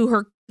over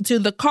to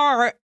the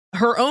car,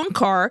 her own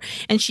car,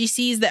 and she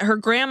sees that her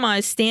grandma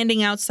is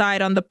standing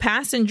outside on the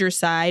passenger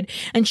side,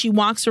 and she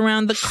walks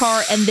around the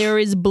car and there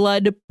is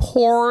blood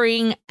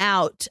pouring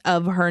out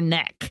of her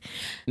neck.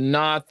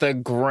 Not the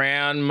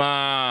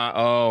grandma.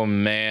 Oh,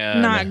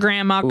 man. Not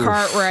Grandma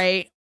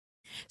Cartwright.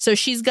 So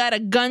she's got a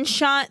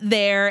gunshot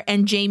there,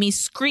 and Jamie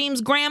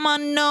screams, Grandma,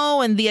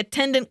 no, and the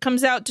attendant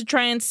comes out to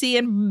try and see,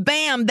 and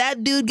bam,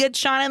 that dude gets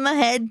shot in the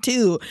head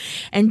too.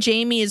 And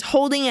Jamie is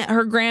holding at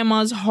her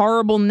grandma's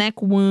horrible neck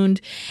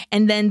wound,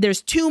 and then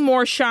there's 2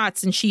 more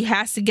shots, and she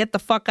has to get the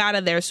fuck out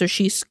of there. So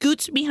she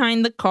scoots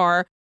behind the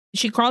car.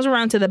 She crawls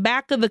around to the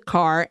back of the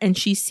car, and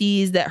she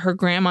sees that her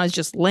grandma is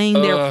just laying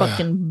there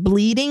fucking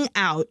bleeding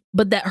out,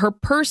 but that her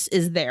purse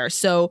is there.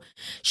 So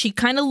she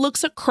kind of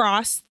looks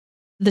across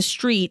the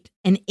street,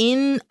 and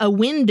in a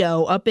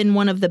window up in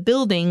one of the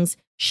buildings,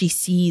 she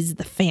sees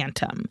the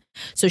Phantom.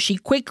 So she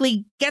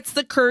quickly gets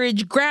the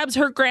courage, grabs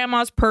her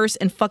grandma's purse,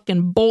 and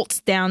fucking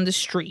bolts down the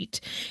street.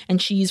 And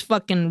she's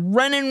fucking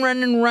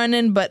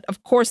running. But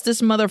of course,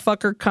 this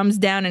motherfucker comes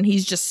down and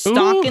he's just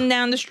stalking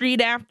down the street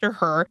after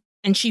her.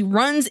 And she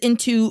runs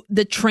into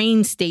the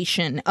train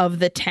station of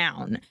the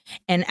town.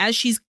 And as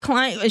she's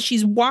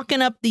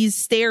walking up these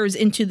stairs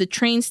into the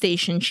train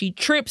station, she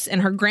trips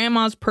and her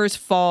grandma's purse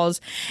falls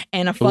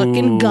and a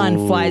fucking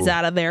gun flies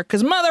out of there.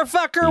 Because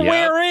motherfucker,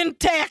 we're in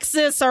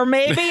Texas or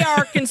maybe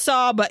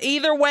Arkansas. But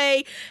either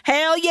way,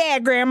 hell yeah,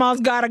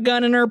 grandma's got a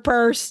gun in her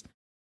purse.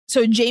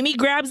 So Jamie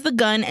grabs the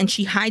gun and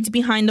she hides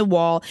behind the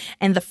wall,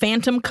 and the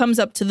Phantom comes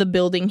up to the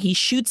building. He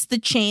shoots the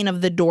chain of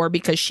the door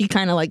because she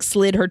kind of like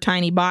slid her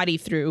tiny body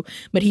through,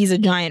 but he's a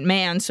giant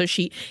man. So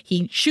he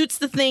shoots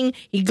the thing.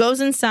 He goes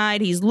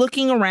inside. He's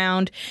looking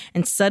around,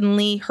 and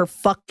suddenly her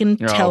fucking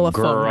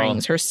telephone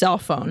rings, her cell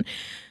phone.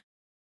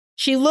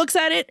 She looks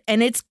at it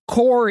and it's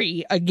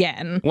Corey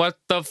again. What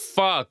the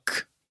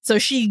fuck? So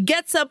she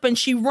gets up and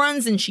she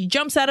runs and she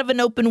jumps out of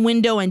an open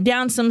window and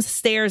down some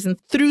stairs and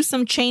through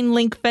some chain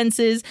link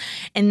fences.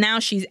 And now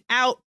she's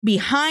out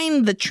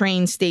behind the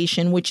train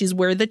station, which is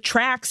where the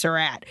tracks are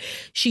at.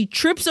 She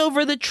trips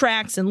over the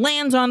tracks and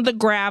lands on the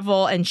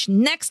gravel. And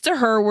next to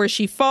her, where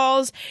she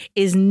falls,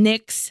 is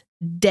Nick's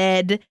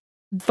dead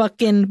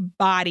fucking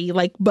body,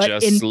 like, but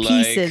just in like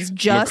pieces,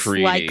 just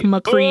McCready. like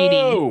McCready.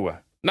 Oh,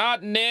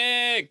 not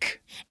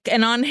Nick.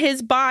 And on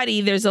his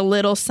body, there's a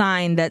little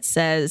sign that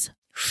says,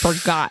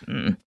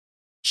 forgotten.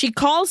 She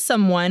calls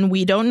someone,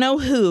 we don't know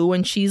who,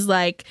 and she's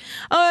like,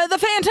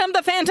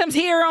 the Phantom's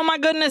here. Oh my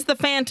goodness, the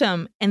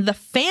Phantom. And the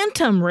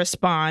Phantom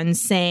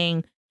responds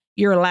saying,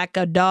 you're like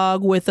a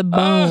dog with a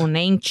bone,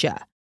 ain't ya?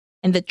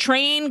 And the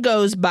train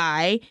goes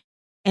by,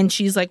 and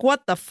she's like,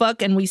 what the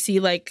fuck? And we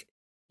see, like,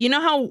 you know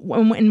how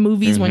in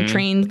movies when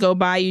trains go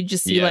by, you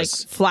just see like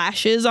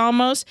flashes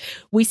almost?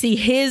 We see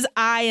his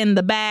eye in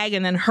the bag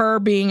and then her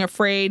being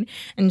afraid,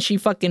 and she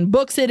fucking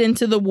books it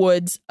into the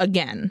woods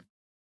again.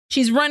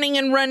 She's running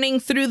and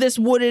running through this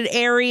wooded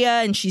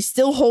area, and she's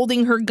still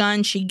holding her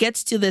gun. She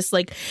gets to this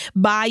like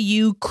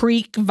Bayou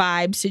Creek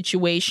vibe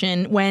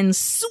situation when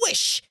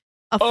swish,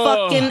 a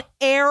fucking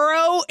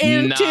arrow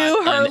into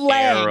her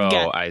leg.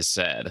 Arrow, I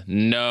said.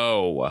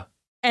 No.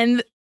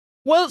 And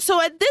well,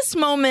 so at this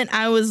moment,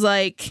 I was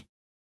like,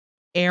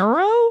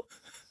 arrow?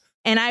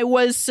 And I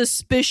was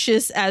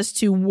suspicious as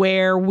to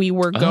where we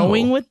were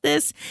going with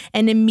this.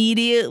 And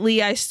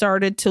immediately I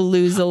started to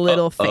lose a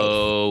little faith.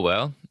 Oh,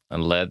 well,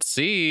 let's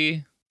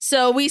see.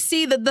 So we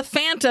see that the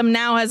Phantom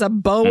now has a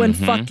bow and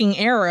fucking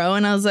arrow.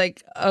 And I was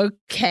like,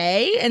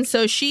 okay. And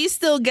so she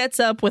still gets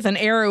up with an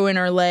arrow in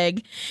her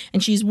leg.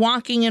 And she's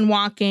walking and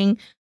walking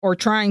or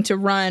trying to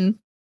run.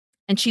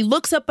 And she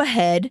looks up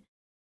ahead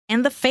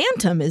and the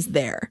Phantom is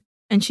there.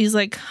 And she's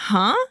like,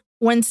 huh?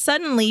 When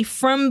suddenly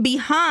from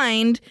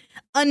behind,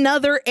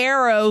 another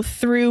arrow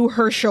through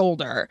her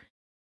shoulder.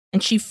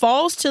 And she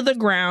falls to the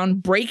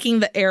ground,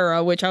 breaking the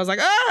arrow, which I was like,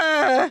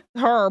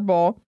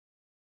 horrible.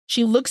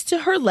 She looks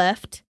to her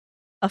left,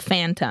 a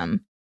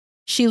Phantom.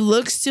 She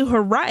looks to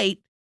her right,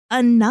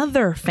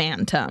 another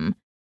Phantom.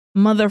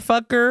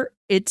 Motherfucker,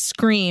 it's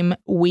Scream.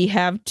 We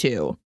have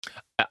two.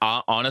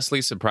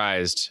 Honestly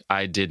surprised.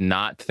 I did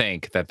not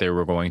think that there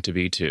were going to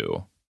be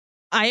two.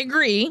 I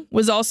agree.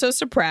 Was also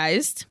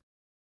surprised.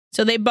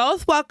 So they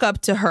both walk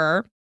up to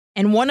her,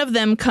 and one of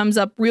them comes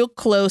up real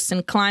close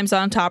and climbs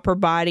on top her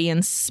body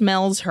and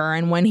smells her.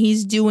 And when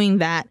he's doing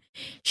that,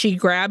 she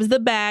grabs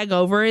the bag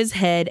over his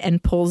head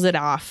and pulls it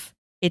off.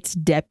 It's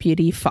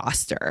Deputy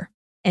Foster.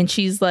 And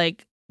she's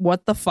like,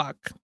 what the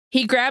fuck?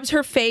 He grabs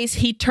her face.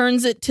 He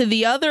turns it to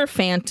the other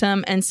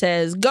Phantom and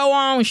says, go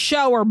on,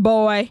 show her,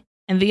 boy.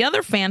 And the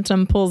other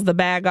Phantom pulls the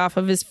bag off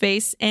of his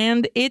face,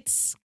 and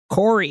it's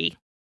Corey.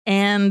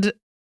 And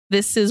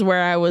this is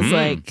where I was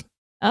like,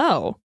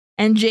 oh.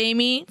 And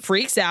Jamie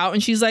freaks out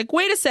and she's like,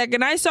 wait a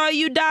second. I saw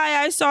you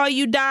die. I saw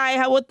you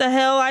die. What the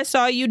hell? I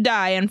saw you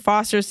die. And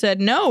Foster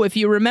said, no, if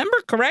you remember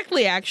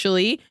correctly,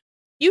 actually,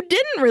 you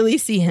didn't really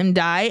see him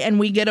die. And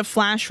we get a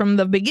flash from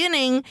the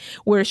beginning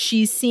where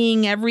she's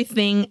seeing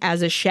everything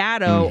as a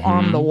shadow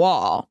on the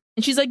wall.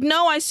 And she's like,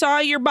 no, I saw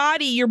your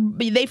body.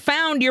 They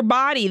found your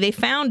body. They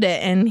found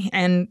it.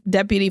 And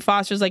Deputy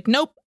Foster's like,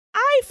 nope.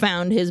 I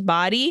found his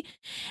body,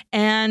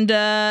 and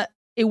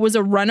it was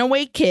a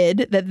runaway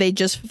kid that they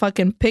just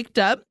fucking picked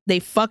up. They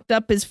fucked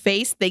up his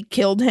face, they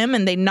killed him,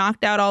 and they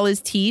knocked out all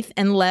his teeth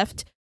and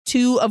left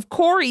two of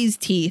Corey's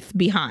teeth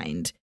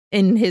behind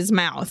in his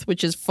mouth,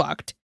 which is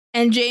fucked.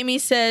 And Jamie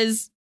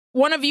says,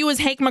 one of you is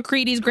Hank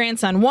McCready's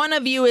grandson. One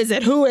of you is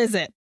it? Who is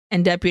it?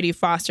 And Deputy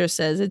Foster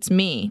says, it's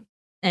me.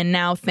 And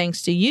now,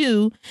 thanks to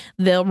you,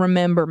 they'll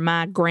remember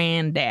my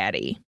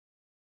granddaddy.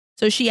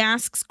 So she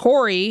asks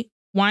Corey,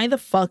 why the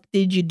fuck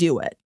did you do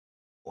it?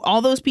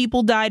 All those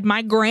people died.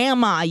 My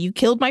grandma. You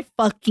killed my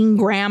fucking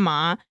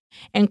grandma.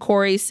 And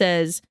Corey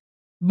says,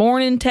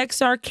 born in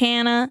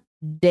Texarkana,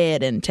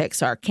 dead in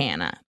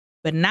Texarkana.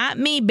 But not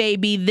me,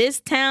 baby.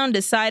 This town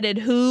decided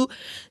who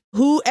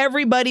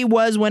everybody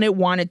was when it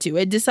wanted to.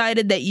 It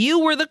decided that you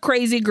were the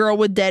crazy girl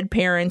with dead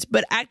parents,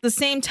 but at the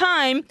same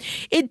time,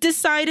 it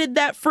decided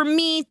that for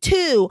me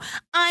too,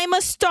 I'm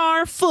a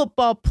star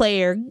football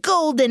player,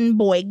 golden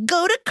boy,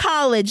 go to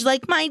college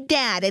like my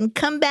dad and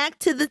come back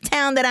to the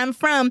town that I'm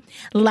from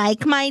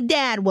like my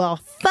dad. Well,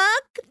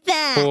 fuck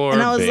that. Poor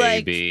and I was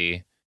baby.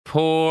 Like,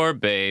 poor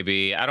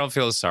baby. I don't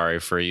feel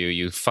sorry for you.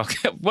 You fuck.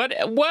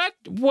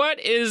 What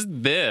is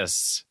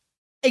this?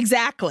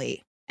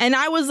 Exactly. And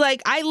I was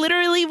like, I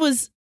literally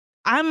was,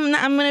 I'm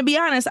going to be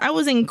honest, I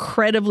was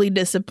incredibly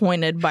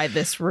disappointed by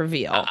this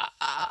reveal.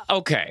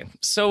 Okay.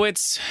 So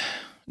it's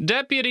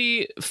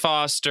Deputy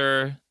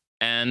Foster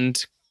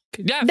and...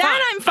 Yeah,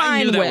 that I'm fine I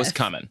knew with. That was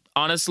coming.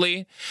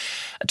 Honestly,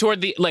 toward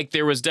the, like,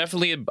 there was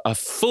definitely a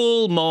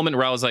full moment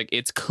where I was like,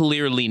 it's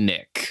clearly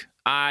Nick.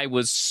 I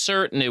was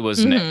certain it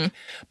was Nick.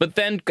 But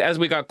then as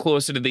we got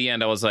closer to the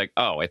end, I was like,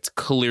 oh, it's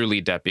clearly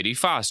Deputy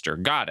Foster.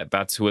 Got it.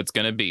 That's who it's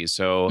going to be.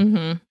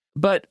 So,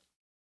 but...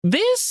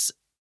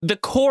 the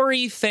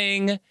Corey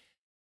thing,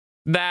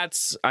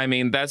 that's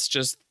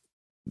just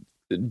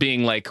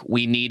being like,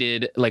 we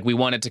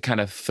wanted to kind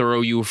of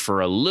throw you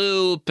for a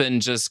loop and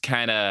just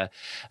kind of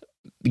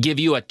give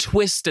you a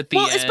twist at the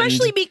end. Well,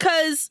 especially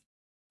because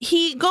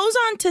he goes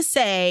on to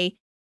say,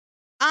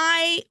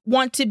 I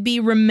want to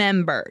be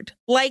remembered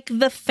like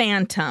the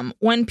Phantom.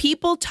 When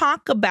people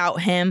talk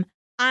about him,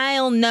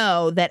 I'll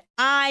know that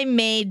I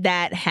made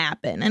that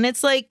happen. And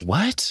it's like,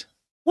 what?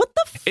 What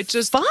the fuck?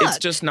 It's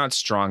just not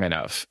strong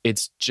enough.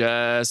 It's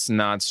just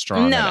not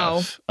strong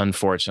enough,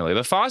 unfortunately.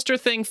 The Foster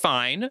thing,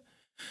 fine.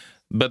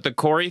 But the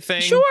Corey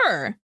thing,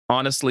 sure.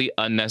 Honestly,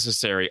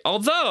 unnecessary.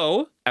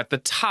 Although, at the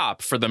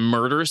top, for the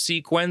murder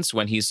sequence,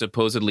 when he's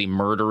supposedly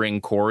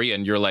murdering Corey,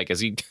 and you're like, is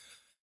he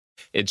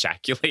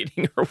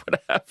ejaculating or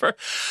whatever?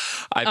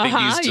 I think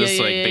he's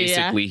just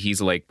basically,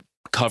 he's like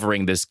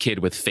covering this kid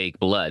with fake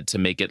blood to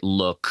make it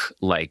look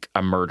like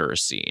a murder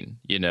scene,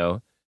 you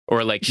know?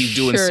 Or like he's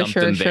doing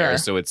something there.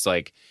 So it's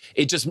like,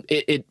 it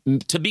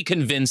to be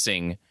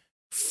convincing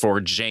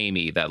for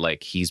Jamie that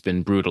like he's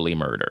been brutally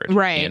murdered.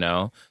 Right. You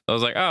know? I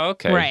was like, oh,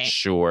 okay,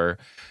 sure.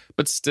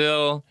 But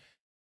still,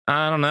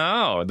 I don't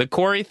know. The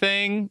Corey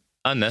thing,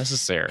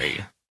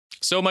 unnecessary.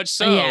 So much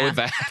so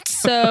that.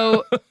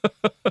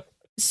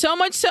 So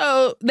much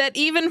so that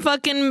even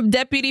fucking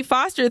Deputy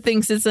Foster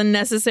thinks it's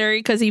unnecessary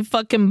because he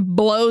fucking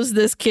blows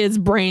this kid's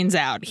brains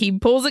out. He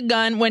pulls a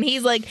gun when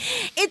he's like,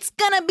 it's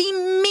gonna be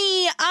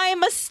me.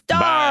 I'm a star.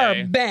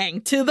 Bye.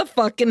 Bang to the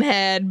fucking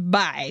head.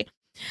 Bye.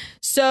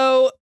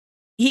 So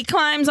he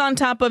climbs on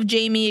top of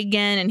Jamie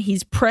again and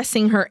he's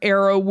pressing her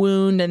arrow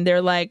wound and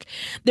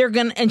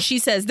and she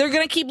says, they're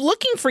gonna keep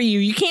looking for you.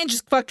 You can't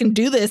just fucking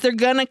do this. They're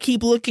gonna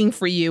keep looking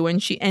for you.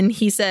 And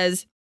he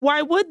says,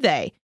 why would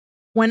they?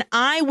 When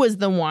I was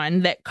the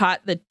one that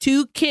caught the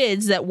two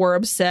kids that were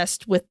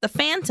obsessed with the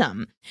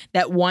Phantom,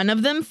 that one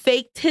of them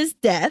faked his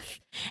death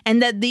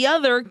and that the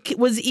other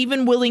was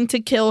even willing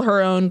to kill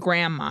her own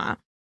grandma.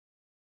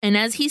 And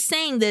as he's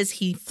saying this,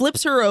 he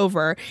flips her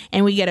over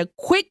and we get a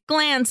quick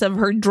glance of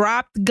her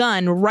dropped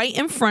gun right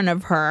in front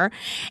of her.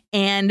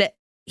 And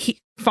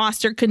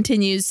Foster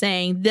continues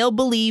saying, they'll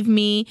believe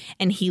me.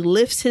 And he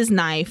lifts his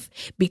knife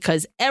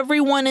because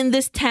everyone in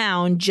this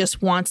town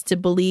just wants to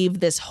believe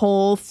this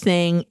whole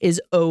thing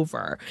is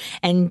over.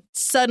 And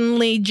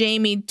suddenly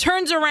Jamie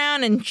turns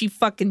around and she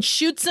fucking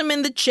shoots him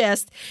in the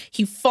chest.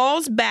 He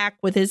falls back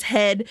with his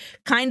head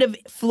kind of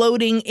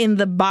floating in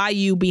the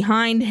bayou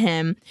behind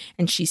him.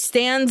 And she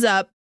stands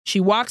up.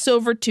 She walks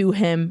over to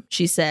him.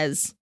 She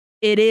says,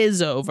 it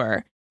is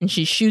over. And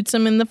she shoots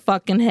him in the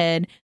fucking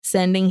head,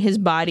 sending his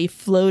body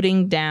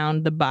floating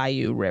down the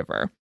Bayou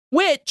River,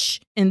 which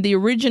in the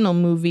original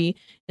movie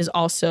is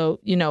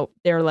also,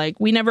 they're like,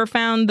 we never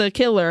found the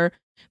killer,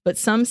 but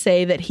some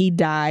say that he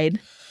died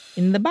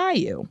in the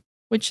bayou,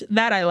 which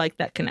I like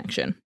that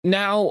connection.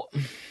 Now,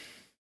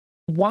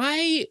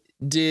 why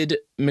did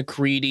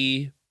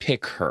McCready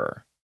pick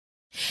her?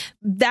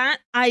 That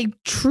I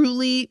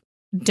truly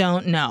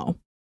don't know.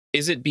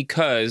 Is it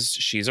because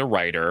she's a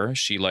writer?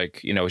 She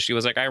she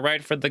was like, I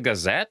write for the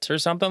Gazette or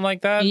something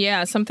like that?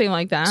 Yeah, something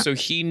like that. So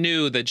he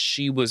knew that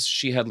she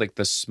had like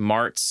the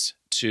smarts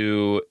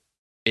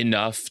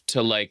enough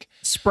to like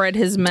spread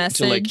his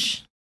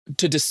message.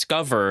 To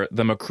discover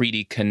the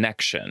McCready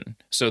connection.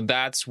 So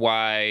that's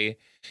why,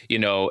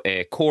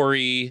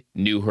 Corey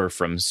knew her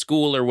from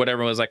school or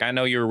whatever. Was like, I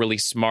know you're really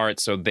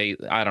smart. So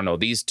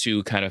these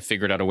two kind of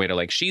figured out a way to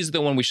like, she's the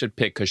one we should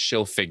pick because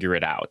she'll figure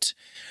it out.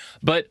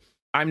 But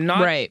I'm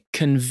not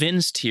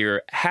convinced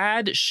here.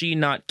 Had she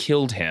not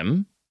killed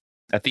him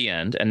at the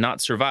end and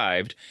not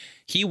survived,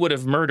 he would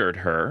have murdered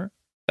her.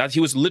 That he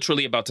was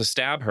literally about to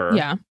stab her.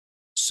 Yeah.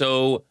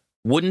 So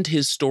wouldn't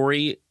his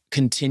story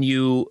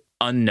continue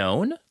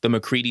unknown, the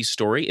McCready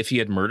story, if he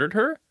had murdered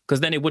her? Because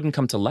then it wouldn't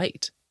come to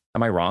light.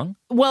 Am I wrong?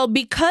 Well,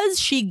 because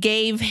she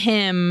gave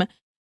him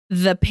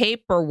the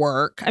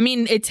paperwork. I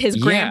mean, it's his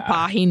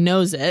grandpa. He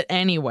knows it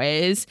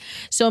anyways.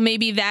 So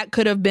maybe that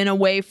could have been a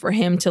way for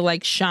him to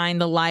like shine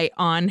the light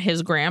on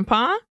his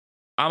grandpa.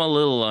 I'm a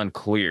little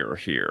unclear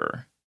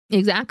here.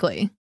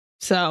 Exactly.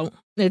 So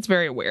it's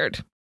very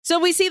weird. So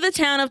we see the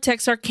town of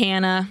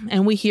Texarkana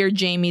and we hear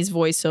Jamie's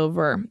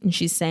voiceover. And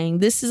she's saying,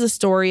 this is a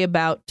story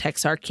about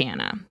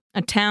Texarkana,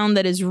 a town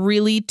that is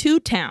really two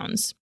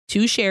towns,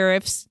 two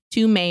sheriffs,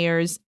 two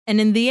mayors, and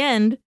in the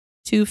end,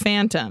 two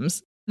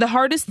phantoms. The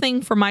hardest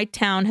thing for my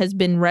town has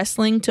been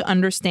wrestling to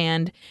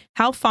understand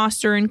how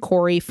Foster and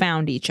Corey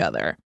found each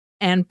other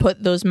and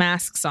put those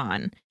masks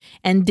on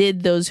and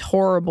did those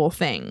horrible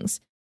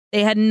things.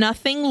 They had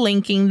nothing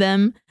linking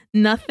them,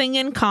 nothing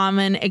in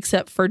common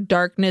except for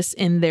darkness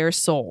in their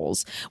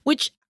souls,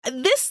 which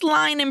this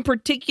line in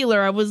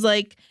particular, I was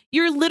like,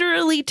 you're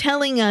literally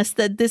telling us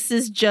that this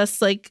is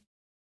just like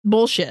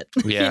bullshit.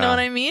 Yeah. You know what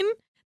I mean?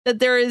 That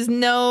there is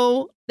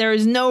no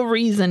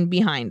reason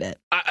behind it.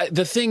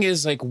 The thing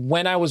is, like,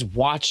 when I was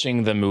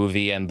watching the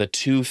movie and the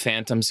two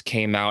phantoms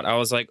came out, I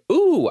was like,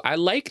 ooh, I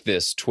like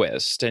this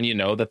twist. And,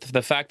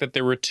 the fact that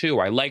there were two,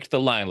 I liked the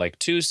line, like,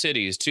 two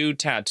cities, two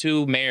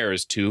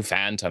mayors, two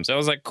phantoms. I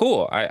was like,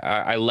 cool.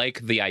 I like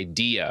the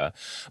idea.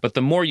 But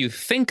the more you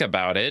think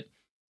about it,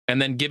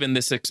 and then given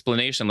this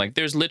explanation, like,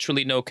 there's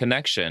literally no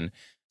connection.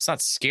 It's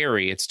not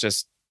scary. It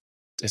just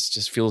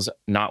feels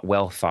not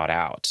well thought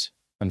out.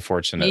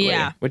 Unfortunately,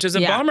 which is a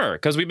bummer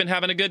because we've been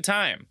having a good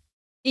time.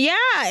 Yeah,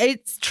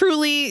 it's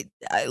truly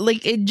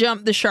like it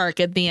jumped the shark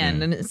at the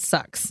end and it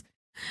sucks.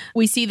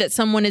 We see that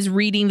someone is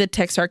reading the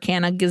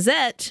Texarkana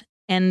Gazette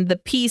And the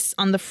piece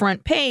on the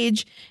front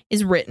page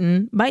is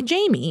written by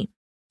Jamie.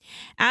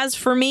 As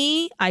for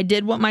me, I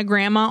did what my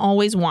grandma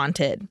always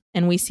wanted.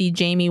 And we see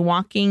Jamie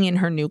walking in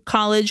her new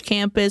college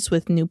campus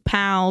with new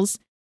pals.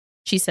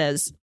 She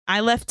says,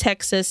 I left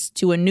Texas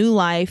to a new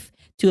life,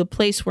 to a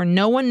place where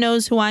no one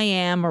knows who I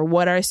am or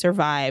what I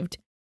survived,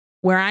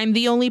 where I'm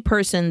the only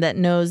person that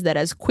knows that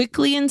as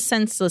quickly and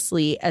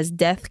senselessly as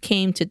death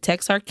came to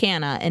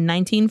Texarkana in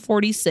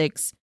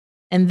 1946,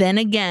 and then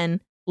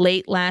again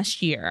late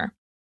last year,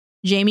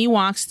 Jamie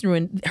walks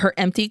through her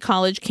empty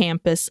college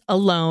campus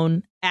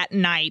alone at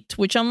night,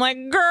 which I'm like,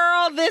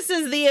 girl, this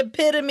is the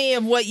epitome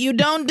of what you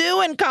don't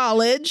do in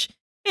college,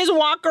 is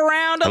walk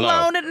around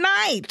alone at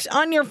night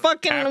on your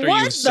fucking, After what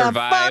you've the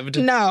survived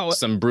fuck? No.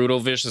 some brutal,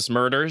 vicious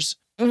murders,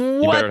 What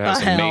you better have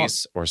the some hell?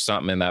 mace or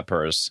something in that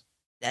purse.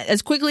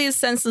 As quickly as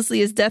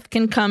senselessly as death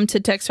can come to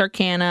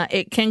Texarkana,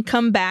 it can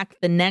come back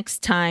the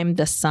next time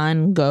the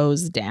sun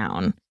goes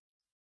down.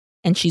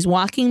 And she's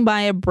walking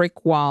by a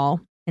brick wall,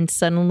 and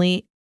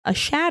suddenly a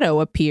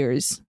shadow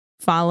appears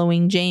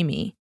following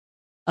Jamie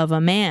of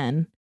a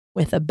man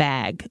with a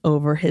bag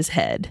over his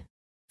head.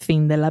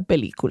 Fin de la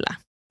película.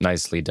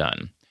 Nicely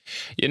done.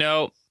 You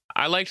know,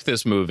 I liked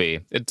this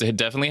movie. It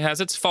definitely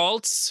has its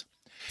faults.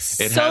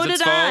 It So has did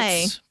its I.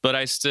 faults, but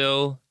I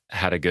still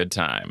had a good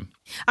time.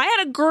 I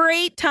had a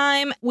great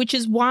time, which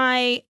is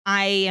why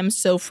I am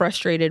so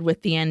frustrated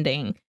with the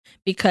ending,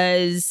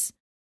 because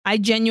I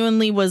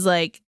genuinely was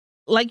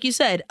like you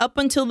said, up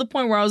until the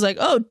point where I was like,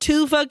 oh,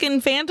 2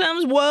 fucking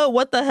phantoms? Whoa,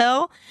 what the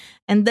hell?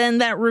 And then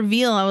that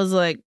reveal, I was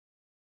like,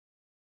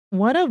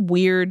 what a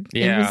weird,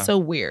 it was so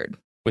weird.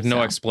 With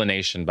no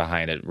explanation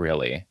behind it,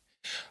 really.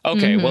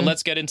 Okay, well,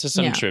 let's get into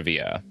some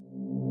trivia.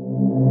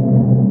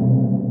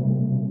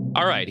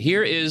 All right,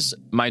 here is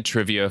my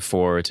trivia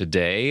for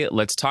today.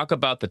 Let's talk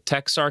about the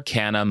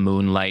Texarkana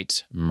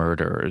Moonlight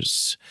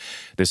Murders.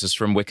 This is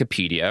from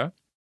Wikipedia.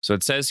 So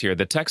it says here,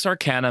 the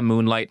Texarkana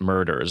Moonlight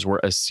Murders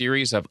were a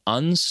series of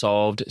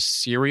unsolved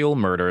serial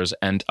murders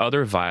and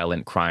other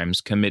violent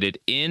crimes committed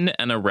in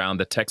and around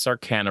the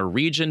Texarkana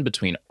region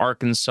between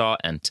Arkansas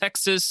and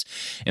Texas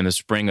in the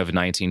spring of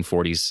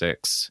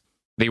 1946.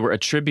 They were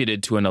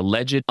attributed to an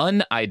alleged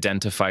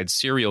unidentified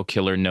serial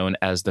killer known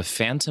as the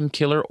Phantom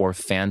Killer or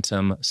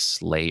Phantom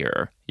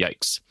Slayer.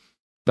 Yikes.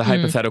 The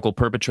hypothetical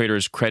perpetrator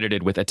is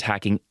credited with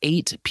attacking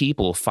 8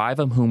 people, 5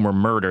 of whom were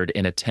murdered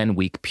in a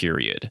 10-week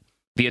period.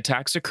 The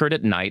attacks occurred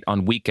at night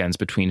on weekends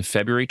between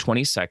February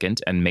 22nd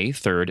and May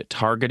 3rd,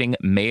 targeting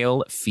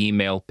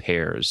male-female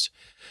pairs.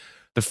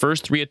 The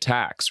first 3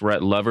 attacks were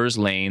at lovers'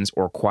 lanes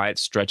or quiet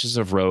stretches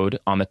of road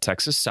on the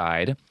Texas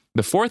side.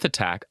 The 4th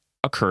attack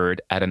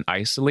occurred at an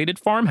isolated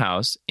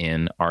farmhouse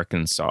in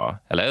Arkansas.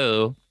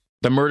 Hello.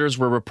 The murders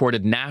were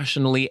reported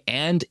nationally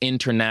and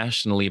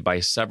internationally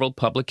by several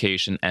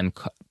publications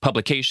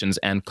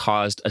and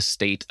caused a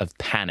state of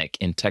panic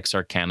in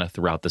Texarkana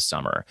throughout the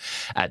summer.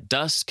 At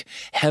dusk,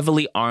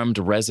 heavily armed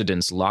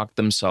residents locked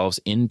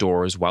themselves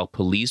indoors while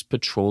police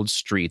patrolled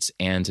streets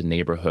and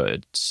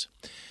neighborhoods.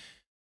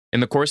 In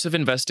the course of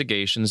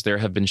investigations, there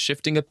have been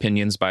shifting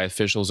opinions by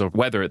officials of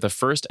whether the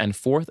 1st and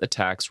 4th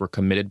attacks were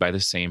committed by the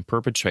same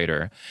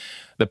perpetrator.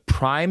 The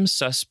prime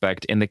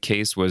suspect in the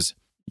case was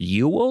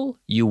Ewell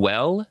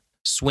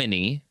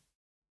Swinney,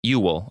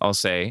 I'll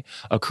say,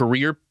 a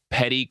career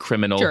petty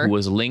criminal who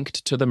was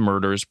linked to the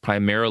murders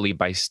primarily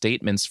by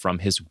statements from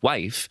his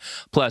wife,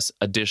 plus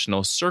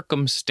additional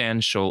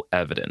circumstantial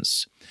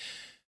evidence.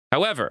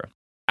 However,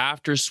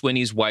 after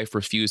Swinney's wife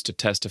refused to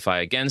testify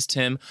against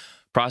him,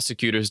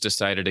 prosecutors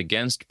decided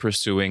against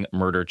pursuing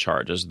murder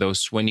charges, though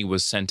Swinney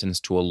was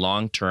sentenced to a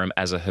long term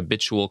as a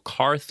habitual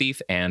car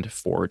thief and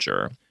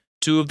forger.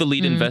 2 of the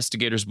lead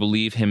investigators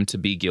believe him to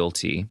be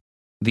guilty.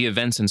 The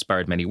events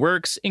inspired many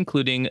works,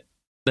 including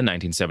the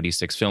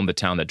 1976 film The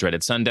Town That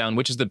Dreaded Sundown,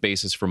 which is the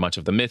basis for much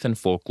of the myth and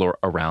folklore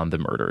around the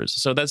murders.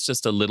 So that's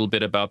just a little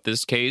bit about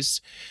this case.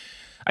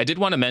 I did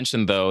want to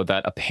mention, though,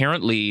 that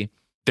apparently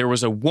there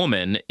was a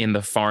woman in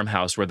the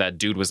farmhouse where that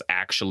dude was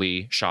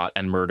actually shot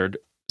and murdered,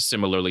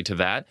 similarly to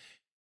that.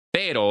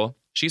 Pero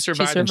she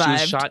survived. And she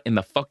was shot in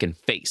the fucking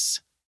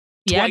face.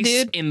 Yeah, Twice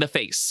dude. in the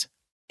face.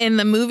 In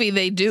the movie,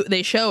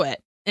 they show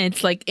it. And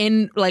it's right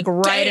in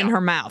her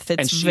mouth.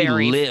 It's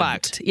very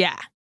fucked. Yeah.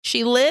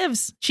 She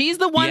lives. She's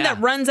the one that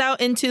runs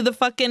out into the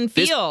fucking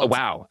field.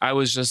 Wow. I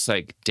was just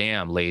like,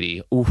 damn,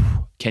 lady. Oof.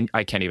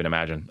 I can't even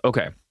imagine.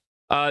 Okay.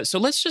 So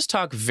let's just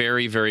talk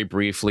very, very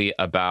briefly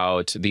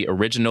about the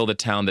original The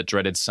Town That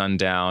Dreaded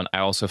Sundown. I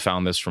also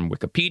found this from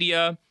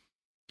Wikipedia.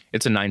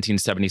 It's a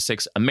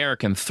 1976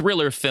 American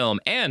thriller film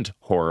and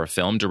horror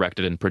film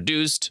directed and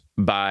produced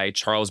by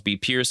Charles B.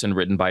 Pierce and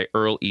written by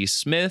Earl E.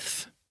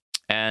 Smith.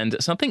 And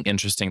something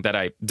interesting that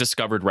I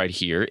discovered right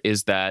here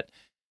is that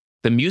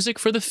the music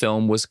for the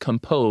film was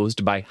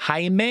composed by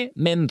Jaime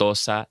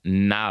Mendoza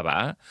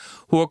Nava,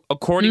 who,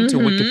 according to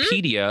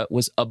Wikipedia,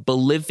 was a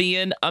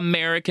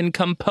Bolivian-American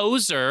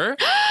composer.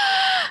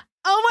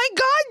 Oh my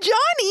God,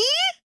 Johnny!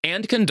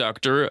 And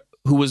conductor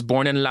who was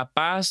born in La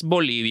Paz,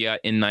 Bolivia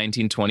in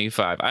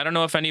 1925. I don't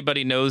know if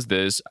anybody knows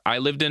this. I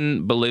lived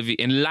in Bolivia,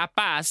 in La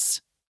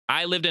Paz.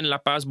 I lived in La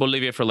Paz,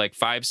 Bolivia for like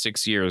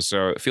 5-6 years,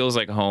 so it feels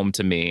like home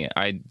to me.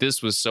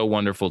 This was so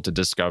wonderful to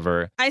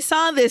discover. I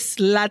saw this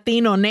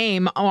Latino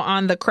name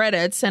on the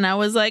credits, and I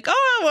was like,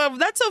 oh, well,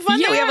 that's so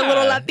fun that we have a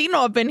little Latino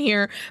up in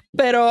here.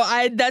 Pero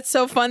that's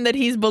so fun that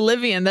he's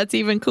Bolivian. That's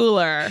even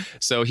cooler.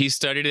 So he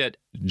studied at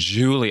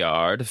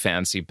Juilliard,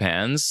 fancy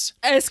pants.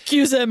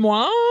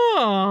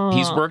 Excusez-moi.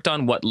 He's worked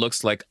on what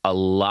looks like a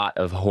lot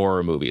of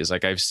horror movies.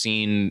 Like, I've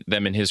seen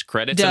them in his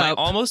credits, and I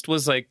almost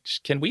was like,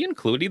 can we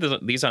include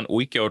these on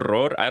Uy Que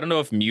Horror? I don't know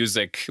if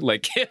music,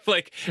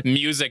 if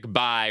music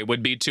by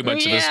would be too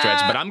much of a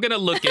stretch, but I'm going to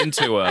look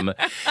into them.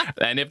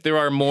 And if there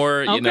are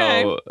more,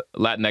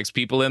 Latinx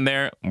people in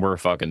there, we're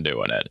fucking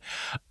doing it.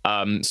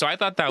 So I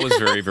thought that was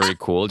very, very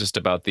cool, just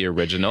about the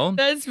original.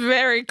 That's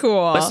very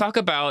cool. Let's talk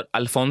about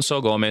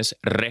Alfonso Gomez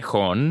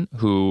Rejon,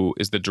 who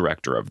is the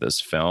director of this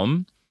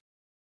film.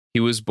 He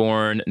was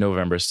born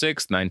November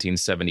 6th,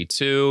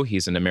 1972.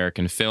 He's an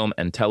American film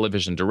and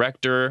television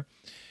director.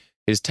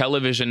 His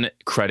television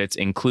credits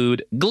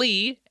include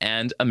Glee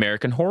and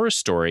American Horror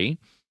Story.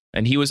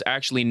 And he was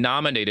actually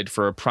nominated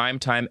for a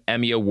Primetime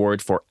Emmy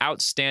Award for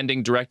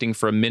Outstanding Directing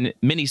for a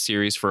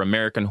miniseries for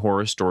American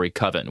Horror Story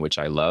Coven, which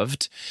I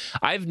loved.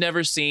 I've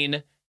never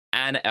seen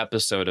an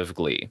episode of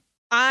Glee.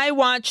 I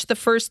watched the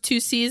first 2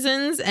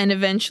 seasons, and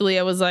eventually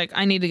I was like,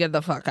 I need to get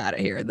the fuck out of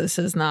here. This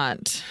is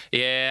not...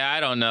 Yeah, I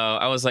don't know.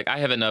 I was like, I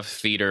have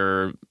enough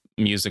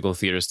musical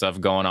theater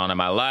stuff going on in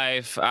my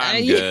life.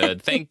 I'm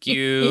good. Thank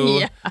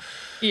you.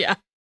 Yeah.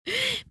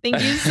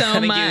 Thank you so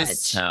much. Thank you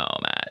so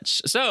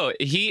much. So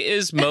he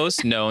is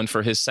most known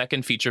for his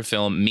second feature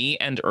film, Me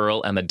and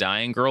Earl and the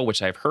Dying Girl,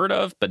 which I've heard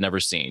of but never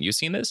seen. You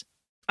seen this?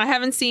 I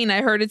haven't seen.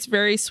 I heard it's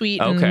very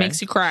sweet and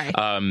makes you cry.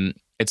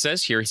 It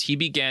says here he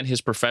began his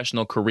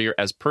professional career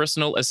as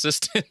personal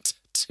assistant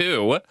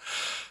to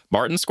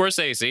Martin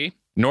Scorsese,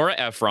 Nora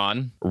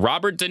Ephron,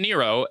 Robert De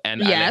Niro,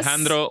 and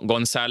Alejandro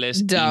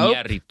González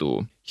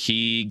Iñárritu.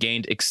 He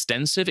gained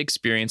extensive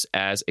experience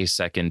as a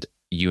second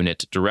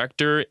unit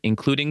director,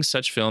 including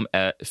such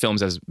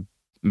films as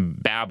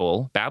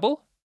Babel,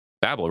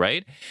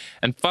 right?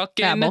 And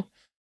fucking Babel.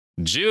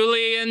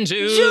 Julie and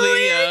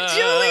Julia.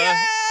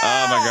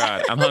 Oh my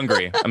God, I'm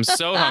hungry. I'm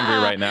so hungry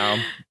right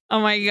now. Oh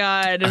my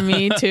God,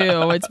 me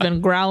too. It's been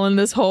growling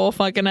this whole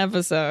fucking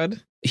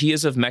episode. He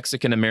is of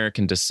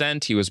Mexican-American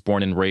descent. He was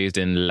born and raised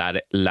in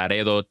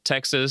Laredo,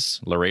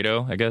 Texas.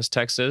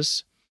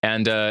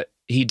 And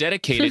he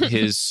dedicated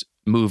his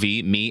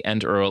movie, Me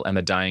and Earl and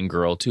the Dying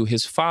Girl, to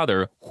his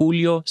father,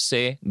 Julio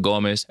C.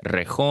 Gomez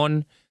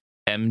Rejon,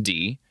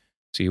 MD.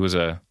 So he was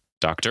a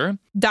doctor.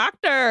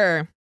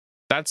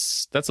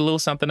 That's a little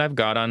something I've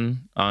got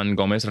on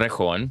Gomez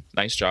Rejon.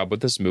 Nice job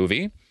with this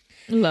movie.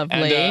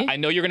 Lovely. And I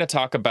know you're going to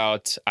talk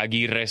about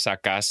Aguirre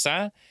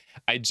Sacasa.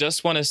 I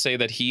just want to say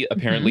that he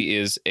apparently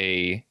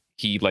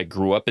he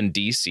grew up in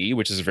D.C.,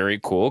 which is very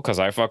cool because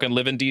I fucking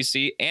live in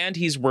D.C. And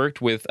he's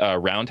worked with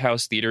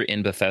Roundhouse Theater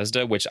in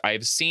Bethesda, which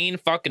I've seen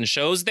fucking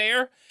shows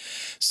there.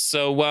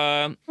 So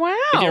wow.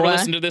 If you ever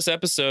listen to this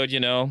episode,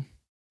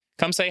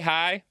 come say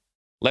hi.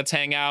 Let's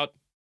hang out.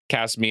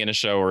 Cast me in a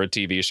show or a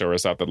TV show or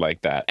something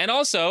like that. And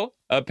also,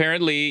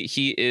 apparently,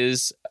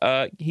 he's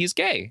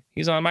gay.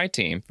 He's on my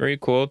team. Very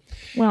cool.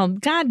 Well,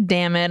 God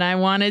damn it. I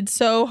wanted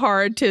so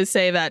hard to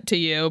say that to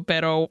you,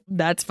 pero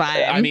that's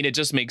fine. I mean, it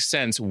just makes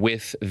sense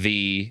with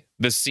the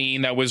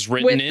scene that was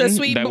written with the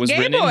sweet that was gay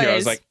written boys. in here. I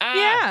was like,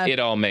 it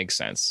all makes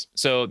sense.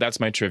 So that's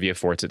my trivia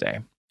for today.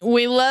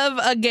 We love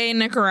a gay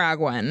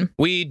Nicaraguan.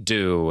 We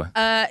do.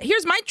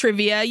 Here's my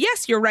trivia.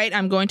 Yes, you're right.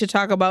 I'm going to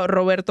talk about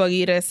Roberto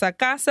Aguirre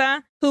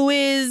Sacasa, who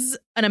is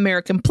an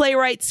American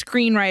playwright,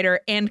 screenwriter,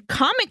 and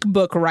comic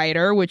book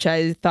writer, which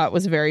I thought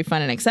was very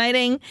fun and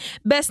exciting.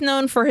 Best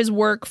known for his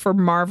work for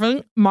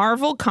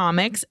Marvel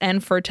Comics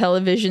and for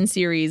television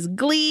series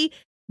Glee,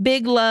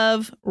 Big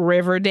Love,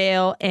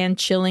 Riverdale, and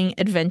Chilling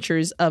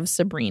Adventures of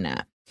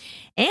Sabrina.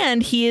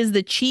 And he is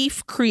the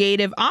chief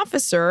creative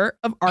officer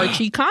of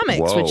Archie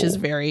Comics, which is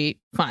very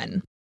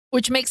fun.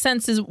 Which makes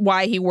sense is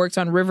why he works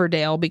on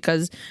Riverdale,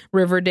 because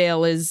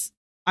Riverdale is,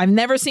 I've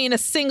never seen a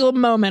single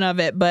moment of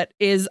it, but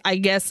is, I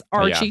guess,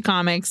 Archie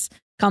Comics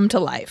come to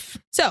life.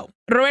 So,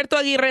 Roberto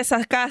Aguirre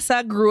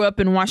Sacasa grew up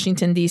in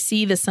Washington,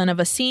 D.C., the son of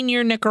a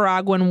senior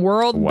Nicaraguan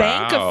World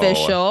Bank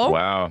official.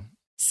 Wow.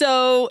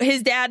 So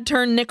his dad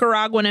turned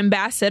Nicaraguan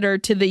ambassador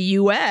to the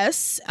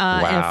U.S.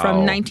 And from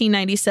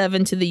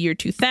 1997 to the year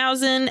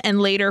 2000, and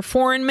later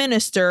foreign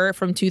minister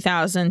from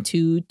 2000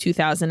 to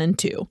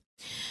 2002.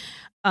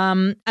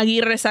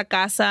 Aguirre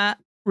Sacasa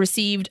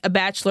received a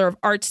Bachelor of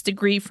Arts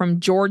degree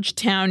from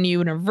Georgetown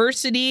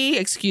University.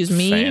 Excuse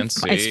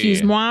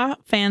moi,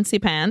 fancy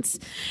pants.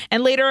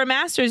 And later a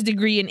master's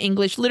degree in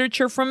English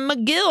literature from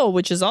McGill,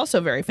 which is also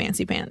very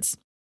fancy pants.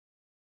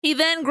 He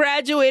then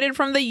graduated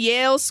from the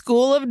Yale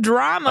School of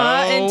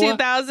Drama in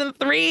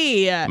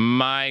 2003.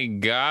 My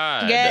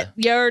God. Get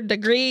your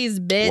degrees,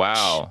 bitch.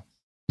 Wow.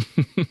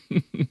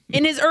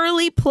 In his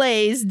early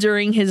plays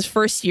during his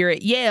first year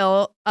at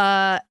Yale,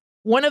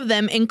 one of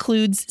them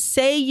includes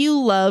Say You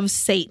Love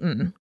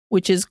Satan,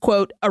 which is,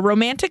 quote, a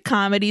romantic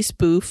comedy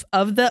spoof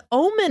of the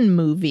Omen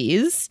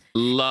movies.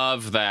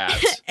 Love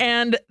that.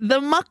 And The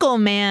Muckle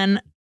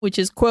Man, which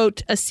is,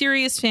 quote, a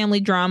serious family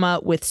drama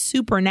with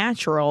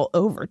supernatural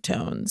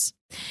overtones.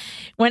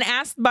 When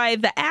asked by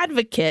The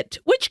Advocate,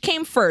 which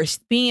came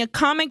first, being a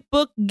comic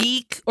book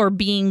geek or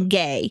being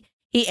gay,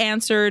 he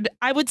answered,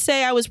 I would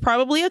say I was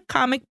probably a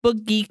comic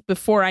book geek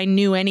before I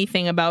knew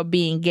anything about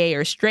being gay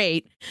or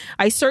straight.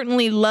 I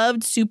certainly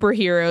loved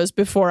superheroes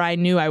before I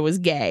knew I was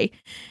gay.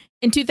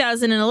 In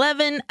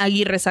 2011,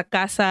 Aguirre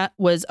Sacasa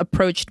was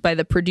approached by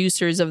the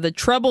producers of the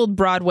troubled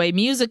Broadway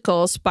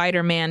musical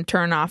Spider-Man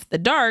Turn Off the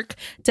Dark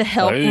to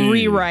help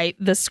rewrite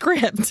the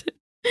script.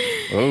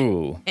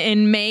 Oh.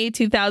 In May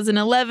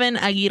 2011,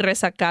 Aguirre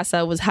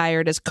Sacasa was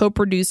hired as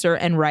co-producer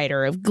and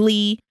writer of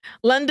Glee.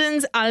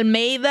 London's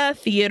Almeida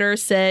Theatre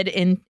said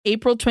in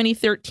April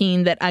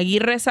 2013 that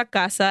Aguirre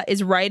Sacasa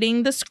is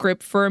writing the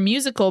script for a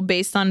musical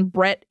based on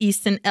Bret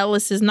Easton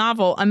Ellis's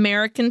novel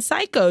American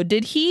Psycho.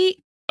 Did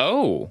he?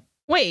 Oh.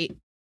 Wait.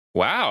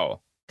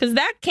 Wow. Because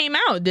that came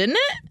out, didn't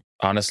it?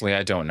 Honestly,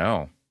 I don't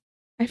know.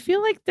 I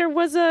feel like there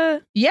was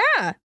a...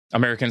 Yeah.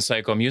 American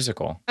Psycho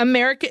musical.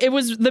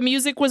 The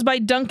music was by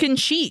Duncan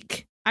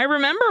Sheik. I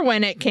remember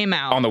when it came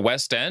out. On the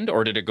West End,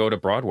 or did it go to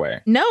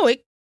Broadway? No,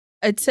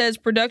 it says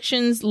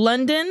productions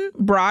London,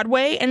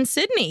 Broadway, and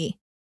Sydney.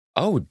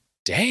 Oh,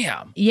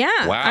 damn.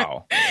 Yeah.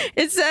 Wow.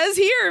 It says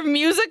here,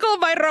 musical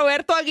by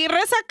Roberto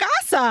Aguirre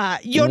Sacasa.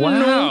 Yo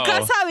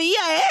nunca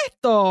sabía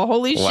esto.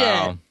 Holy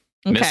shit.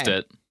 Okay. Missed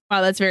it.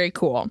 Wow, that's very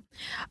cool.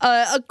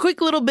 A quick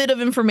little bit of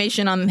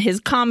information on his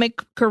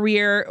comic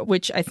career,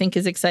 which I think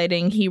is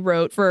exciting. He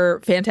wrote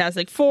for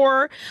Fantastic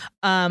Four,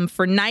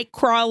 for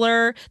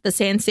Nightcrawler, The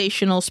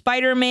Sensational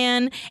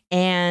Spider-Man,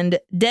 and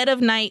Dead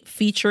of Night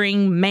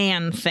featuring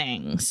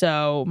Man-Thing.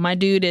 So my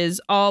dude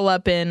is all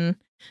up in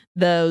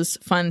those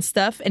fun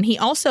stuff. And he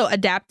also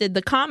adapted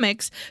the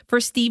comics for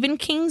Stephen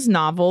King's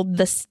novel,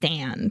 The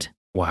Stand.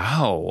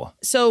 Wow.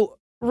 So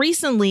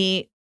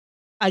recently,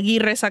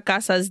 Aguirre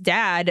Sacasa's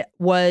dad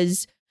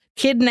was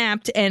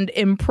kidnapped and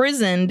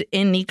imprisoned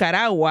in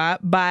Nicaragua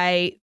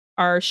by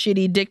our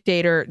shitty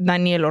dictator,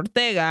 Daniel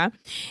Ortega.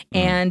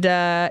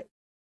 And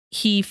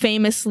he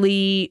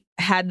famously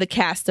had the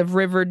cast of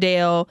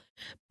Riverdale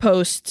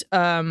post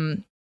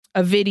a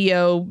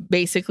video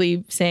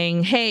basically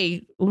saying,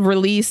 hey,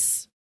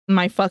 release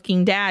my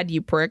fucking dad,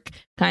 you prick,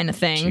 kind of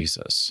thing.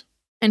 Jesus.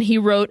 And he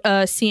wrote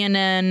a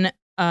CNN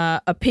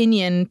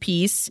opinion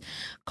piece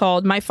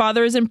called My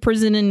Father is in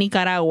Prison in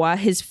Nicaragua.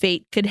 His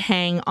fate could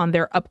hang on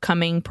their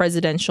upcoming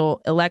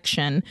presidential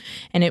election.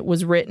 And it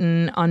was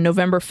written on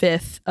November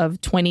 5th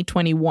of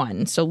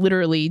 2021. So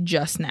literally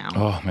just now.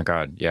 Oh, my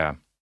God. Yeah.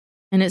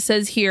 And it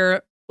says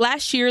here,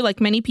 last year,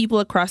 like many people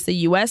across the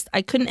U.S.,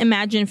 I couldn't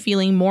imagine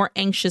feeling more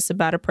anxious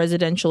about a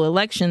presidential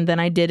election than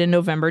I did in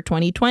November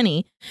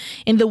 2020.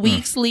 In the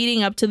weeks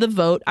leading up to the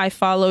vote, I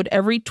followed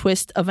every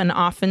twist of an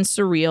often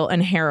surreal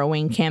and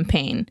harrowing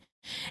campaign.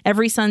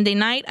 Every Sunday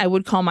night, I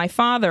would call my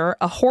father,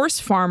 a horse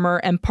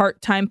farmer and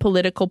part-time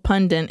political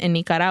pundit in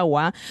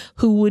Nicaragua,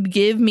 who would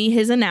give me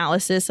his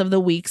analysis of the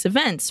week's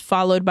events,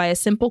 followed by a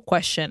simple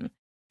question.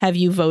 Have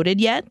you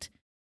voted yet?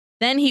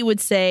 Then he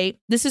would say,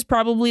 this is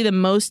probably the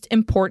most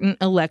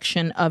important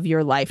election of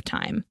your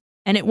lifetime.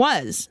 And it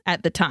was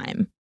at the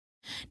time.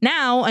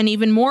 Now, an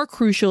even more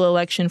crucial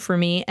election for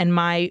me and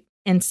my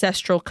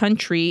ancestral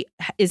country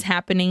is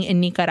happening in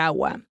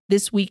Nicaragua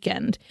this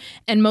weekend,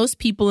 and most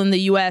people in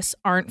the U.S.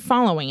 aren't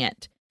following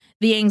it.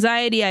 The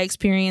anxiety I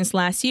experienced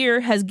last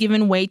year has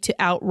given way to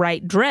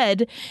outright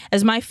dread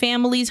as my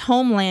family's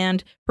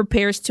homeland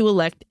prepares to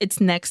elect its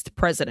next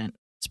president.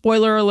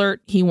 Spoiler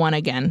alert, he won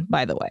again,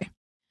 by the way.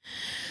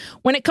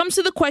 When it comes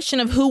to the question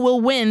of who will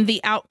win,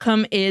 the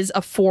outcome is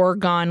a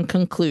foregone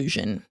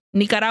conclusion.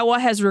 Nicaragua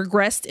has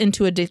regressed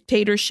into a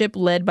dictatorship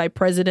led by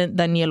President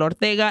Daniel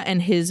Ortega and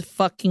his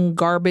fucking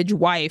garbage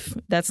wife.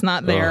 That's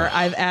not there. Ugh.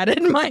 I've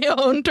added my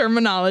own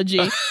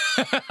terminology.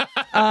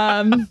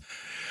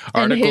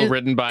 Article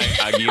written by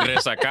Aguirre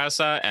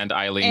Sacasa and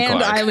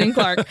Eileen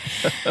Clark.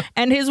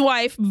 And his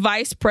wife,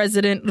 Vice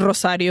President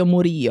Rosario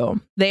Murillo.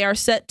 They are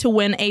set to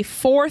win a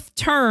fourth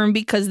term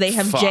because they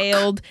have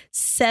jailed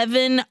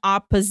 7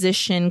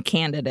 opposition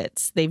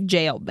candidates. They've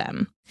jailed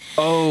them.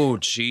 Oh,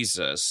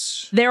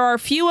 Jesus. There are a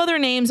few other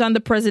names on the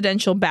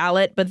presidential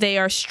ballot, but they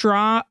are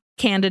straw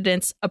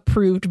candidates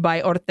approved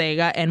by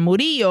Ortega and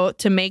Murillo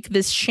to make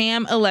this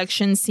sham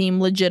election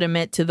seem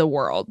legitimate to the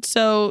world.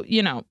 So,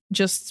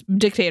 just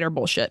dictator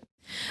bullshit.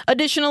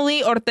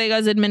 Additionally,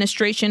 Ortega's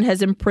administration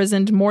has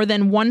imprisoned more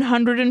than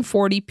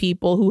 140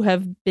 people who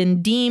have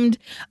been deemed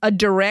a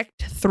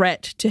direct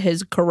threat to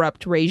his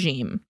corrupt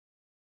regime.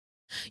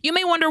 You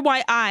may wonder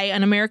why I,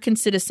 an American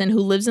citizen who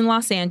lives in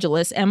Los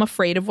Angeles, am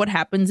afraid of what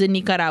happens in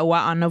Nicaragua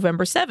on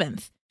November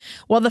 7th.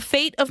 Well, the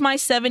fate of my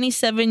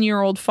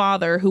 77-year-old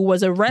father, who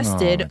was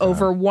arrested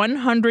over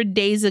 100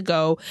 days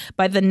ago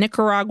by the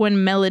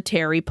Nicaraguan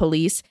military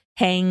police,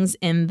 hangs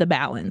in the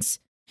balance.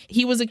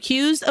 He was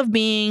accused of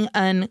being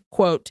an,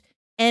 quote,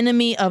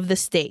 enemy of the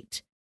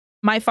state.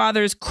 My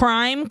father's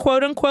crime,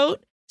 quote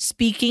unquote,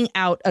 speaking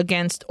out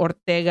against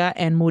Ortega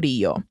and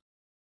Murillo.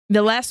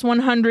 The last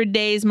 100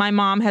 days, my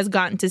mom has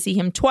gotten to see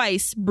him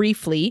twice,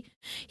 briefly.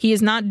 He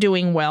is not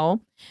doing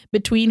well.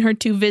 Between her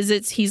 2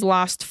 visits, he's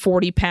lost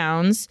 40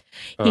 pounds.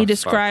 He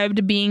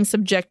described being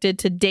subjected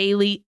to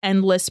daily,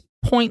 endless,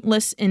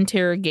 pointless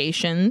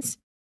interrogations.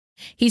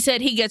 He said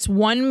he gets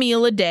 1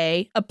 meal a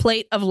day, a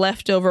plate of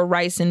leftover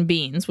rice and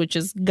beans, which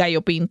is gallo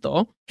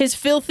pinto. His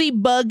filthy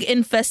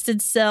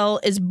bug-infested cell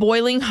is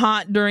boiling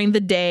hot during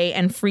the day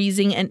and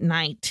freezing at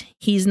night.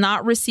 He's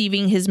not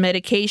receiving his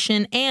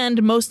medication,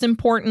 and most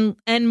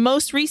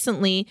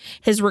recently,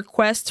 his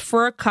request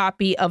for a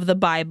copy of the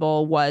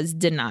Bible was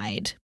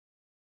denied.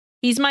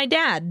 He's my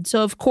dad,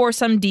 so of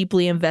course I'm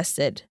deeply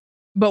invested.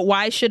 But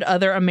why should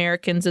other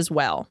Americans as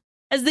well?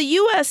 As the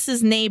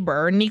U.S.'s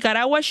neighbor,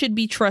 Nicaragua should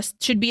be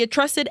a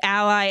trusted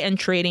ally and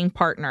trading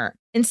partner.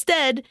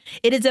 Instead,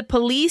 it is a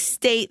police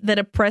state that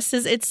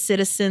oppresses its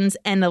citizens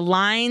and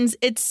aligns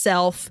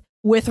itself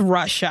with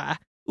Russia.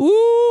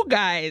 Ooh,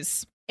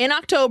 guys. In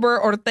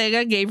October,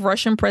 Ortega gave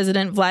Russian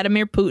President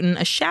Vladimir Putin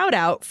a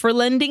shout-out for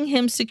lending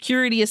him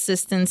security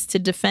assistance to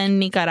defend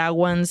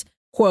Nicaraguans,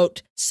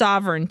 quote,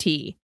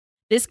 sovereignty.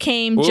 This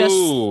came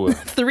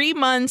just 3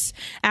 months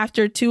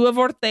after 2 of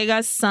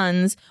Ortega's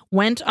sons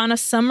went on a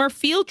summer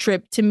field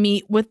trip to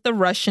meet with the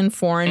Russian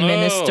foreign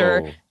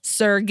minister,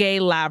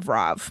 Sergei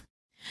Lavrov.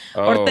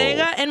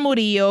 Ortega and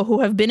Murillo, who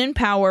have been in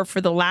power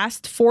for the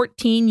last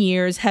 14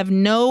 years, have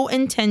no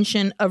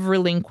intention of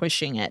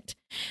relinquishing it.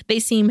 They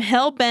seem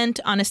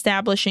hell-bent on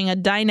establishing a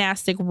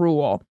dynastic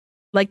rule,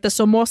 like the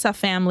Somoza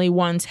family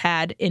once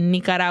had in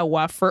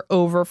Nicaragua for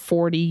over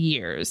 40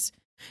 years,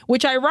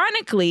 which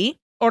ironically,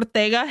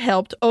 Ortega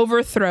helped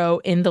overthrow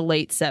in the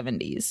late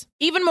 70s.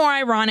 Even more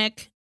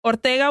ironic,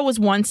 Ortega was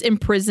once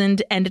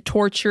imprisoned and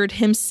tortured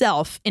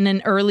himself in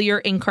an earlier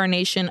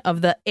incarnation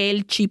of the El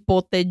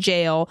Chipote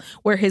jail,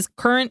 where his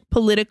current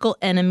political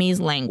enemies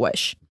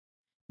languish.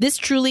 This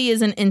truly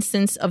is an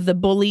instance of the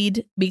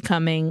bullied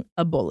becoming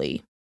a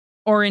bully.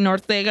 Or in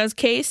Ortega's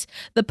case,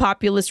 the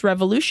populist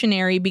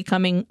revolutionary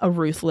becoming a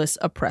ruthless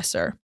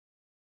oppressor.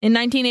 In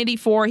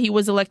 1984, he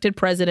was elected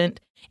president.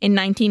 In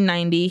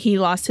 1990, he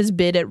lost his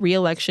bid at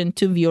re-election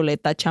to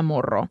Violeta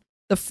Chamorro,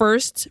 the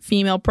first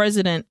female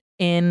president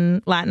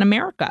in Latin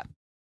America.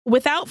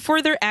 Without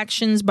further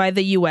actions by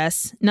the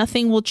U.S.,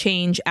 nothing will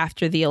change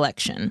after the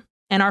election,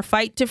 and our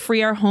fight to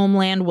free our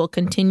homeland will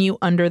continue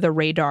under the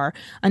radar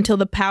until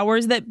the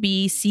powers that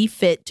be see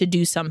fit to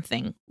do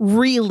something,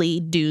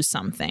 really do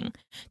something,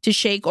 to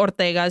shake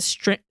Ortega's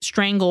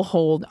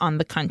stranglehold on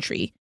the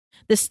country.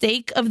 The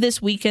stake of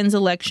this weekend's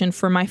election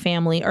for my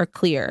family are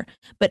clear,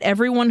 but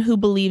everyone who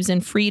believes in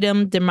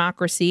freedom,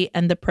 democracy,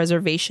 and the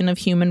preservation of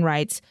human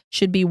rights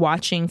should be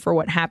watching for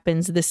what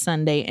happens this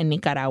Sunday in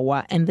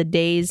Nicaragua and the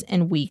days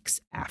and weeks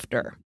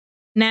after.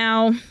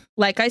 Now,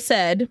 like I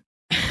said,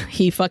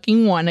 he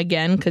fucking won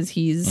again because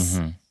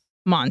he's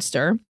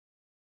monster.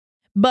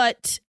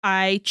 But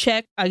I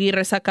checked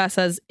Aguirre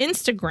Sacasa's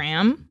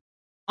Instagram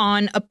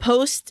on a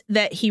post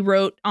that he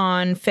wrote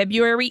on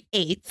February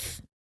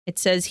 8th. It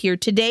says here,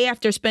 today,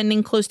 after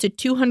spending close to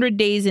 200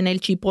 days in El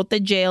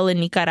Chipote jail in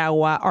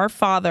Nicaragua, our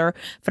father,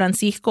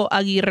 Francisco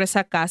Aguirre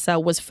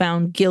Sacasa, was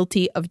found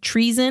guilty of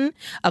treason,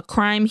 a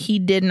crime he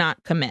did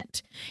not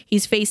commit.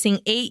 He's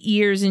facing 8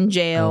 years in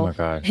jail. Oh my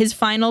God. His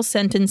final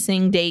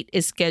sentencing date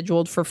is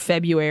scheduled for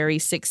February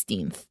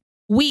 16th.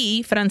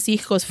 We,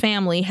 Francisco's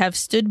family, have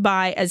stood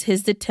by as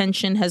his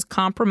detention has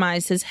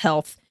compromised his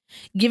health.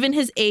 Given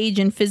his age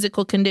and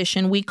physical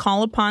condition, we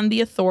call upon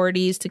the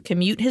authorities to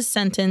commute his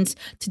sentence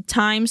to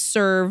time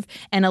served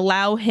and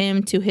allow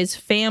him to his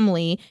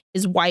family,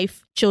 his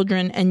wife,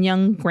 children, and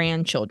young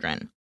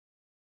grandchildren.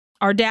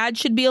 Our dad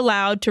should be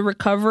allowed to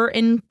recover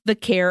in the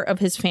care of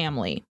his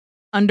family.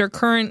 Under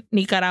current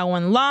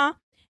Nicaraguan law,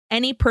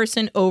 any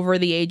person over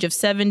the age of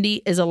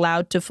 70 is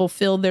allowed to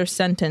fulfill their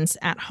sentence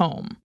at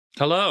home.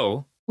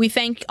 Hello. We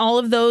thank all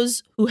of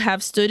those who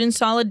have stood in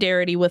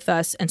solidarity with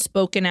us and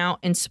spoken out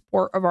in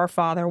support of our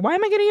father. Why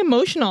am I getting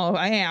emotional?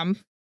 I am.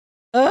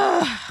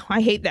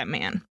 I hate that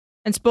man.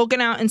 And spoken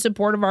out in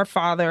support of our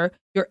father.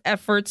 Your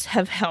efforts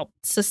have helped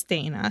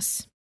sustain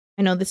us.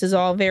 I know this is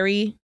all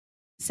very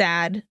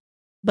sad,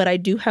 but I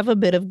do have a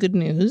bit of good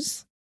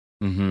news.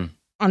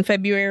 On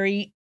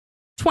February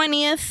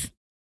 20th,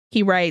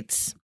 he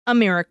writes, a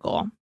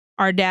miracle.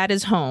 Our dad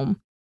is home.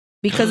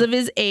 Because of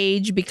his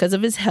age, because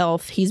of his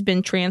health, he's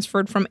been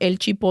transferred from El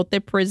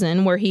Chipote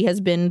prison, where he has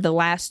been the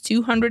last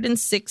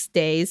 206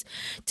 days,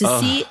 to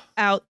see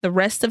out the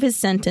rest of his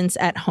sentence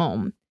at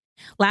home.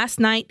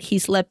 Last night, he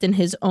slept in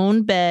his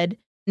own bed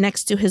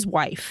next to his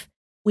wife.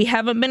 We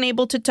haven't been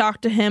able to talk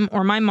to him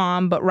or my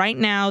mom, but right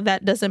now,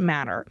 that doesn't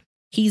matter.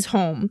 He's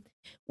home.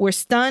 We're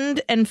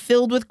stunned and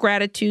filled with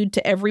gratitude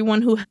to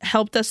everyone who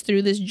helped us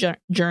through this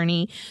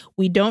journey.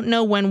 We don't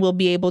know when we'll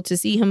be able to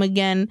see him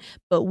again,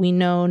 but we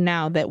know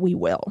now that we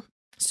will.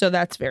 So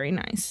that's very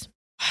nice.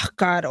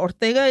 God,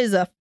 Ortega is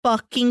a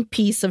fucking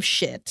piece of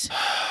shit.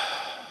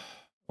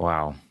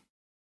 Wow.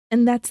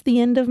 And that's the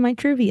end of my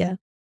trivia.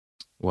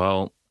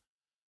 Well,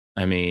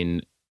 I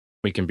mean,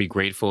 We can be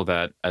grateful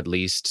that at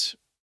least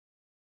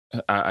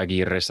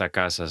Aguirre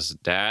Sacasa's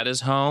dad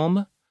is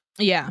home.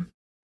 Yeah.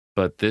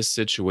 But this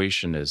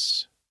situation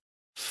is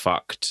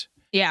fucked.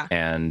 Yeah.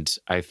 And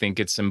I think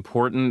it's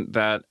important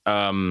that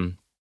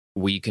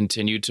we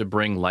continue to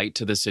bring light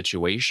to the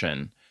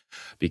situation,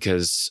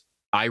 because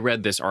I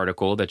read this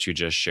article that you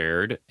just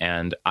shared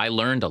and I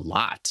learned a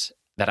lot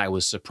that I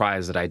was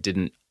surprised that I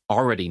didn't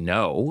already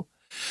know.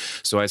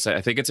 So I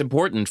think it's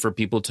important for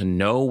people to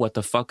know what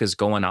the fuck is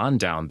going on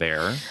down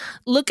there.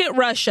 Look at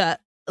Russia.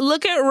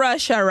 Look at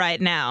Russia right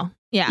now.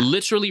 Yeah.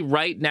 Literally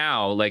right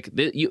now, like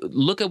you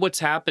look at what's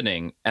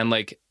happening, and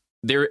like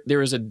there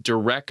is a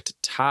direct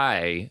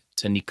tie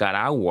to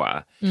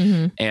Nicaragua.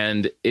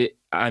 And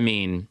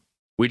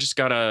we just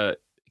gotta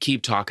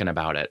keep talking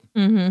about it.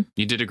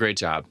 You did a great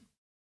job.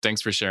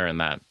 Thanks for sharing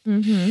that.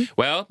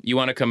 Well, you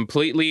want to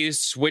completely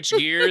switch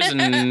gears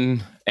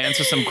and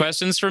answer some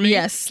questions for me?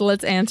 Yes,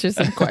 let's answer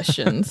some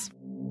questions.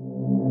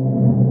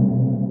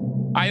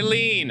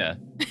 Eileen,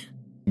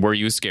 were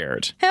you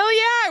scared? Hell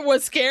yeah, I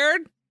was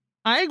scared.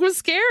 I was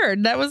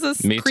scared. That was a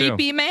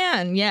creepy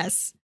man.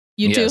 Yes.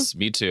 You too? Yes,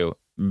 me too.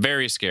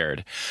 Very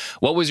scared.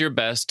 What was your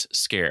best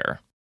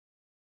scare?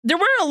 There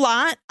were a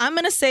lot. I'm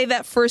going to say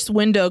that first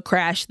window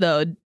crash,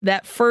 though.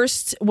 That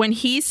first,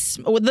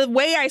 the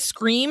way I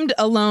screamed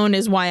alone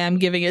is why I'm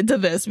giving it to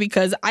this,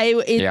 because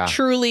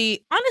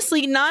truly,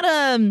 honestly, not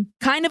a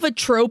kind of a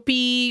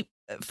tropey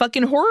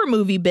fucking horror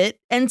movie bit.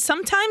 And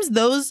sometimes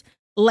those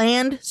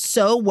land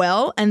so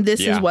well, and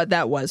this is what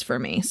that was for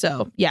me.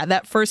 So yeah,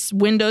 that first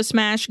window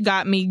smash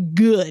got me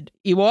good.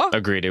 Iwo?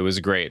 Agreed. It was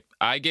great.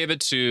 I gave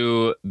it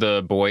to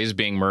the boys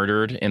being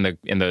murdered in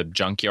the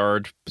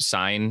junkyard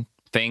sign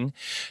thing,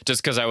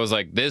 just because I was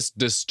like, this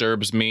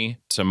disturbs me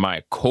to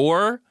my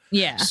core.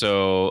 Yeah.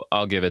 So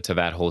I'll give it to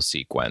that whole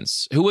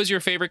sequence. Who was your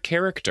favorite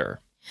character?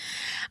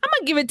 I'm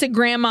gonna give it to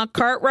Grandma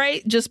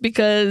Cartwright, just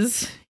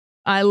because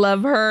I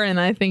love her and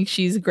I think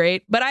she's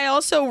great. But I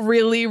also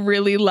really,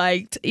 really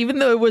liked, even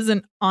though it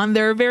wasn't on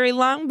there very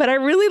long, but I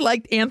really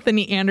liked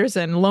Anthony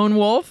Anderson, Lone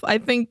Wolf. I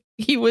think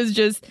he was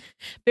just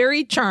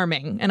very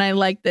charming, and I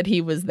liked that he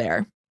was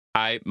there.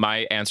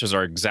 My answers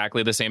are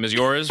exactly the same as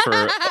yours for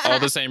all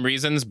the same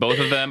reasons. Both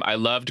of them. I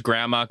loved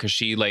Grandma because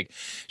she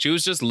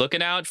was just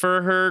looking out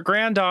for her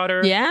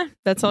granddaughter. Yeah,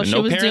 that's all she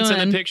was doing. No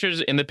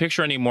parents in the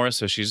picture anymore,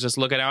 so she's just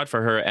looking out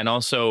for her. And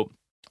also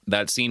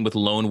that scene with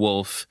Lone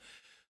Wolf,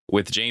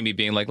 with Jamie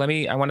being like,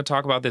 I want to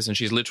talk about this. And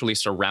she's literally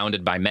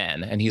surrounded by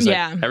men. And he's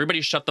like,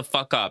 everybody shut the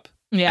fuck up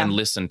and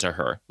listen to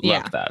her.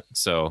 Love that.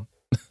 So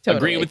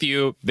agree with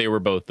you. They were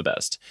both the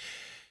best.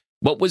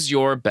 What was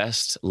your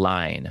best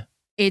line?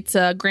 It's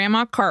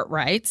Grandma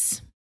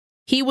Cartwright's.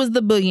 He was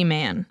the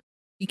boogeyman.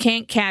 You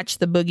can't catch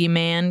the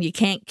boogeyman. You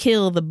can't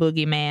kill the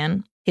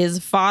boogeyman. His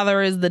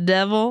father is the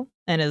devil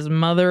and his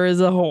mother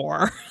is a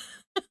whore.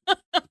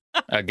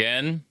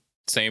 Again,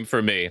 same for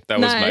me.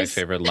 That was my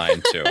favorite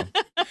line too.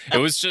 It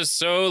was just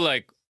so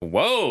like,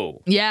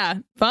 whoa. Yeah,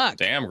 fuck.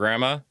 Damn,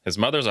 Grandma. His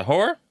mother's a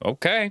whore?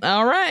 Okay.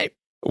 All right.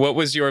 What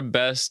was your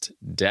best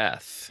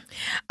death?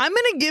 I'm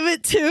going to give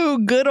it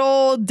to good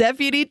old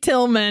Deputy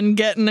Tillman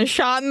getting a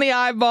shot in the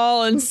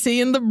eyeball and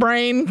seeing the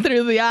brain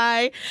through the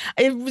eye.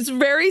 It was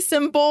very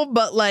simple,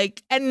 but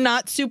and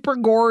not super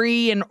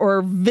gory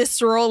or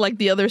visceral like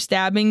the other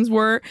stabbings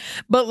were.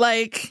 But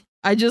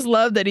I just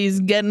love that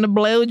he's getting a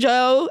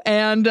blowjo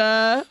and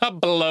a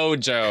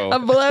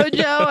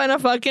blowjo and a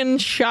fucking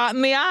shot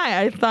in the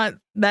eye. I thought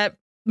that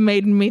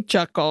made me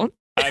chuckle.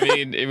 I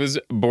mean, it was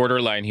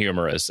borderline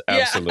humorous.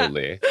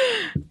 Absolutely.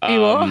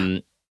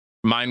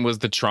 Mine was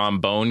the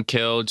trombone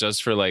kill,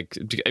 just for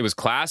it was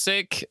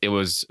classic. It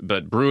was,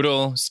 but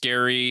brutal,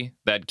 scary.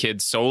 That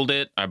kid sold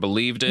it. I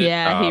believed it.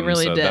 Yeah, he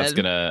really did.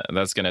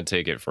 That's gonna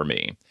take it for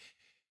me.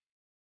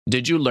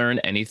 Did you learn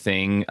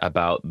anything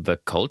about the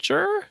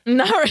culture?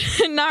 Not.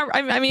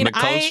 I mean, the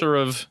culture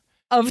of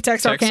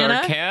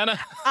Texarkana.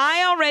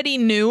 I already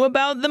knew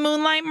about the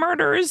Moonlight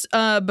Murders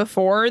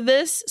before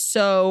this,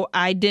 so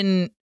I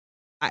didn't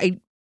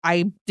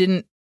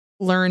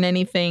learn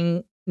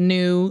anything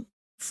new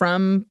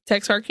from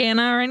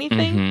Texarkana or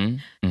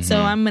anything.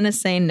 So I'm gonna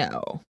say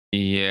no.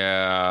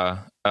 Yeah.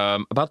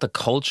 About the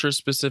culture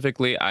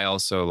specifically, I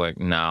also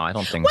no, I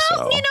don't think so.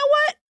 Well, you know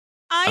what?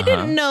 I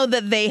didn't know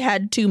that they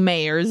had 2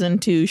 mayors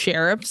and 2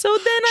 sheriffs. So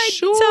then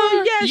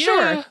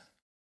sure.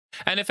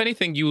 And if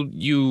anything,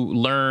 you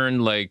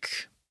learn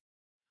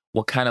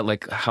what kind of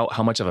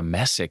how much of a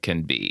mess it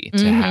can be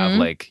to have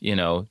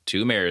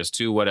 2 mayors,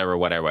 2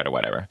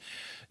 whatever.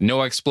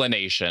 No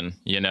explanation,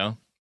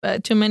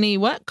 Too many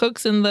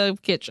cooks in the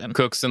kitchen.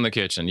 Cooks in the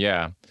kitchen,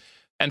 yeah.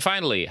 And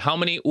finally, how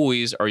many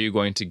oohs are you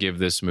going to give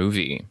this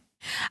movie?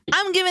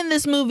 I'm giving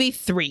this movie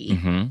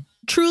 3.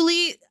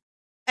 Truly,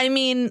 I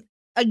mean,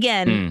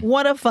 again,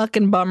 what a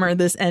fucking bummer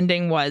this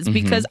ending was,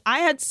 because I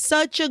had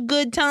such a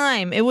good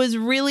time. It was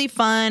really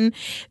fun.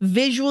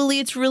 Visually,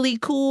 it's really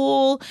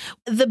cool.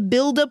 The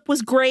buildup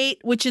was great,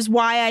 which is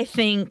why I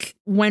think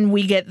when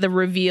we get the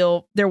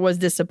reveal, there was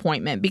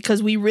disappointment,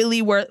 because we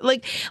really were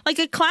like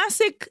a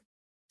classic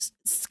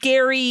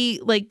scary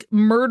like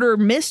murder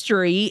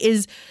mystery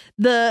is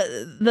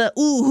the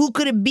who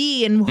could it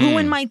be and who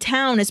in my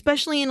town,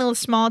 especially in a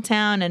small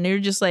town, and you're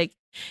just like,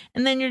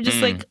 and then you're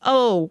just like,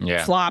 oh,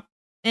 flop,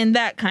 and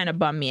that kind of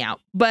bummed me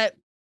out. But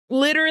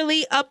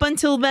literally up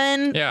until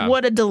then,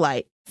 what a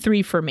delight.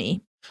 3 for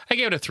me. I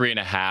gave it a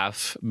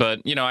 3.5, but,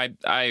 you know,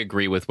 I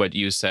agree with what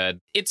you said.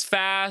 It's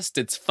fast,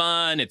 it's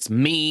fun, it's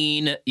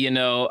mean, you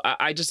know,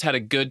 I just had a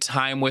good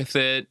time with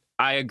it.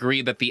 I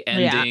agree that the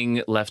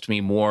ending left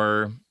me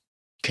more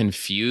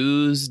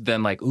confused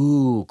than like,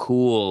 ooh,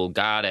 cool,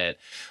 got it.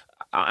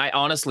 I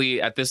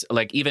honestly, at this,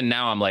 like, even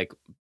now, I'm like,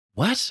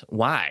 what?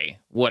 Why?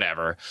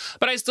 Whatever.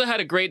 But I still had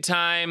a great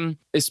time,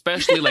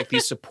 especially like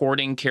these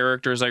supporting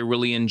characters I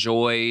really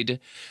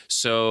enjoyed.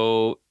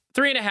 So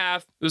 3.5,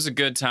 it was a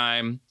good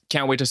time.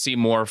 Can't wait to see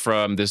more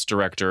from this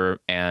director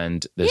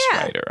and this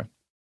writer.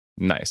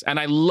 Nice. And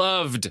I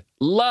loved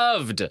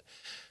the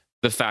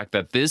fact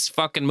that this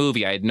fucking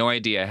movie, I had no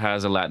idea,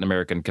 has a Latin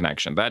American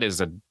connection. That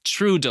is a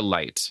true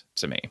delight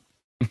to me.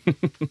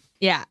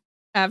 Yeah,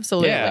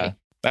 absolutely. Yeah.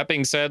 That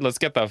being said, let's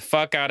get the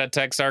fuck out of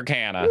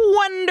Texarkana.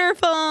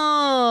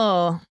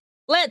 Wonderful.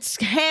 Let's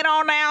head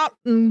on out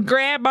and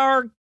grab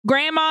our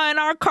grandma in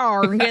our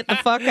car and get the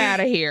fuck out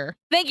of here.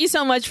 Thank you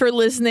so much for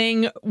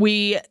listening.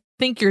 We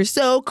think you're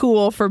so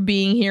cool for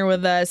being here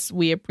with us.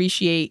 We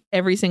appreciate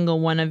every single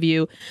one of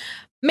you.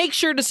 Make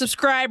sure to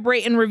subscribe,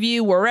 rate, and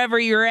review wherever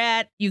you're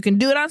at. You can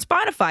do it on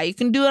Spotify. You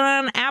can do it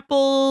on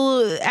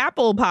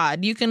Apple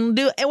Pod. You can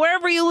do it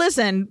wherever you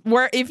listen.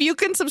 Where if you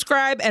can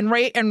subscribe and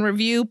rate and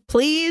review,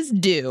 please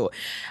do.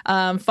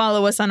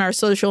 Follow us on our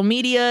social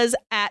medias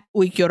at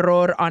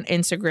Wikihorror on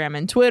Instagram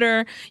and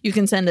Twitter. You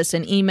can send us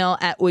an email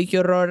at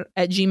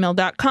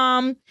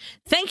wikihorror@gmail.com.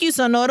 Thank you,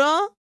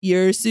 Sonoro.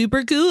 You're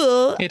super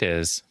cool. It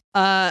is.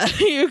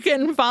 You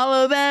can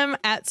follow them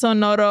at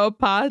Sonoro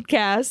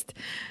Podcast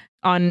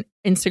on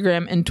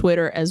Instagram and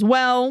Twitter as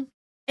well.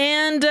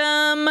 And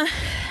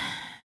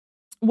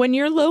when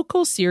your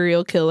local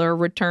serial killer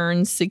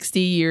returns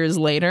 60 years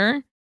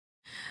later,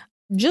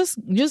 just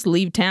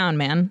leave town,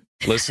 man.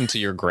 Listen to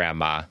your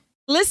grandma.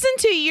 Listen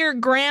to your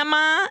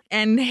grandma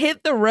and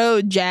hit the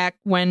road, Jack,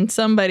 when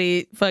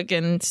somebody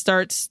fucking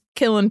starts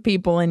killing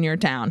people in your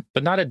town.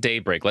 But not at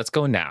daybreak. Let's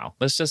go now.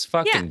 Let's just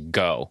fucking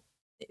go.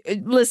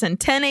 Listen,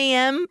 10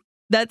 a.m.,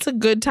 that's a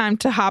good time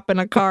to hop in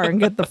a car and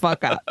get the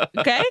fuck out.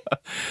 Okay?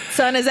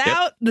 Sun is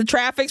out. The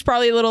traffic's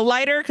probably a little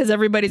lighter because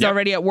everybody's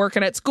already at work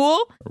and at school.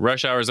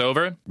 Rush hour's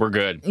over. We're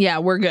good. Yeah,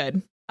 we're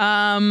good.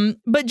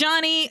 But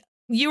Johnny,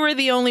 you are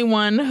the only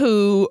one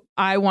who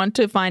I want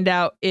to find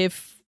out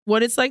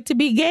what it's like to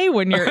be gay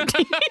when you're a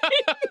teen.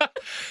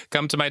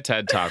 Come to my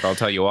TED Talk. I'll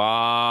tell you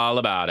all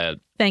about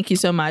it. Thank you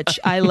so much.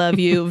 I love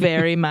you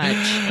very much.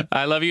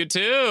 I love you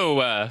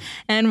too.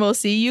 And we'll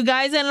see you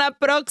guys en la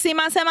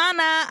próxima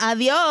semana.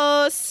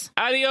 Adiós.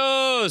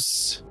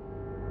 Adiós.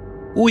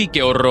 Uy,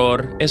 qué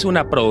horror es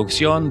una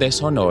producción de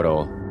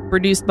Sonoro.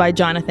 Produced by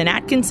Jonathan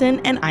Atkinson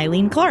and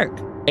Eileen Clark.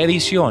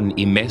 Edición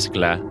y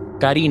mezcla,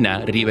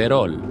 Karina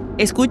Riverol.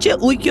 Escuche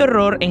Uy, qué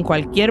horror en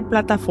cualquier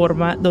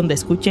plataforma donde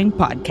escuchen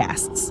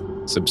podcasts.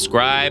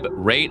 Subscribe,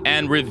 rate,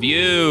 and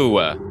review.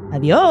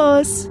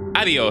 Adiós.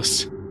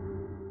 Adiós.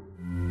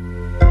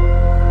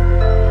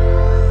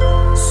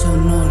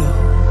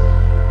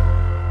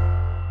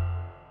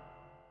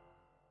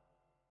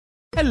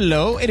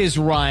 Hello, it is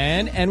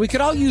Ryan, and we could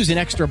all use an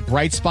extra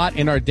bright spot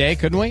in our day,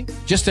 couldn't we?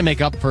 Just to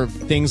make up for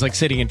things like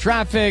sitting in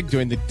traffic,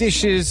 doing the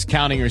dishes,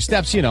 counting your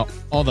steps, you know,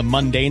 all the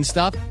mundane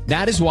stuff.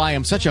 That is why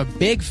I'm such a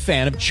big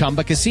fan of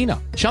Chumba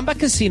Casino. Chumba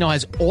Casino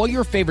has all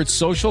your favorite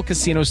social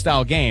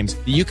casino-style games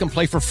that you can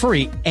play for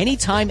free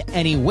anytime,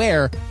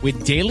 anywhere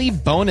with daily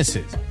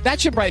bonuses.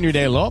 That should brighten your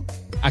day a little.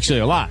 Actually,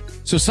 a lot.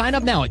 So sign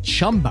up now at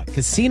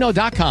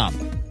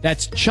ChumbaCasino.com.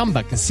 That's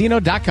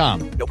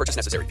ChumbaCasino.com. No purchase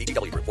necessary.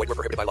 VGW Group. Void where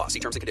prohibited by law. See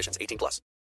terms and conditions. 18+.